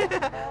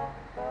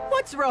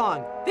 What's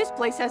wrong? This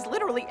place has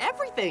literally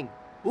everything.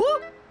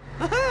 Whoop!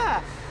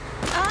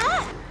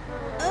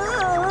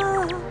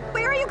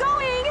 Where are you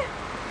going?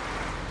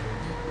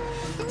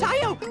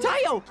 Tayo!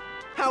 Tayo!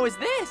 How is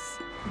this?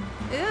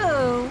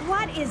 Ooh,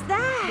 what is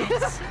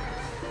that?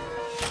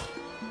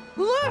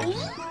 Look!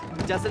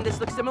 Doesn't this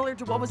look similar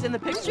to what was in the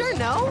picture,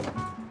 no?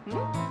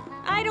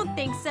 I don't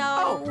think so.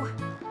 Oh,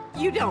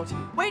 you don't.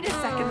 Wait a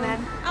second,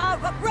 then.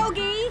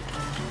 Rogi!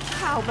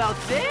 How about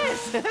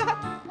this?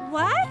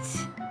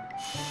 What?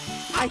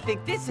 I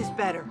think this is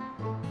better.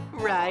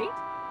 Right?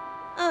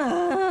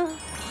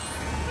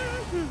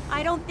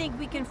 I don't think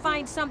we can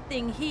find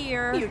something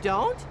here. You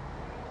don't?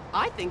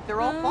 I think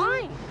they're all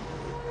fine.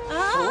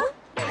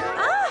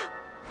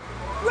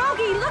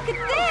 Rogi, look at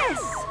this!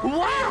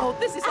 Wow,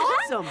 this is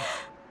awesome!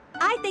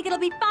 I think it'll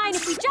be fine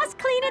if we just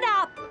clean it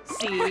up.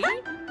 See?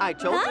 I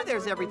told you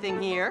there's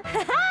everything here.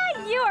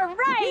 You're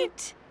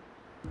right!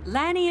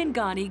 Lanny and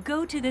Gani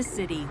go to the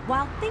city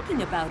while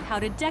thinking about how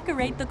to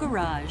decorate the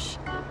garage.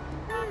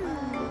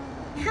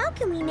 How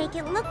can we make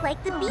it look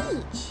like the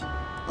beach?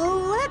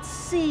 Let's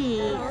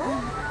see.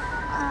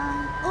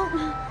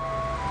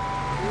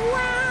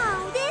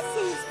 Wow, this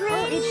is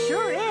pretty. It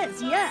sure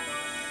is, yes.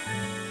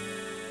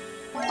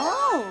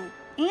 Oh,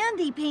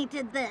 Andy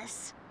painted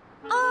this.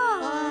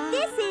 Oh,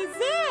 this is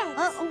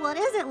it. What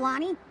is it,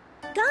 Lonnie?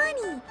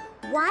 Gani,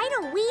 why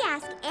don't we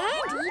ask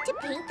Andy to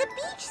paint the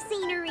beach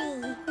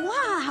scenery?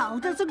 Wow,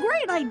 that's a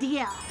great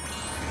idea.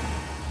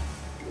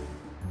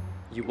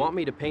 You want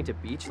me to paint a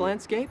beach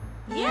landscape?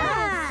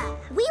 Yeah.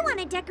 We want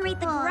to decorate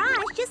the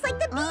garage just like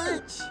the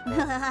beach.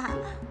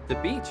 The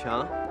beach,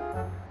 huh?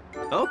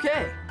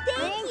 Okay.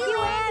 Thank you,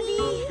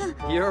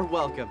 Andy. You're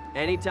welcome.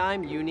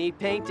 Anytime you need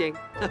painting.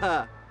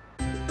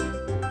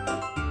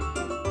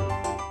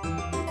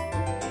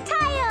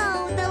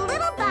 Tayo, the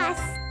little bus.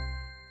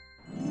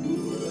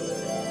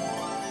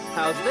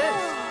 How's this?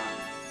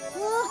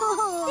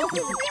 Whoa.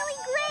 This is really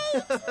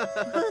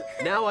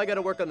great. Now I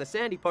gotta work on the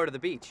sandy part of the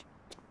beach.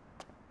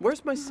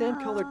 Where's my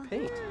sand-colored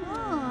paint?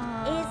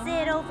 Is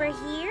it over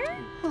here?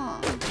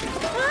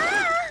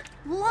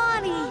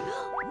 Lonnie!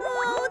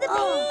 Oh, the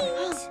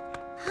paint!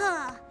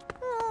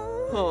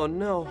 Oh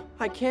no,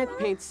 I can't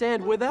paint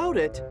sand without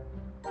it.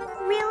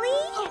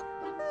 Really?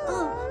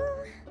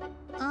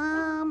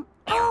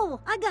 Oh,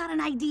 I got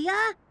an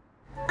idea.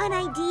 An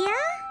idea?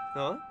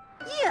 Huh?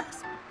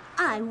 Yes,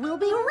 I will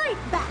be right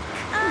back.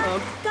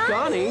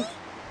 Gani?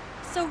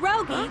 So,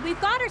 Rogi, we've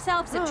got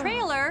ourselves a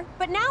trailer,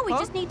 but now we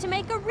just need to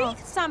make a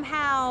wreath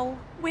somehow.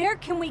 Where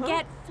can we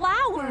get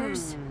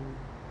flowers?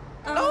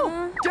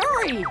 Oh,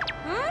 Dory!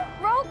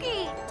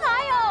 Rogi!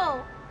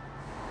 Tayo!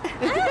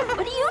 What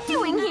are you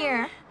doing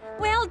here?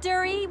 Well,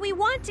 Dury, we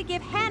want to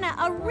give Hana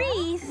a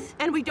wreath.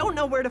 And we don't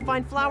know where to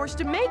find flowers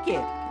to make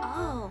it.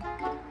 Oh.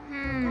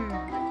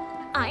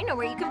 I know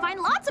where you can find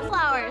lots of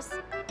flowers.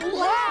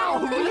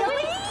 Wow,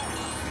 really?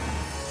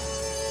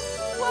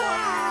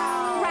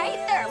 Wow! Right?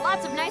 There are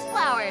lots of nice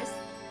flowers.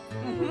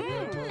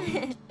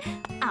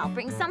 I'll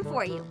bring some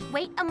for you.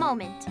 Wait a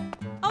moment.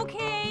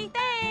 Okay,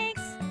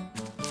 thanks.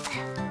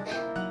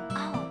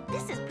 Oh,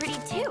 this is pretty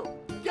too.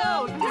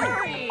 Go,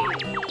 Dory!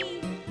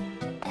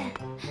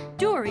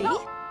 Dory?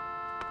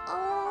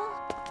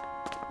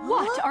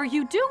 What are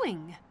you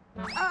doing?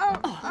 Ma'am,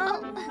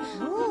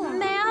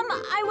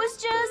 I was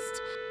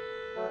just...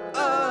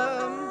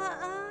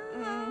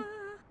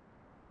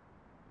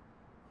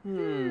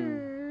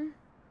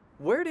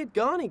 Where did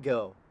Gani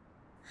go?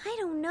 I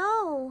don't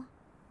know.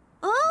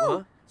 Oh,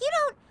 Huh? You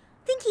don't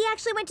think he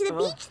actually went to the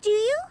beach, do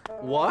you?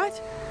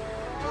 What?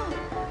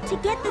 To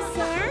get the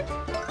sand?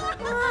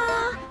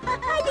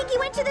 I think he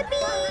went to the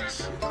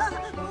beach.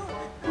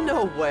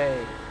 No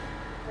way.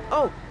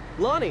 Oh,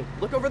 Lonnie,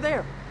 look over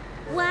there.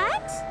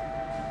 What?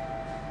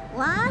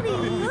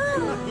 Lottie.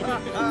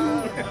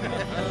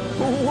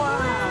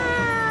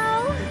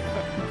 Wow.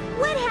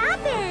 What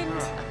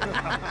happened?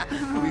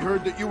 We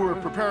heard that you were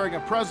preparing a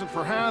present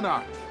for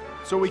Hana,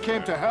 so we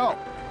came to help.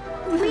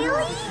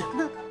 Really?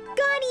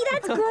 Gani,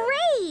 that's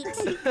great!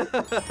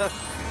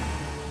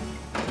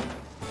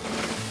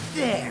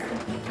 There.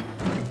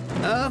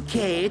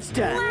 Okay, it's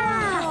done.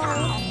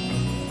 Wow!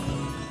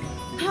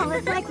 Oh,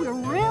 it's like we're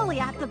really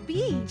at the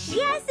beach.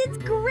 Yes, it's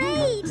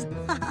great!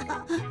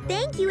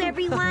 Thank you,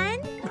 everyone.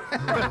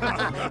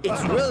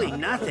 It's really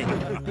nothing.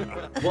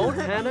 Won't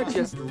Hana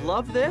just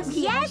love this?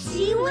 Yes,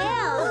 she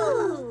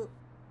will.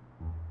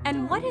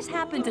 And what has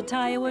happened to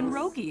Tayo and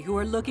Rogi, who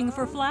are looking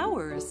for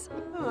flowers?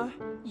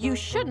 You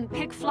shouldn't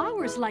pick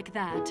flowers like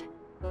that.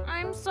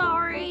 I'm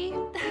sorry.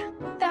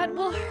 That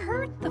will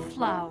hurt the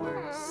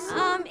flowers.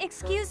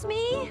 Excuse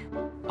me?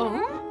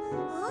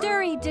 Oh?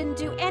 Dury didn't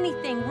do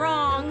anything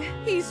wrong.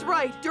 He's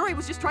right. Dury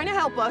was just trying to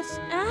help us.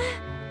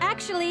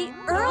 Actually,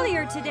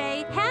 earlier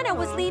today, Hana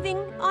was leaving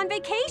on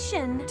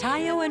vacation.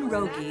 Tayo and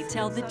Rogi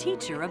tell the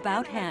teacher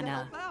about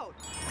Hana.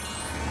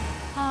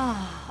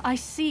 Ah, I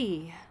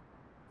see.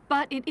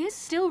 But it is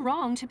still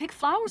wrong to pick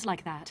flowers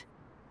like that.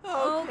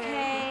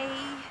 Okay.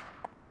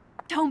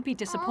 Don't be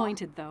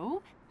disappointed,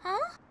 though.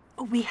 Huh?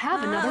 We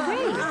have another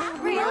way.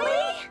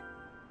 Really?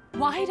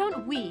 Why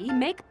don't we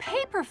make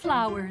paper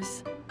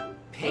flowers?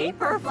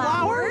 Paper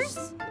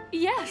flowers?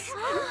 Yes,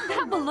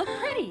 that will look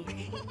pretty.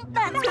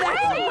 That's great!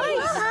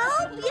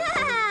 Oh,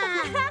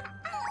 yeah!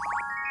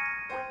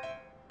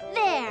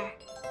 There.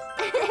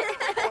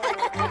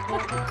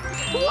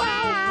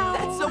 Wow!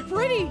 That's so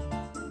pretty!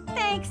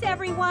 Thanks,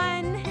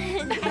 everyone.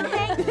 And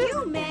thank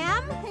you,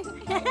 ma'am.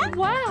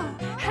 Wow,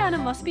 Hana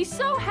must be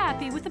so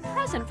happy with the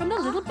present from the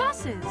little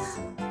buses.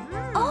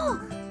 Oh,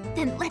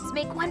 then let's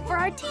make one for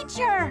our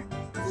teacher.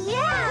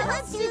 Yeah,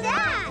 let's do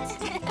that.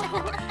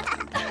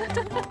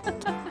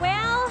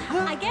 Well,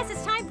 I guess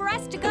it's time for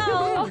us to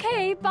go.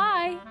 Okay,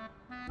 bye.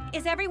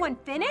 Is everyone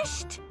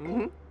finished?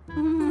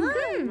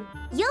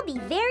 You'll be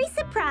very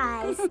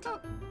surprised.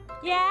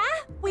 Yeah?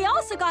 We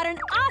also got an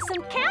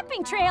awesome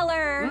camping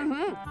trailer.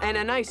 And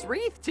a nice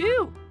wreath,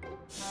 too.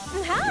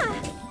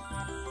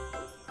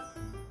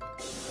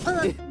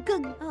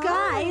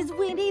 Guys,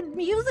 we need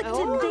music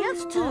to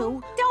dance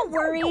to. Don't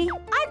worry.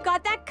 I've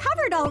got that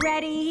covered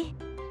already.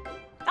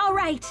 All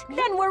right,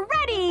 then we're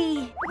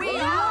ready. We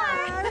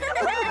are.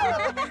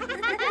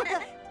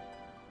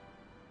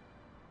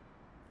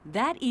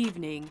 That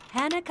evening,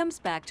 Hana comes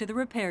back to the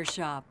repair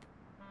shop.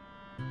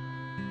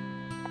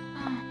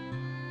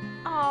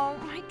 Oh,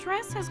 my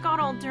dress has got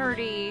all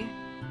dirty.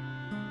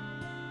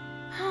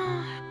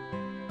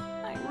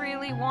 I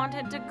really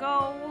wanted to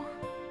go.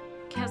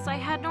 Guess I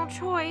had no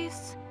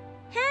choice.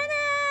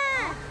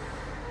 Hana!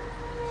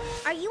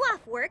 Are you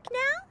off work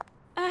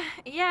now?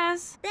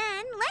 Yes.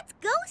 Then let's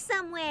go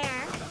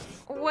somewhere.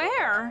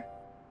 Where?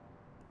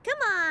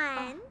 Come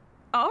on.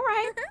 All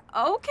right.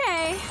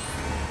 Okay.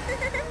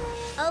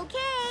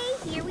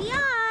 Okay, here we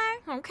are.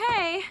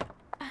 Okay.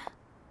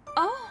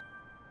 Oh.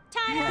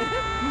 Ta-da!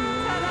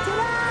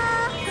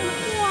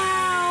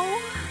 Wow.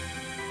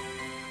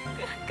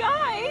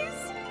 Guys.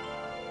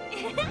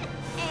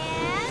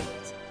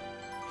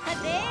 And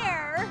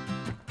there.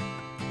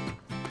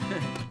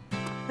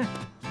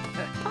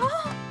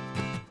 Oh.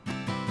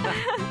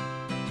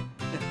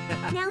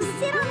 Now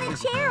sit on the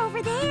chair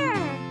over there.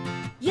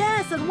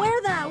 Yes, and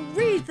wear that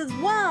wreath as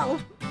well.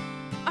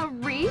 A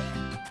wreath?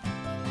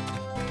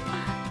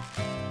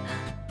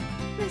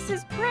 This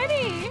is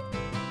pretty.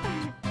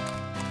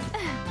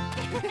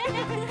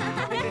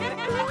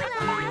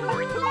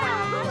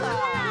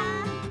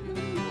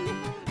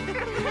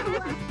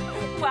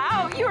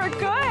 Wow, you are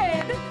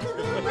good.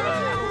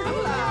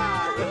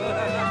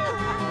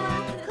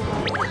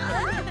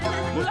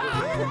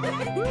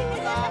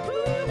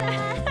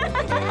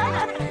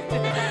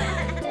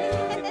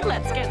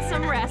 Let's get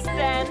some rest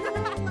then.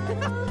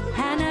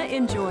 Hana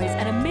enjoys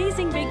an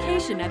amazing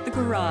vacation at the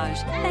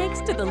garage,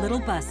 thanks to the little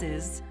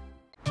buses.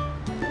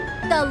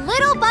 The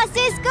little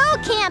buses go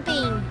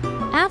camping.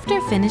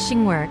 After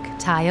finishing work,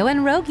 Tayo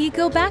and Rogi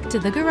go back to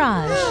the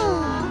garage.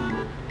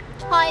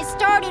 I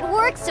started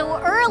work so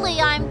early,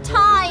 I'm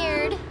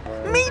tired.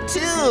 Me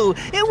too.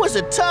 It was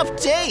a tough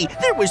day.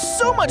 There was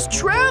so much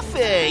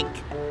traffic.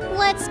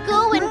 Let's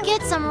go and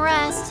get some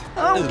rest.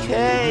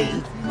 Okay.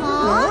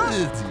 Huh?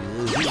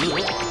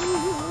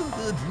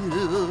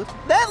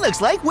 That looks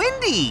like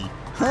Wendy.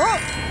 Huh?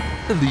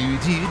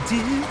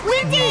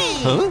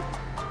 Wendy! Huh?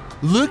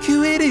 Look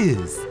who it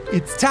is.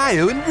 It's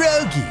Tayo and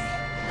Rogi.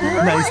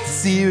 Nice to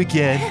see you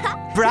again.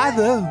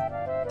 Bravo.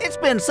 It's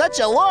been such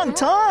a long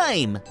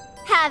time.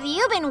 Have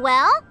you been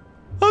well?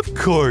 Of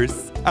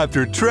course.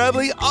 After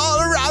traveling all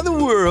around the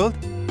world,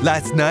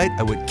 last night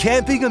I went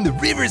camping on the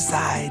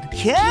riverside.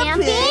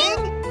 Camping?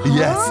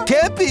 Yes,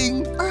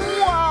 camping.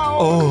 Wow.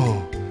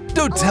 Oh,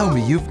 don't tell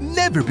me you've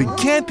never been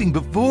camping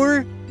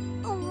before.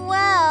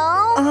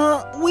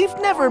 Well... we've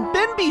never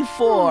been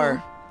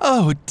before.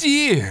 Oh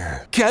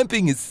dear,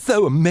 camping is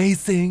so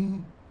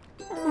amazing.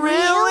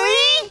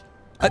 Really?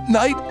 At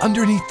night,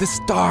 underneath the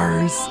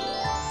stars,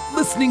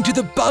 listening to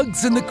the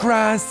bugs in the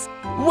grass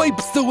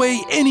wipes away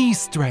any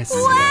stress.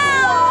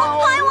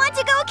 Wow! I want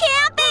to go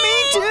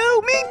camping!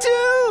 Me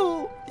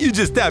too! You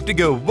just have to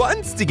go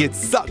once to get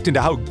sucked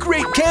into how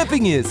great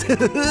camping is.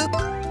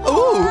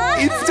 Oh,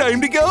 it's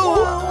time to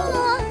go.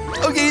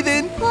 Okay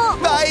then,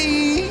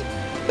 bye.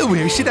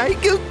 Where should I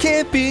go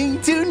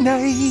camping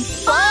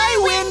tonight? Bye,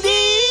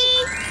 Wendy!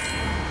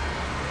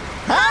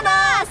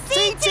 Hana,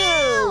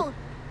 C2!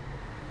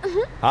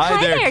 Hi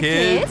there,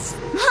 kids.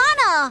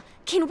 Hana,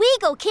 can we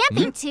go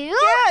camping too?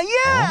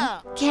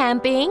 Yeah!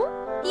 Camping?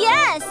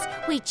 Yes,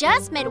 we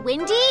just met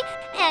Windy,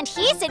 and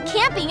he said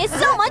camping is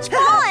so much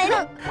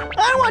fun.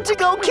 I want to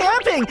go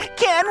camping.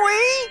 Can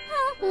we?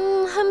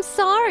 I'm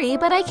sorry,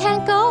 but I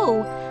can't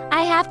go.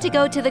 I have to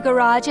go to the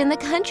garage in the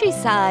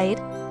countryside.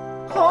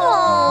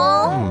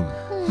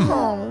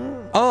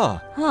 Huh?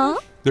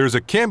 There's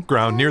a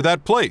campground near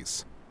that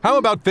place. How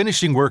about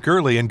finishing work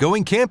early and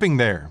going camping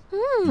there?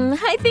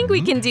 I think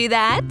we can do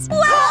that.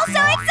 Wow, so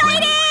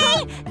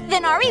exciting!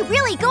 Then are we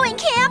really going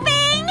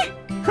camping?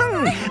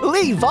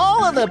 Leave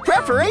all of the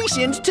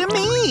preparations to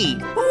me.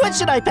 What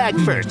should I pack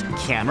first?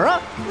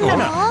 Camera?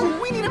 No.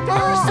 We need a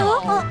parasol.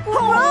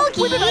 Rogi!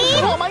 Where did I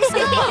put all my stuff?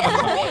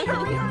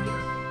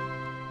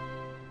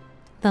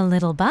 The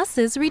little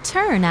buses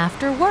return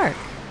after work.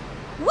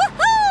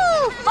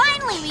 Woohoo!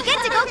 Finally, we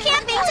get to go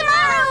camping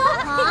tomorrow!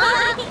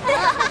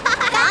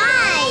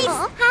 Guys!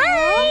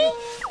 Hi!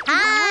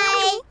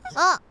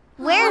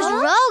 Where's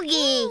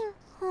Rogi?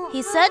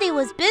 He said he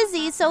was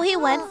busy, so he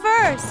went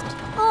first.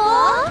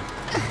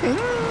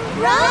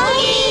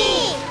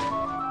 Rogi!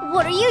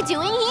 What are you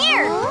doing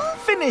here?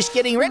 Finished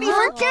getting ready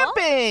for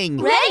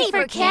camping. Ready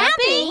for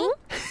camping?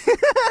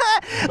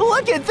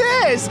 Look at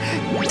this!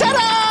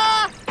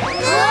 Ta-da!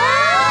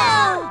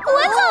 Wow!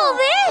 What's all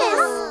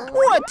this?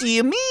 What do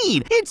you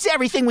mean? It's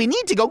everything we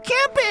need to go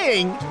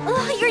camping.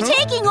 You're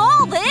taking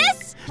all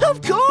this?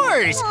 Of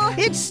course!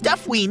 It's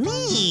stuff we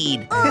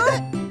need.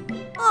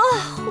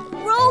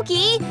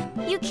 Rogi,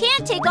 you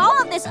can't take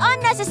all of this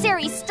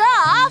unnecessary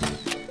stuff.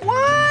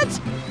 What?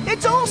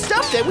 It's all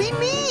stuff that we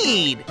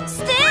need.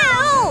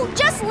 Still,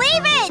 just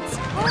leave it.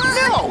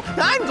 No,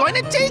 I'm going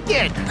to take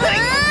it.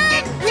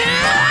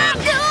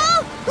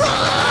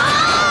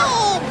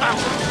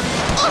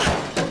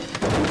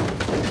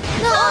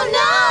 Oh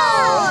no!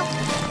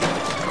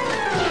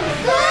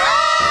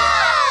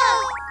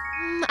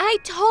 I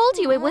told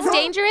you it was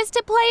dangerous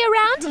to play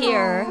around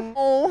here.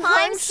 Oh,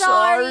 I'm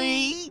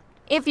sorry.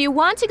 If you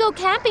want to go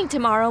camping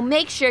tomorrow,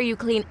 make sure you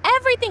clean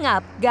everything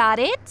up. Got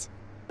it?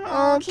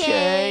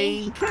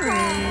 Okay.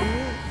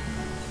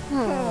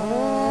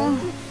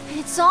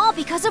 It's all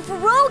because of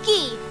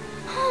Rogi.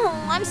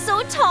 I'm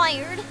so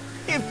tired.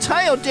 If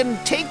Tayo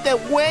didn't take that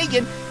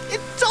wagon,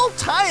 it's all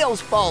Tayo's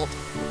fault.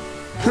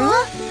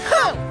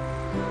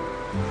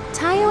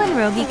 Tayo and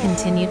Rogi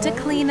continued to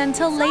clean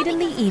until late in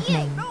the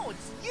evening.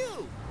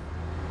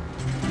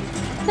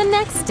 The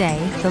next day,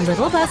 the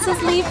little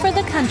buses leave for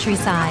the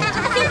countryside.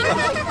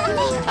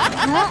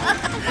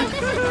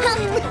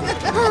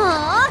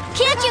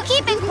 Can't you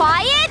keep it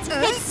quiet?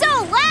 It's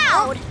so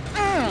loud!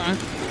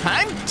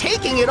 I'm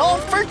taking it all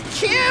for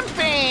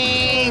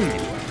camping!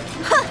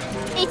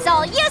 It's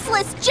all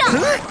useless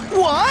junk!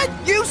 What?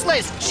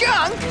 Useless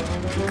junk?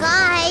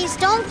 Guys,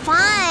 don't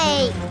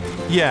fight!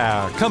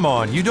 Yeah, come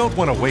on, you don't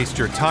want to waste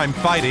your time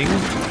fighting.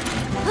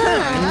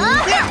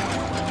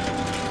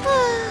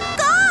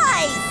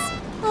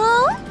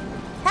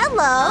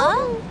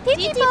 Hello!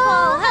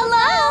 Titipo,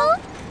 hello!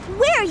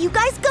 Where are you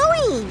guys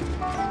going?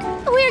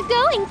 We're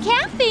going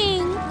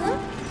camping.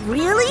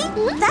 Really?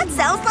 That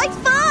sounds like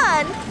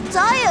fun!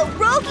 Tayo,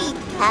 Rogi,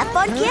 have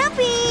fun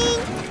camping!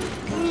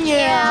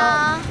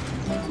 Yeah.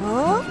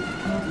 Huh?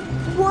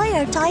 Why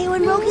are Tayo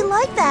and Rogi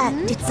like that?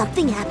 Did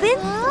something happen?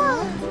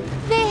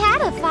 They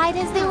had a fight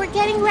as they were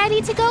getting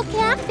ready to go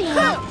camping.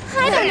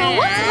 I don't know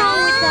what's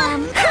wrong with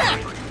them.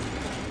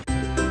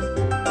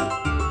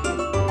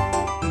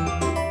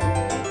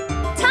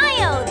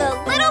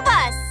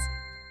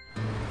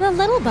 The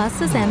little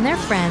buses and their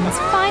friends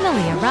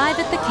finally arrive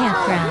at the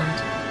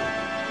campground.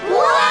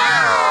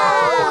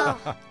 Wow!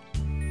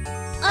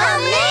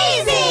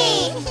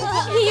 Amazing!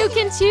 You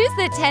can choose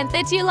the tent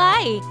that you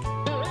like.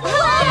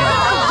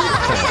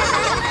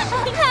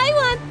 I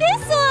want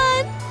this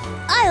one.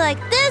 I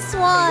like this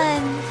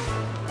one.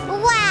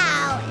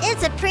 Wow,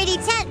 it's a pretty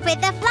tent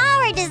with a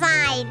flower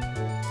design.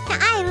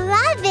 I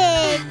love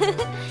it.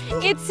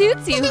 It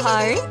suits you,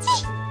 Heart.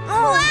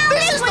 Wow,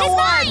 This is the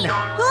one!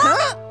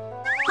 Huh?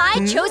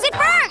 I chose it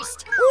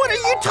first! What are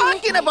you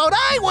talking about?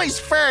 I was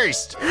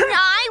first!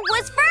 I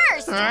was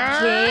first!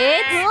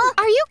 Kids,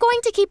 are you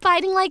going to keep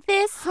fighting like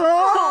this?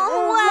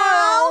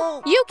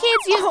 Wow! You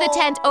kids use the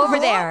tent over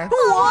there.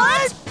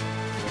 What?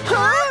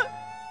 Huh?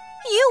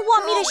 You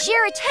want me to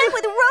share a tent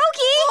with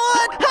Rogi?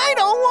 What? I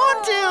don't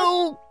want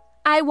to!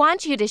 I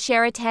want you to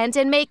share a tent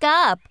and make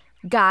up.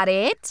 Got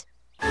it?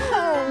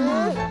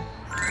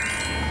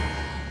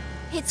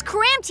 It's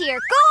cramped here.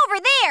 Go over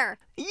there.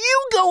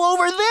 You go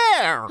over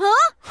there.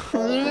 Huh?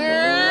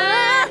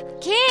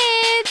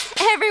 Kids!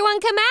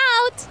 him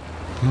out.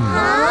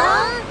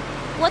 Huh?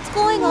 What's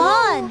going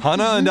on?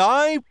 Hana and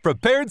I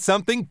prepared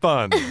something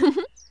fun.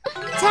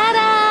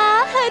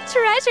 Ta-da! A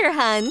treasure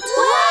hunt.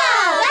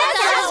 Wow, that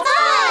sounds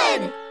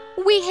fun!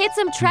 We hid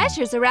some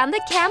treasures around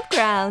the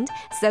campground,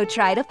 so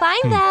try to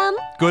find them.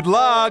 Good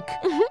luck.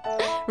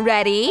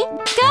 Ready?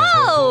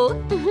 Go!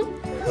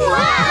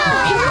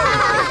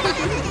 Wow!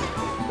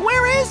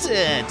 Where is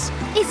it?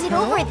 Is it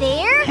over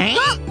there?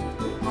 Huh?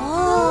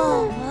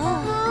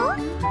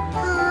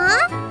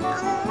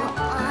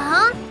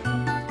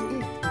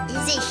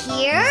 Is it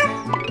here?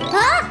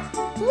 Huh?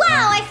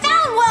 Wow, I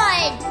found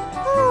one!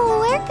 Oh,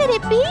 where could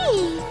it be?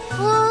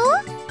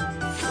 Huh?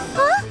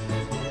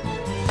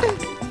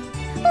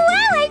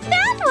 Wow, I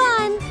found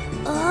one!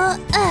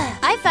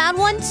 I found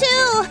one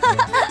too.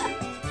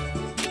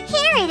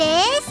 Here it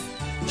is.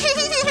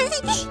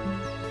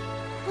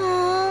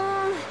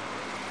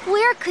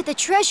 Where could the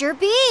treasure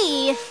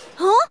be?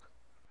 Huh?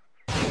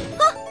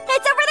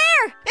 It's over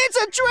there! It's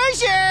a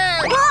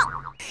treasure!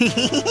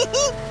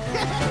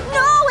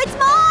 No, it's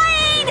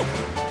mine!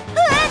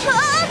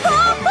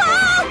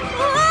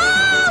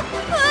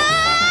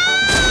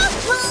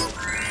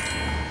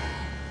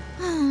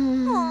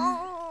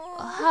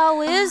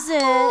 How is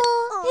it?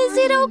 Is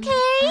it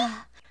okay?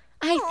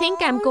 I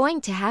think I'm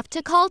going to have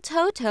to call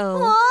Toto.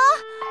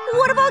 Huh?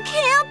 What about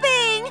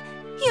camping?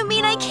 You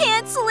mean I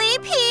can't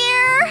sleep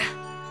here?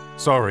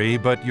 Sorry,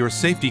 but your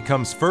safety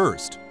comes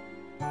first.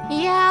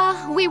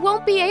 Yeah, we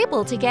won't be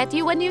able to get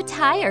you a new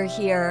tire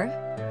here.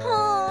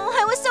 Oh,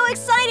 I was so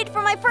excited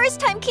for my first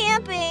time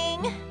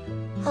camping.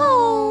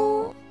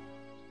 Oh.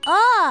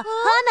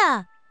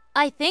 Hana,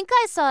 I think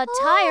I saw a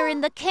tire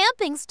in the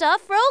camping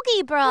stuff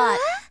Rogi brought.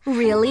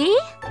 Really?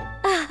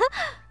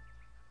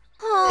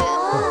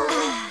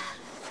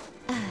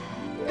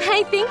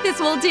 I think this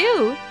will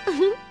do.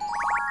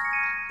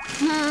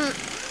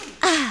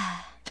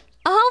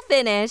 All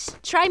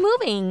finished. Try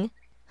moving.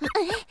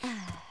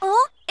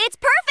 Oh, it's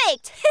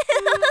perfect!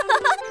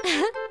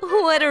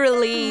 What a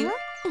relief.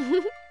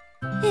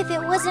 If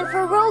it wasn't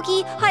for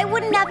Rogi, I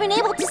wouldn't have been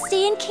able to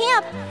stay in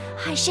camp.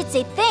 I should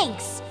say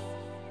thanks.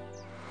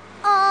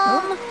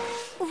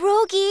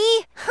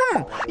 Rogi?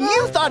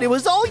 You thought it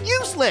was all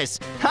useless.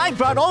 I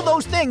brought all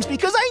those things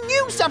because I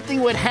knew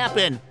something would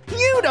happen.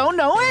 You don't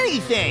know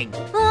anything.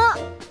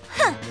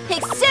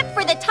 Except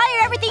for the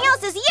tire, everything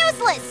else is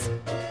useless.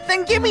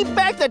 Then give me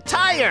back the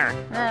tire.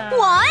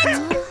 What?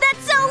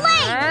 That's so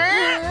late!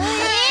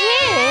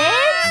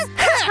 Kids!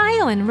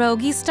 Tayo and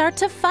Rogi start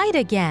to fight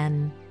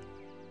again.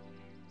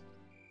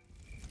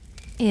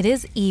 It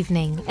is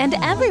evening, and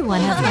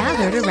everyone has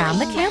gathered around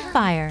the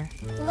campfire.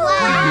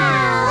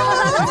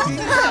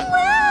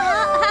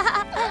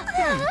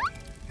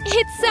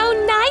 It's so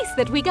nice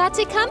that we got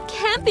to come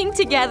camping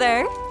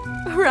together,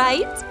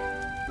 right?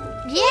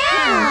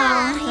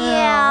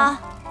 Yeah.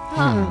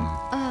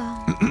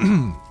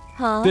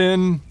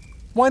 Then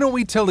why don't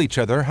we tell each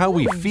other how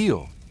we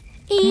feel?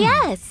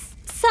 Yes,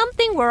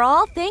 something we're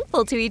all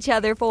thankful to each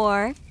other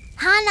for.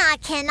 Hana,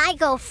 can I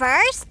go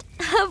first?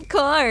 Of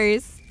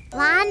course.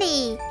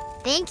 Lonnie,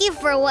 thank you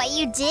for what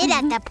you did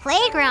at the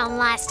playground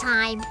last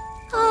time.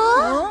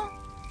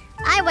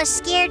 I was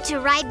scared to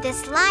ride the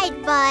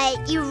slide,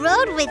 but you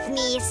rode with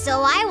me,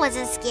 so I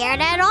wasn't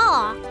scared at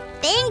all.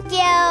 Thank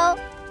you.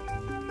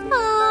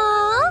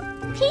 Aww,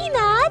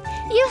 Peanut,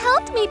 you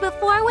helped me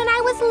before when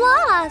I was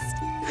lost.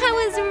 I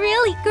was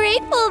really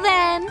grateful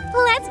then.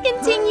 Let's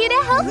continue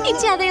to help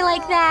each other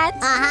like that.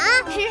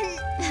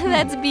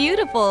 That's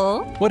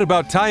beautiful. What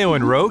about Tayo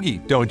and Rogi?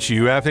 Don't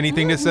you have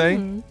anything to say?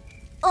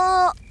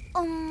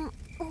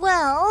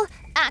 Well,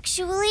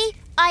 actually,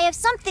 I have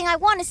something I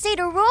want to say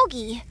to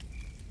Rogi.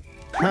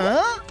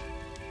 Huh?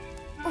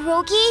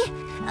 Rogi,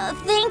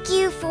 thank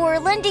you for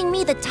lending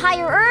me the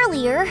tire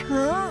earlier.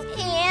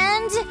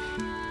 And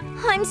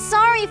I'm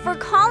sorry for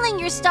calling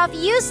your stuff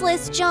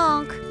useless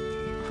junk.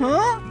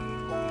 Huh?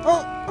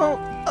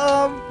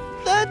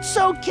 That's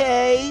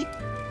okay.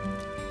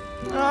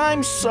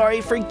 I'm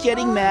sorry for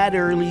getting mad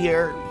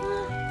earlier.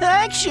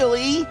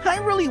 Actually, I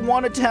really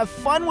wanted to have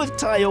fun with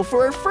Tayo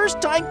for her first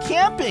time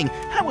camping.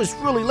 I was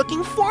really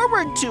looking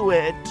forward to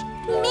it.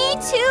 Me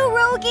too,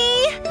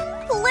 Rogi.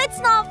 Let's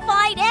not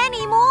fight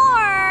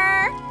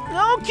anymore.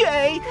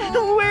 Okay,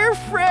 we're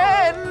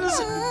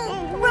friends.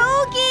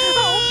 Rogi!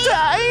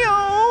 Tayo!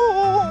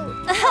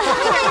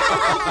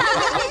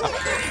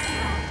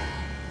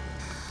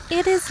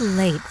 It is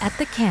late at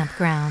the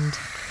campground.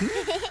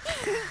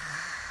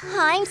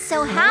 I'm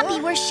so happy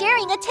we're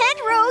sharing a tent,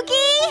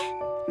 Rogi.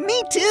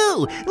 Me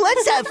too.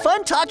 Let's have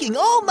fun talking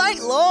all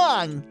night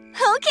long.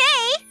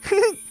 Okay.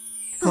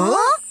 Huh?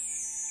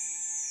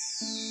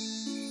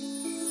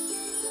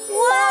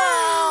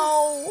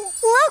 Wow!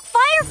 Look,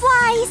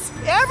 fireflies!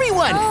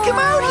 Everyone, come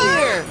out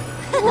here!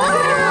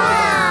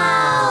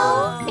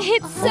 Wow!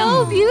 It's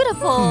so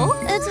beautiful.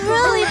 It's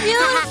really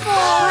beautiful.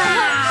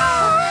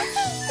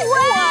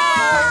 Wow!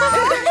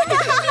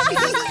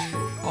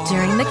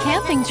 During the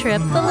camping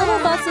trip, the little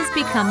buses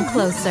become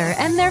closer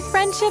and their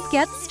friendship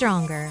gets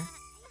stronger.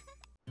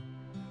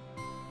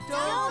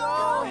 Don't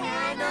go,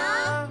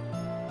 Hana.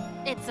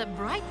 It's a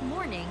bright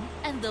morning,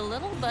 and the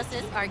little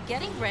buses are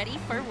getting ready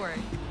for work.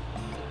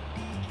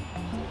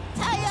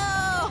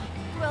 Tayo!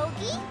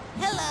 Rogi?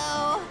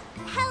 Hello!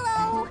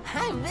 Hello!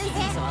 I'm busy,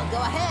 so I'll go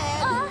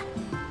ahead.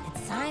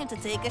 It's time to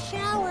take a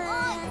shower.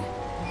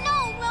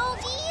 No,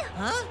 Rogi!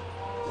 Huh?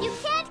 You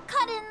can't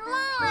cut in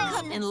line!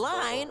 Cut in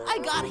line? I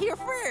got here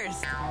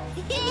first.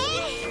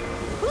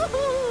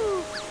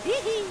 Woohoo!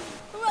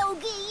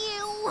 Rogi,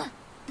 you!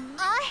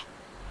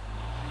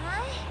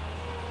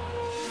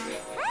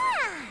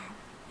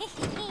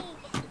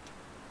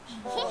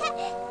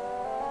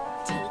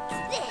 Take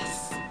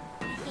this.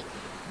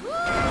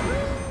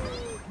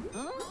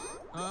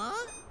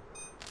 Huh?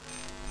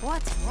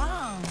 What's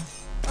wrong?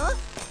 Huh?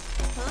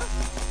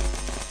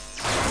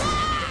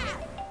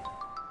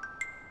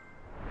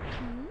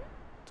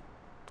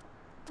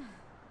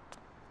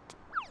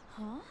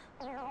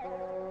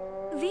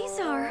 These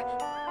are...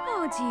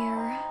 Oh,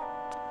 dear.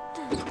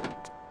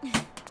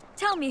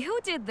 Tell me, who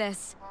did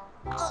this?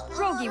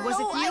 Rogi, was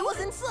it you? I was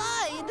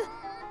inside.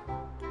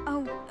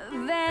 Oh,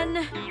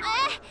 then...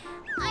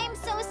 I'm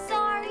so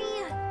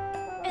sorry.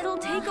 It'll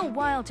take a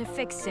while to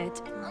fix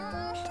it.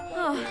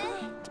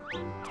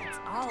 It's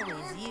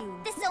always you.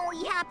 This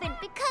only happened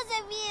because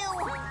of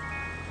you.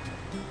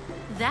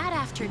 That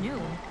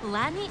afternoon,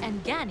 Lani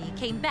and Gani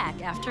came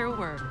back after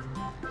work.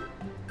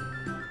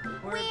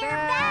 We're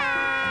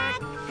back!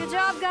 Good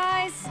job,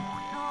 guys.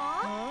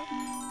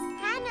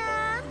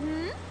 Hana!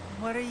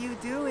 What are you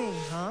doing,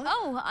 huh?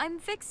 Oh, I'm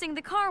fixing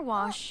the car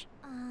wash.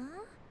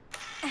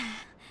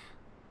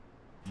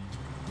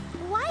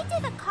 Why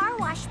did the car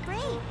wash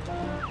break?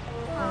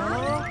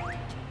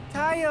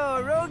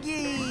 Tayo,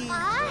 Rogi!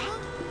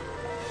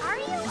 Are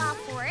you off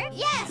work?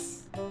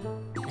 Yes!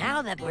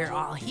 Now that we're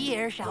all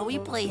here, shall we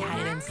play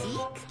hide and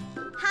seek?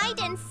 Hide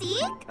and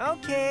seek?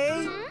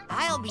 Okay.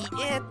 I'll be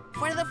it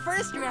for the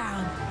first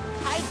round.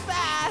 Hide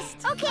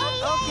fast!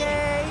 Okay!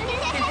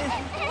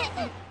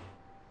 Okay!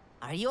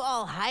 Are you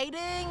all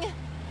hiding?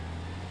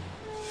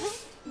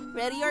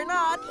 Ready or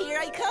not, here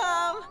I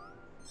come!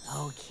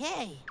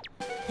 Okay.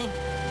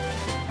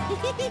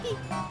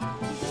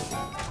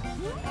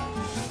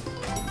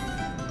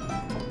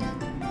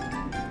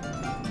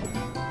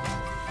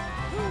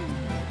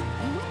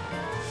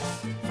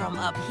 From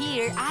up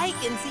here, I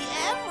can see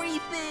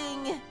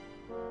everything.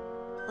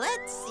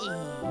 Let's see.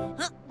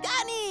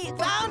 Gani,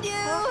 found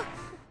you!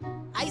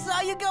 I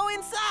saw you go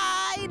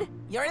inside.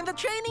 You're in the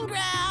training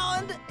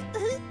ground.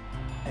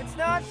 It's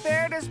not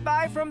fair to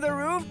spy from the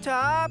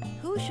rooftop.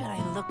 Who should I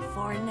look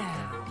for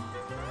now?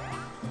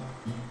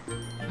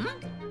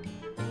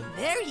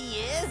 There he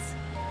is.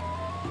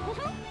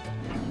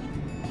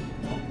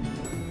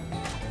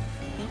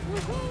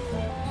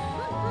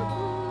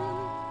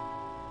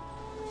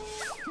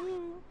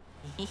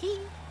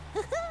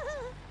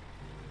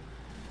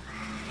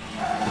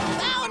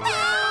 Found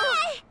you!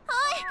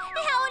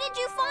 How did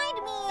you find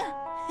me?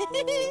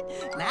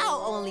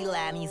 Now only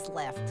Lani's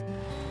left.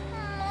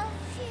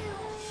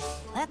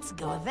 Let's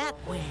go that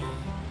way.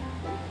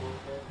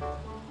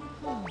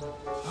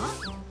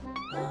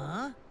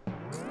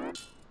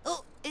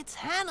 Oh, it's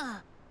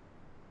Hana.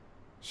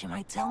 She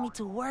might tell me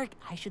to work.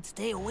 I should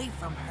stay away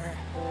from her.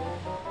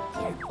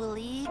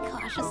 Carefully,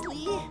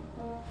 cautiously.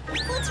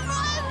 Let's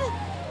run!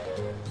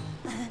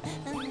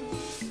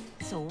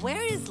 So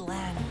where is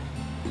Lani?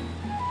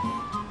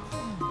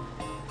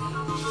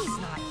 She's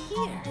not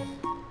here.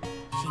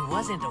 She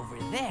wasn't over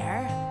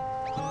there.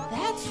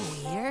 That's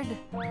weird.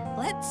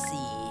 Let's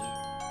see.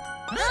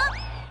 Huh?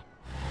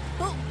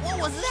 Oh, what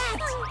was that?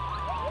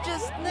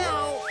 Just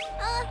now.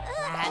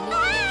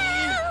 Lani!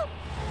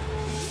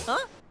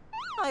 Huh?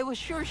 I was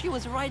sure she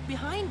was right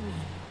behind me.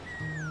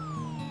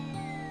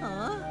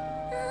 Huh?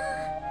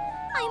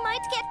 I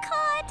might get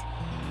caught.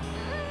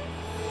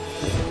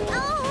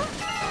 Huh?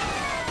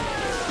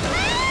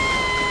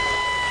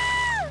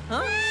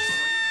 Huh?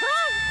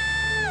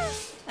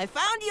 I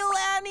found you,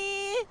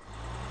 Lani!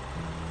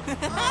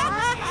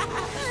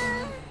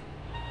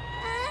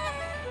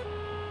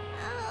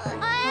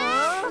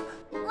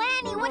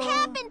 Lani, what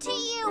happened to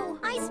you?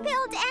 I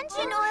spilled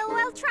engine oil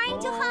while trying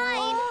to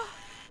hide.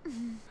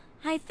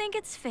 I think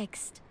it's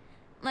fixed.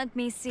 Let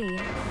me see.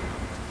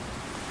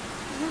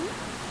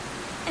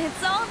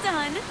 It's all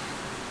done.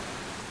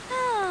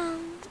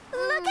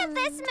 Look at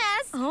this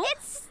mess. Oh?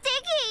 It's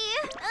sticky.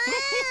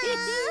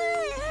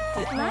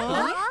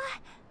 Lani?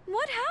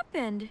 What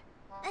happened?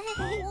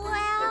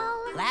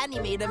 Well... Lani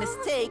made a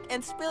mistake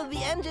and spilled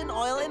the engine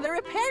oil in the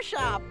repair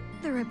shop.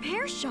 The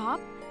repair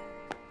shop?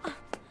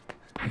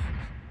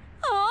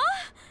 Oh,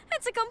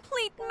 it's a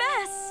complete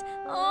mess.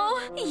 Oh,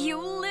 you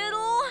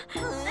little...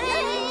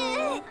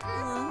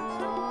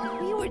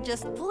 We were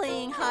just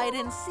playing hide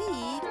and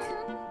seek.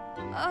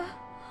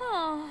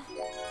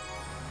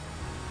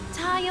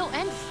 Tayo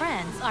and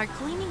friends are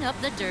cleaning up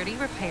the dirty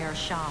repair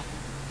shop.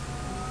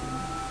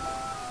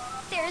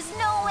 There's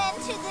no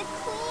end to the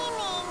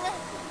cleaning.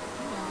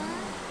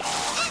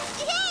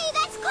 Hey,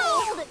 that's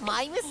cold!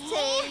 My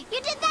mistake. You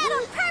did that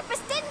on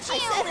purpose, didn't you? I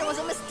said it was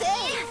a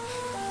mistake.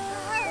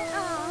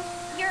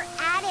 You're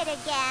at it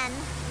again.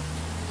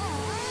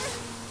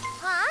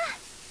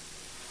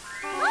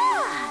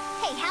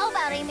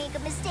 about I make a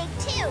mistake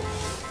too.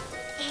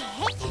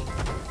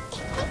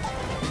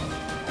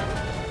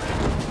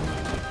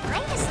 My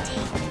mistake.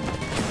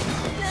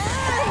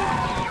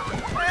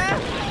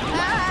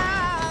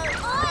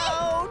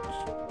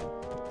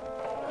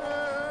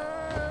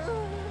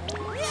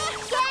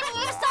 Danny,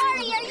 I'm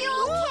sorry. Are you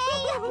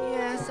okay?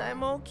 Yes,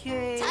 I'm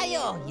okay.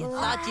 Tayo, you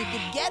thought you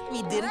could get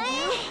me, didn't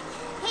you?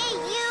 Hey,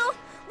 you!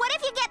 What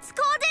if you get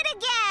scolded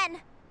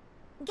again?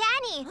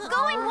 Danny,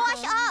 go and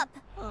wash up.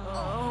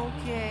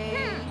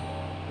 Okay.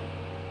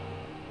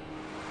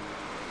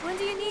 When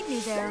do you need me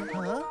there?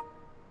 Huh?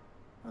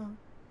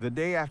 The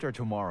day after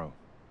tomorrow.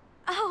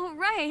 Oh,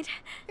 right.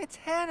 It's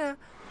Hana.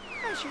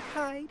 I should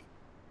hide.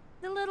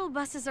 The little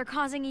buses are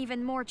causing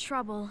even more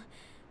trouble.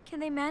 Can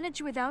they manage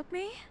without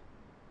me?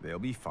 They'll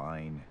be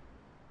fine.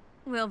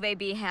 Will they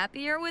be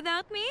happier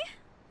without me?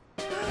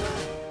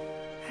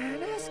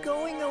 Hana's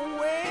going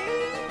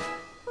away.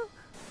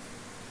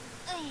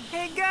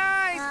 Hey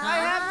guys, I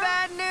have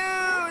bad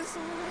news.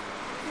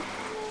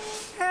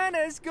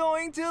 Hana's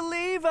going to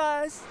leave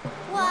us.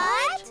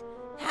 What?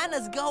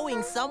 Hana's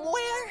going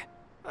somewhere?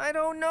 I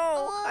don't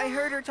know. I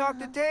heard her talk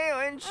to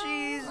Tayo and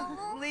she's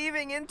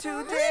leaving in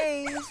 2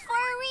 days.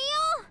 For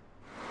real?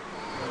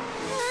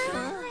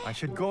 I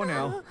should go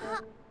now.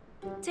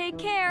 Take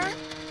care.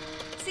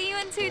 See you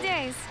in 2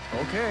 days.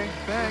 Okay,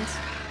 thanks.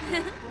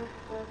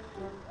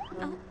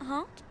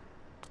 Huh?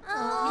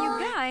 You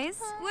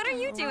guys, what are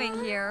you doing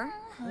here?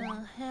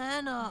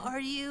 Hana, are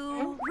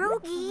you...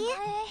 Rugi?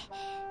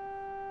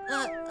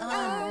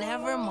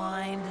 Never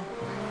mind.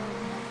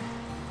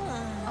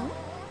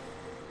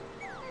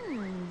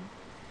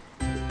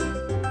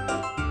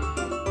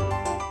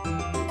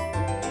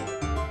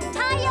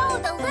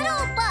 Tayo, the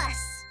little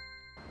bus.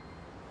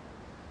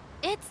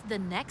 It's the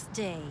next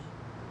day.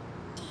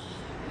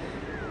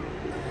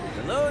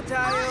 Hello,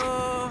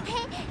 Tayo.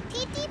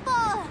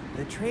 Titipo.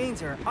 The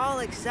trains are all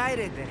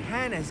excited that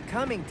Hana's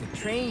coming to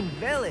Train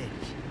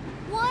Village.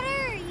 What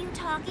are you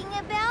talking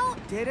about?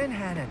 Didn't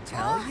Hana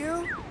tell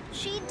you?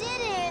 She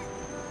didn't.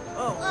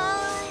 Oh.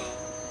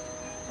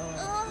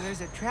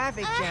 There's a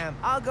traffic jam.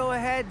 I'll go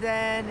ahead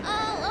then.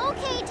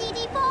 Okay,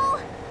 Titipo.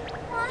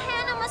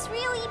 Hana must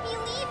really be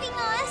leaving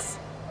us.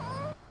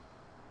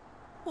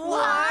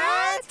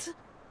 What?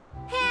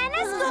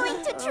 Hana's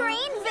going to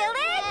Train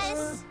Village?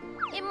 Yes.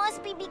 It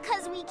must be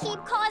because we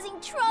keep causing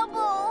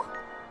trouble.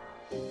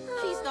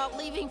 She's not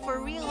leaving for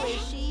real,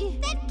 is she?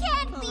 That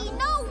can't be.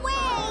 No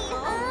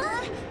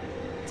way.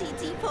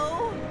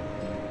 Titipo?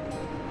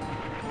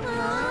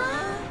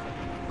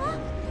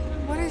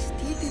 What is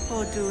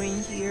Titipo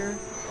doing here?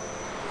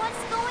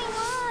 What's going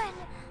on?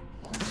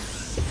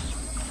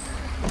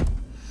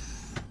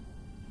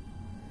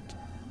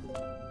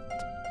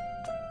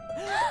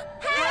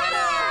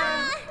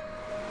 Hana!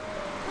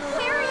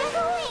 Where are you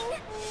going?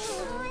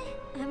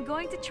 I'm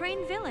going to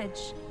Train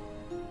Village.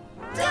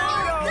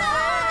 Don't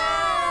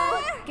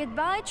go!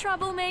 Goodbye,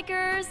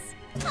 troublemakers.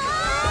 Don't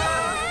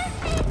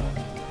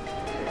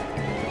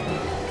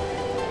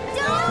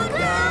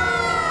go!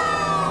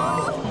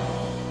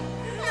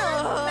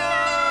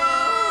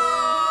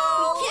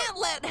 We can't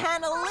let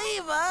Hana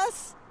leave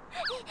us.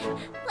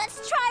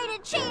 Let's try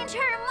to change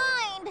her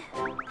mind.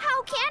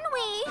 How can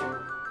we?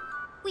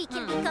 We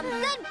can become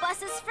good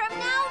buses from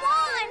now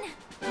on.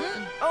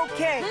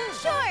 Okay.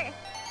 Sure.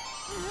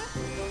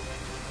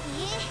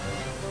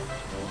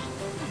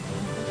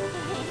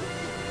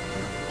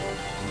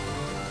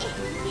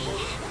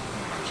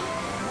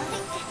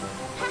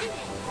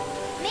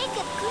 Make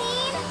it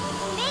clean,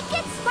 make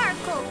it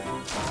sparkle.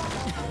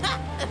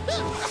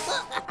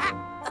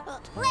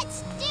 Let's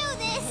do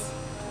this.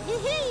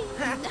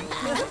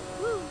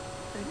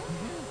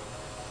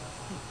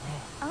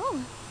 Oh,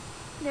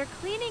 they're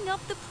cleaning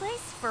up the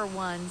place for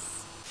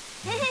once.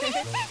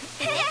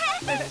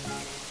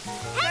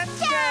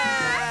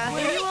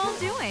 What are you all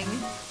doing?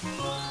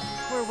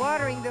 We're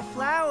watering the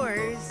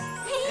flowers.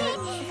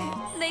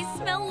 They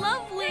smell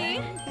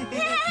lovely.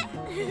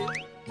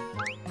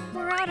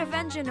 We're out of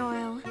engine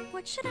oil.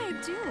 What should I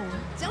do?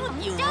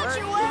 Don't you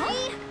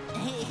worry.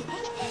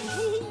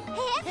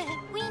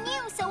 We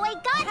knew, so I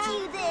got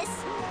you this.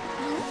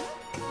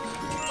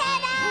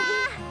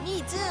 Ta-da!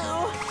 Me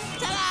too.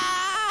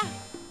 Ta-da!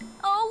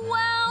 Oh,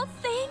 wow.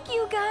 Thank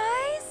you,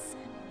 guys.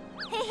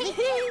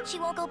 She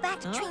won't go back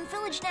to Train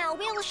Village now,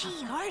 will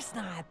she? Of course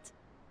not.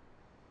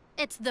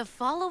 It's the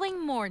following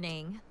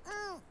morning.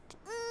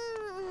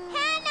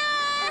 Hana!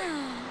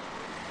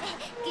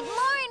 Good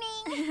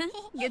morning.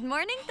 Good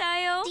morning,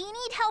 Tayo. Do you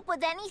need help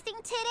with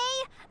anything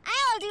today?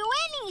 I'll do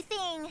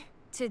anything.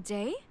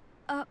 Today?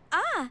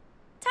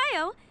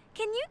 Tayo,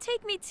 can you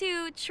take me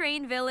to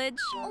Train Village?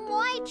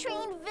 Why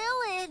Train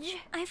Village?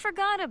 I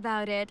forgot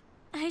about it.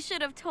 I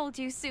should have told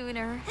you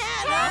sooner.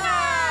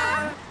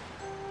 Hana!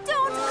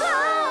 Don't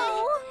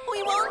go!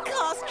 We won't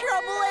cause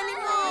trouble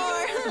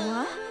anymore.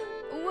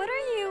 What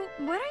are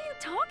you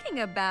talking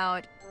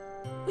about?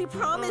 We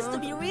promised to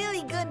be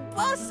really good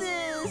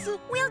buses.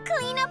 We'll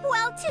clean up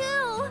well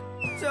too.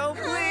 So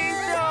please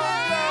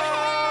don't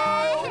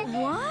go.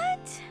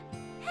 What?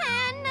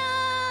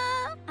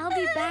 Hana! I'll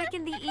be back in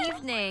the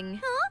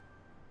evening. Huh?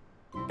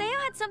 Theo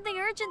had something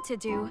urgent to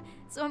do,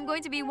 so I'm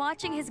going to be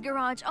watching his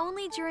garage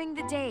only during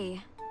the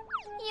day.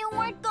 You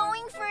weren't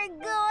going for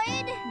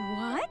good?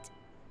 What?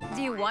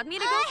 Do you want me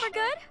to go for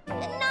good?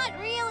 Not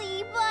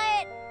really,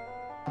 but...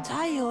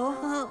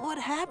 Tayo, what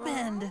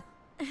happened?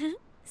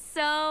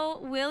 So,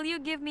 will you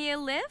give me a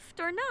lift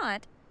or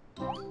not?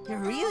 You're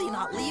really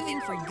not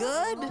leaving for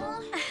good?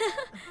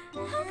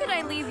 How could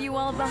I leave you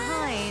all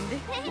behind?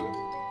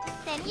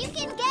 Then you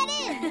can get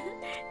in.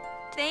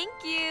 Thank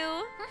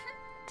you.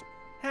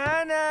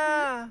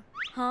 Hana!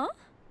 Huh?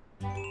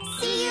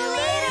 See you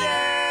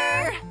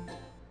later!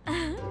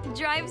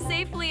 Drive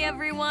safely,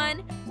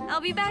 everyone.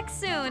 I'll be back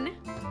soon.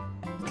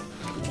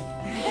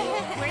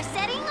 We're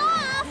setting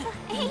off!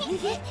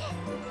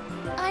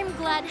 I'm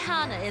glad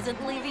Hana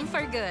isn't leaving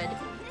for good.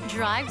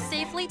 Drive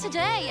safely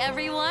today,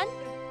 everyone.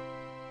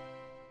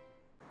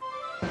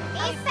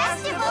 A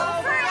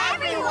festival for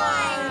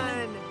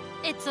everyone!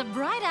 It's a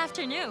bright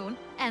afternoon,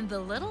 and the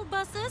little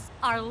buses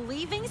are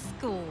leaving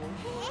school.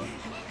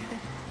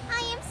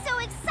 I am so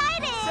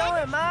excited! So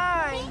am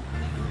I!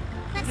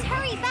 Let's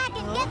hurry back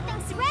and get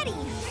things ready.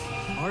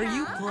 Are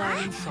you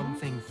planning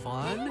something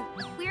fun?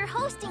 We're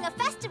hosting a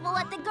festival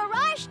at the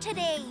garage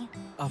today.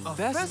 A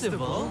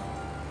festival?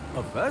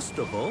 A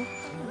festival?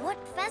 What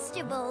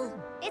festival?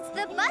 It's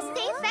the Bus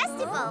Day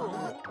Festival.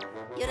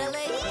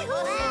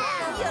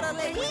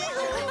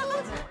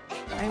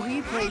 And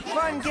we played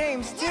fun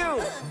games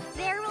too!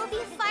 There will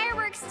be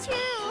fireworks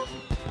too.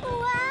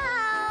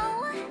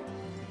 Wow!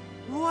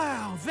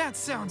 Wow, that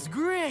sounds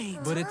great!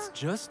 But it's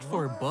just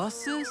for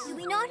buses? Do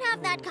we not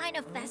have that kind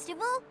of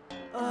festival?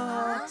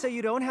 So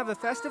you don't have a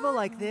festival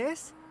like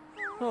this?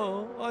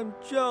 Oh, I'm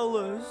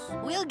jealous.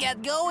 We'll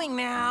get going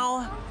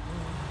now.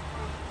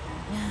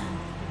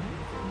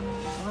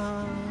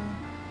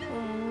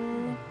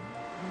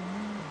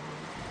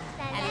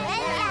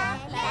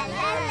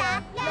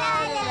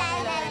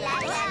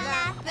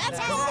 That's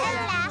cool.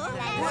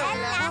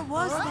 What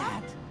was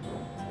that?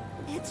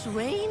 It's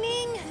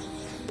raining?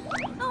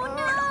 Oh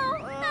no!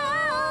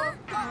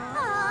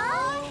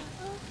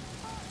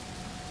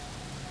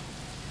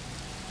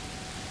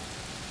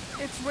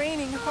 It's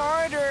raining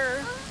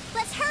harder.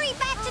 Let's hurry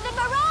back to the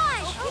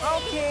garage!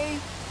 Okay.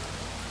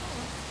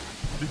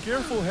 Be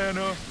careful,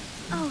 Hana.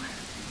 Oh,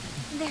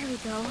 there we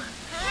go.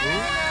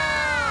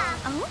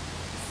 Oh?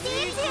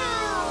 See you too!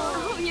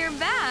 Oh, you're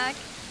back.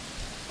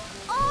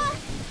 Oh,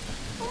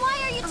 why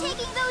are you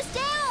taking those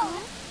down?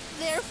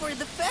 They're for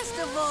the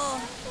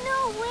festival.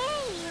 No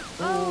way!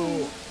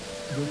 Oh,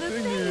 the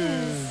thing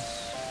is...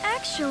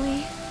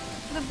 Actually,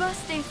 the Bus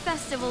Day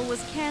Festival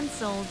was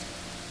cancelled.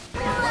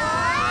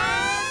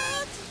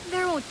 What?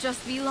 There won't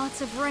just be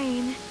lots of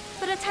rain,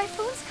 but a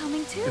typhoon's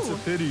coming too. It's a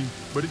pity,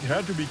 but it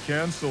had to be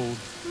cancelled.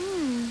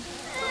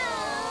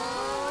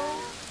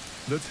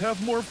 Let's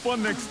have more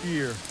fun next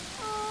year.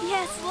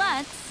 Yes,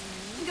 let's.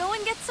 Go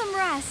and get some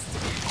rest.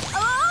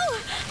 Oh!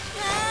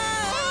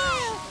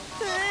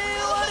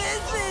 What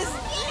is this?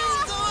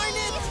 Darn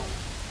it!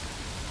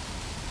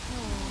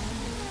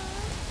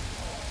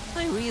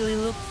 I really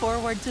look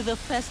forward to the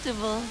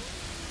festival.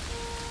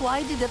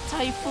 Why did the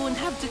typhoon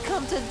have to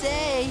come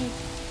today?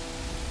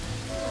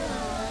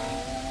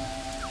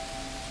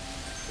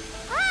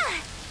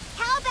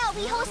 How about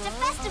we host a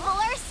festival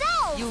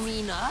ourselves? You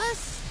mean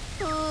us?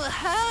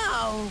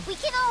 How? We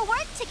can all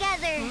work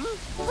together.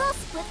 We'll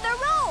split the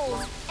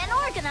roles and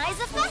organize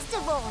a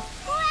festival.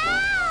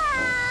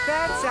 Wow!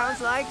 That sounds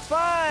like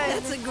fun.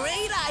 That's a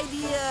great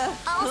idea.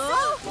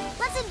 Also,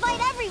 let's invite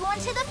everyone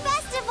to the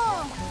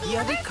festival. The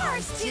other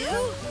cars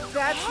too?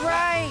 That's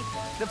right.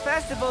 The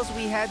festivals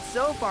we had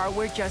so far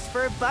were just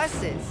for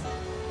buses.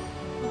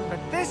 But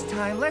this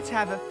time, let's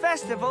have a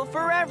festival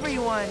for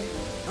everyone.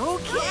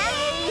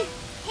 Okay.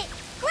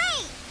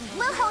 Great!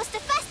 We'll host a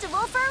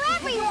festival for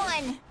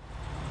everyone.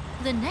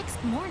 The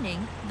next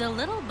morning, the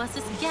little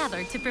buses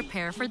gathered to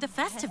prepare for the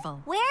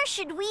festival. Where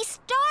should we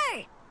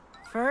start?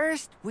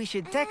 First, we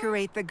should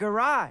decorate the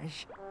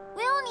garage.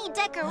 We'll need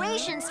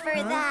decorations for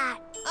that.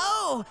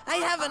 Oh, I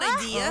have an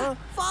idea.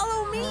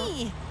 Follow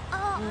me.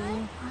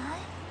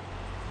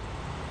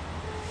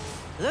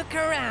 Look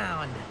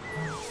around.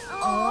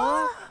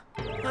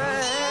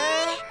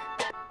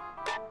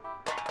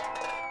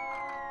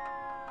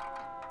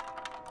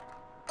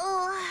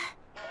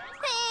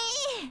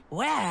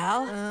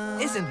 Well,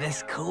 isn't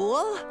this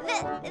cool?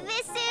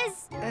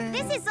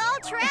 This is all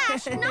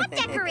trash, not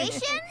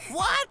decorations.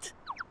 What?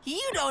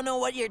 You don't know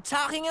what you're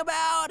talking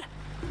about?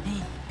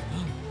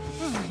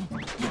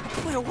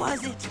 Where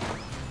was it?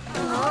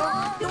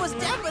 It was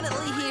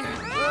definitely here.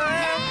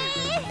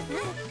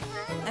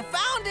 I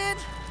found it.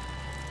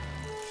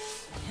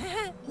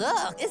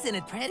 Look, isn't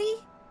it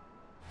pretty?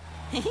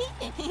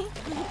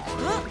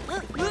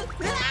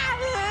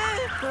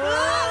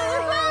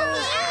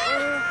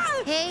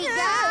 Hey,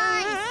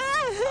 guys!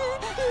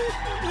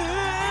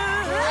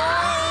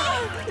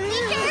 Be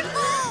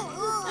careful!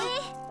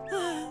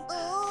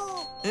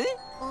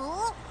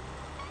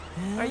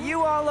 Are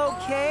you all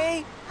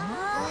okay?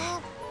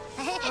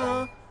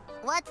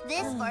 What's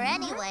this for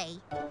anyway?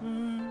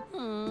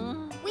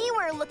 We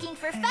were looking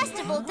for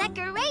festival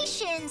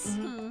decorations.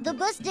 The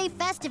bus day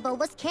festival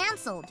was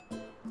canceled.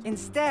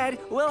 Instead,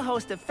 we'll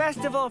host a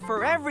festival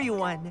for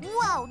everyone.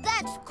 Whoa,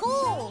 that's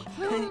cool!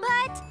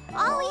 But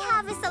all we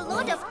have is a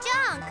load of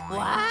junk.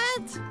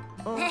 What?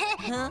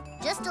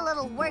 Just a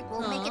little work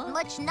will make it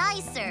much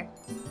nicer.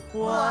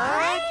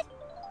 What?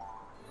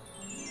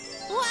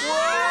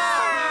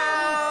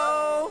 Wow!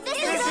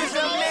 This is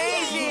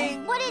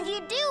amazing! What did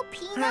you do,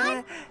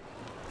 Peanut?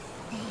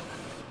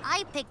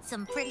 I picked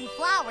some pretty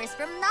flowers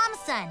from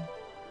Namsan.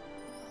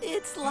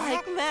 It's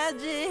like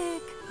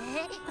magic.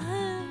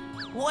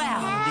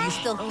 Wow, do you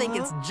still think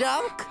it's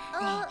junk?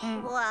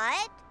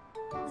 What?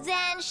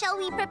 Then shall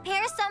we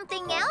prepare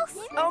something else?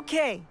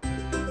 Okay.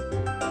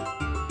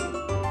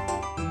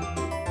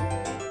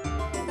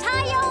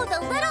 Tayo,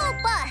 the little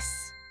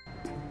bus.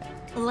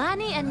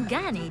 Lani and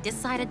Gani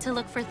decided to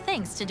look for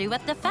things to do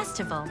at the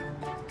festival.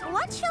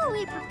 What shall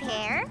we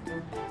prepare?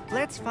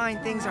 Let's find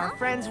things our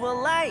friends will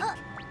like.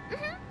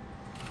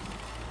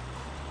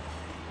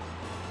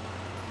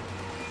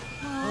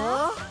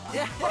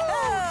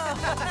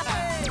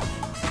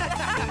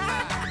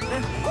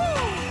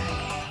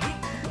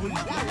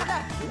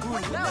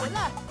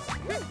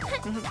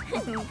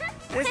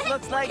 This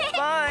looks like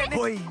fun.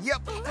 Hoy,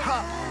 yup,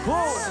 ha,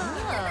 ho.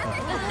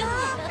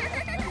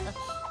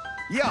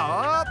 Yup,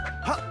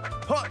 ha,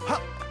 ha, ha.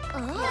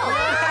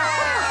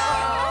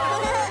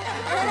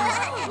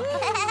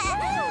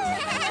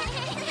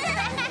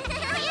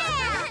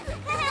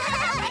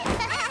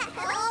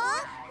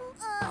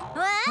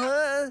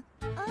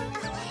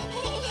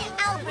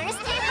 I'll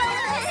burst your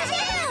balloons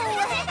too.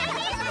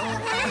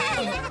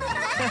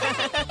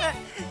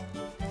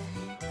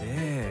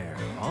 There,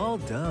 all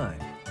done.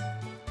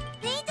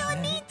 They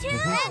don't need to.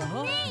 Let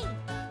me.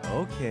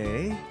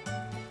 Okay.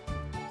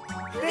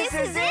 This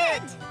is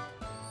it!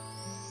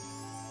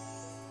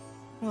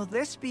 Will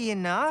this be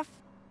enough?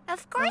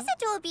 Of course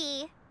it will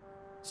be.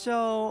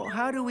 So,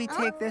 how do we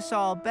take this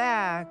all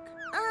back?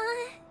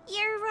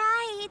 You're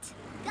right.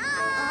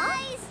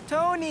 Guys!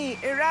 Tony,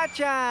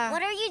 Iracha!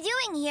 What are you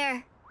doing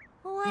here?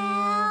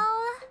 Well...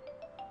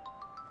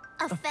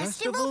 A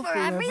festival for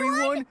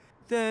everyone?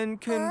 Then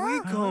can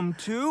we come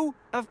too?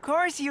 Of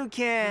course you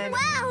can!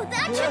 Wow,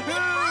 that should be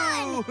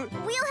fun!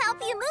 We'll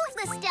help you move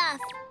the stuff.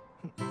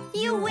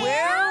 You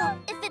will?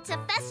 If it's a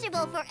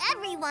festival for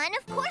everyone,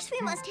 of course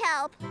we must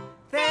help.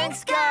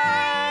 Thanks,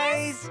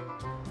 guys!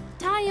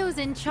 Tayo's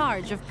in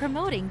charge of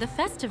promoting the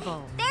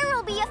festival. There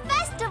will be a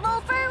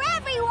festival for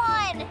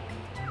everyone!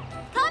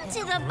 Come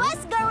to the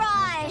bus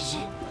garage!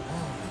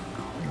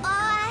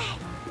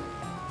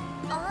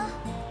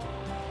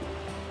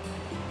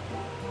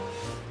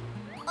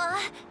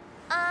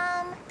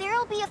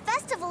 There'll be a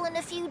festival in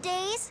a few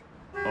days.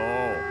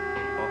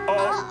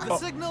 The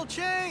signal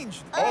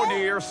changed. Oh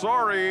dear,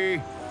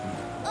 sorry.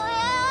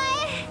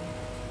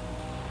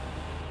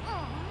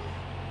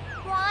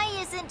 Why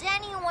isn't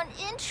anyone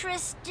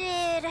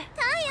interested?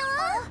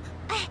 Tayo!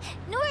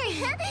 Nuri!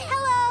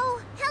 Hello!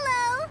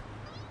 Hello!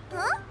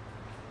 Huh?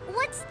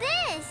 What's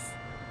this?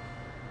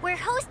 We're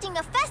hosting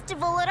a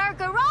festival at our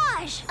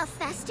garage. A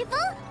festival?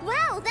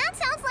 Wow, that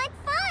sounds like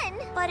fun.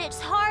 But it's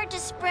hard to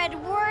spread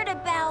word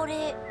about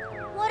it.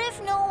 What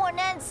if no one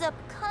ends up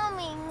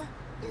coming?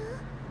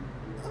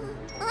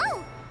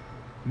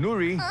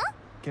 Nuri,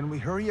 can we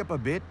hurry up a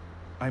bit?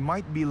 I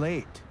might be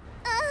late.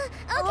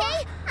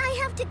 Okay, I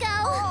have to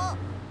go.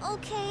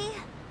 Okay.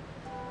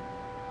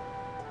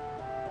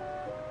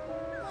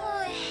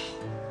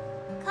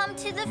 Come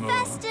to the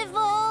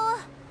festival.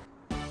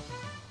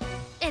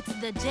 It's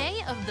the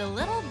day of the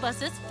Little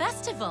Buses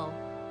Festival.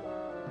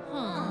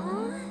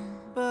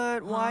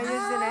 But why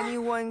isn't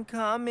anyone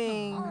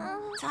coming?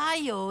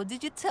 Tayo,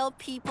 did you tell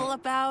people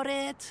about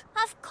it?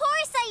 Of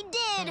course I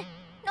did.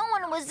 No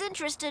one was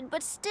interested,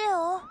 but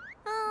still.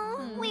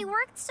 We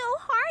worked so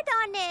hard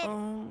on it.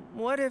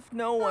 What if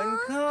no one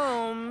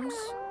comes?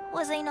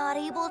 Was I not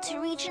able to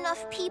reach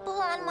enough people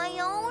on my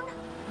own?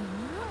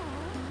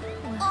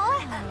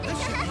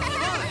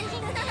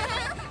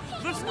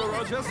 This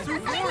garage has 2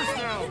 floors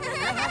now.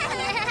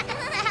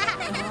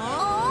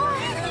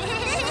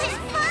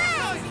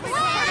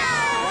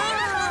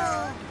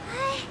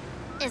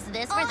 Is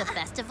this where the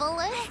festival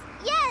is?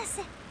 Yes!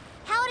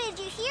 How did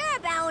you hear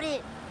about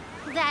it?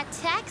 That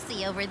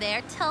taxi over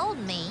there told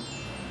me.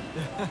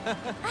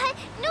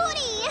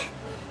 Nuri!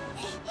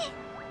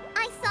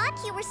 I thought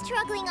you were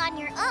struggling on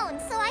your own,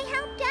 so I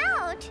helped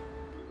out.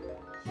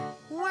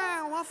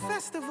 Wow, a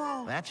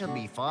festival! That should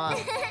be fun.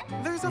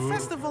 There's a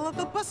festival at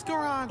the bus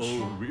garage.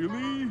 Oh,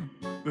 really?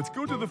 Let's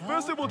go to the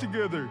festival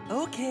together.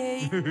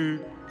 Okay.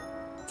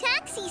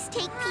 Taxis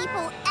take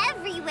people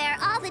everywhere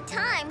all the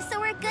time, so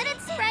we're good at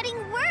spreading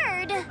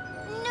word.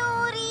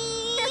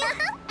 Nuri!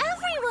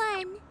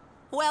 Everyone!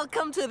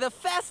 Welcome to the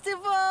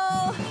festival!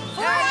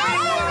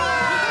 Wow!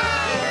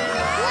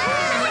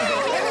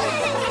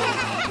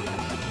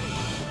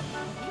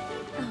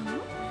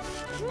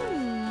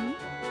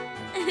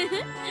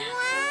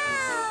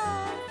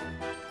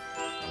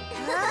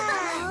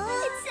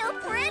 It's so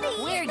pretty!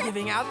 We're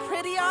giving out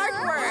pretty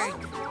artwork.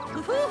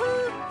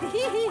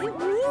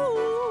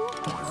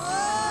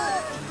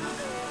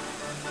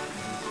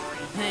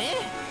 Huh?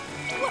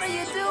 What are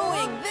you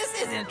doing? This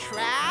isn't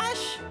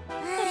trash.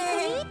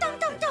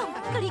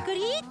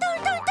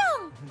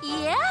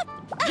 Yep.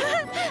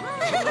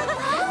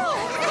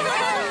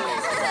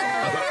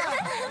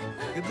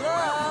 Good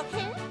luck.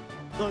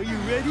 Are you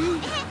ready?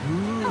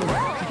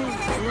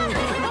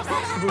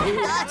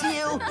 Got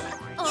you.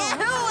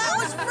 Yahoo! I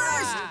was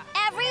first.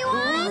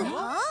 Everyone?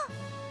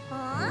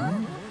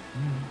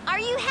 Are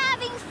you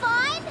having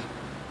fun?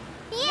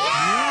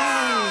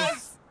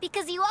 Yes!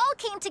 Because you all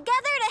came together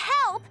to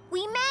help,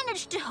 we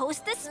managed to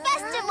host this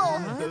festival.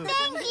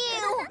 Thank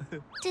you!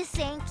 To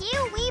thank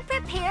you, we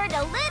prepared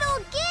a little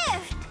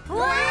gift.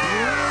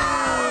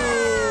 Wow!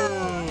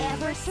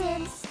 Ever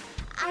since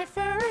I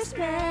first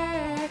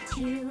met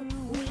you,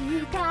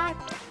 we got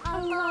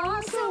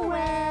along so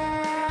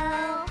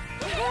well.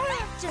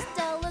 Just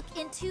a look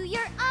into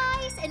your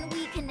eyes and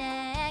we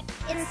connect.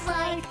 It's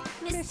like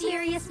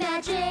mysterious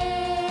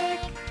magic.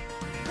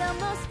 The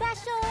most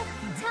special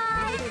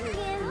time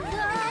in the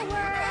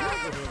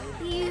world.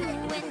 You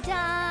and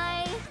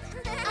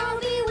I'll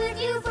be with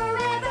you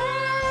forever.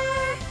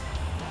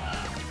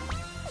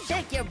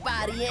 Shake your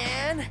body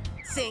and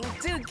sing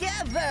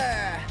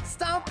together.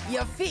 Stomp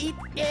your feet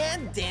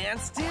and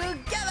dance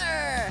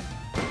together.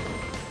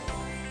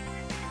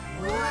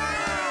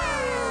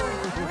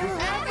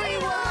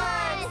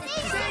 Everyone,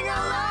 sing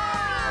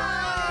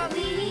along!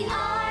 We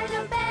are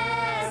the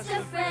best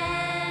of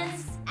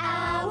friends.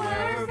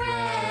 Our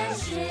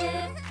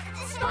friendship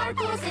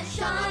sparkles and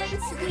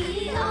shines.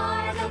 We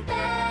are the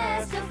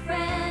best of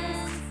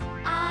friends.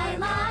 I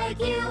like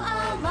you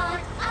a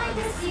lot. I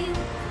miss you.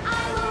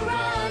 I will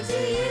run to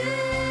you.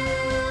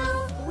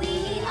 We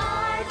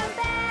are the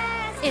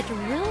best. It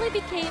really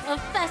became a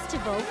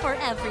festival for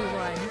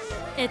everyone.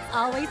 It's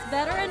always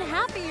better and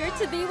happier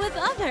to be with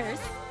others.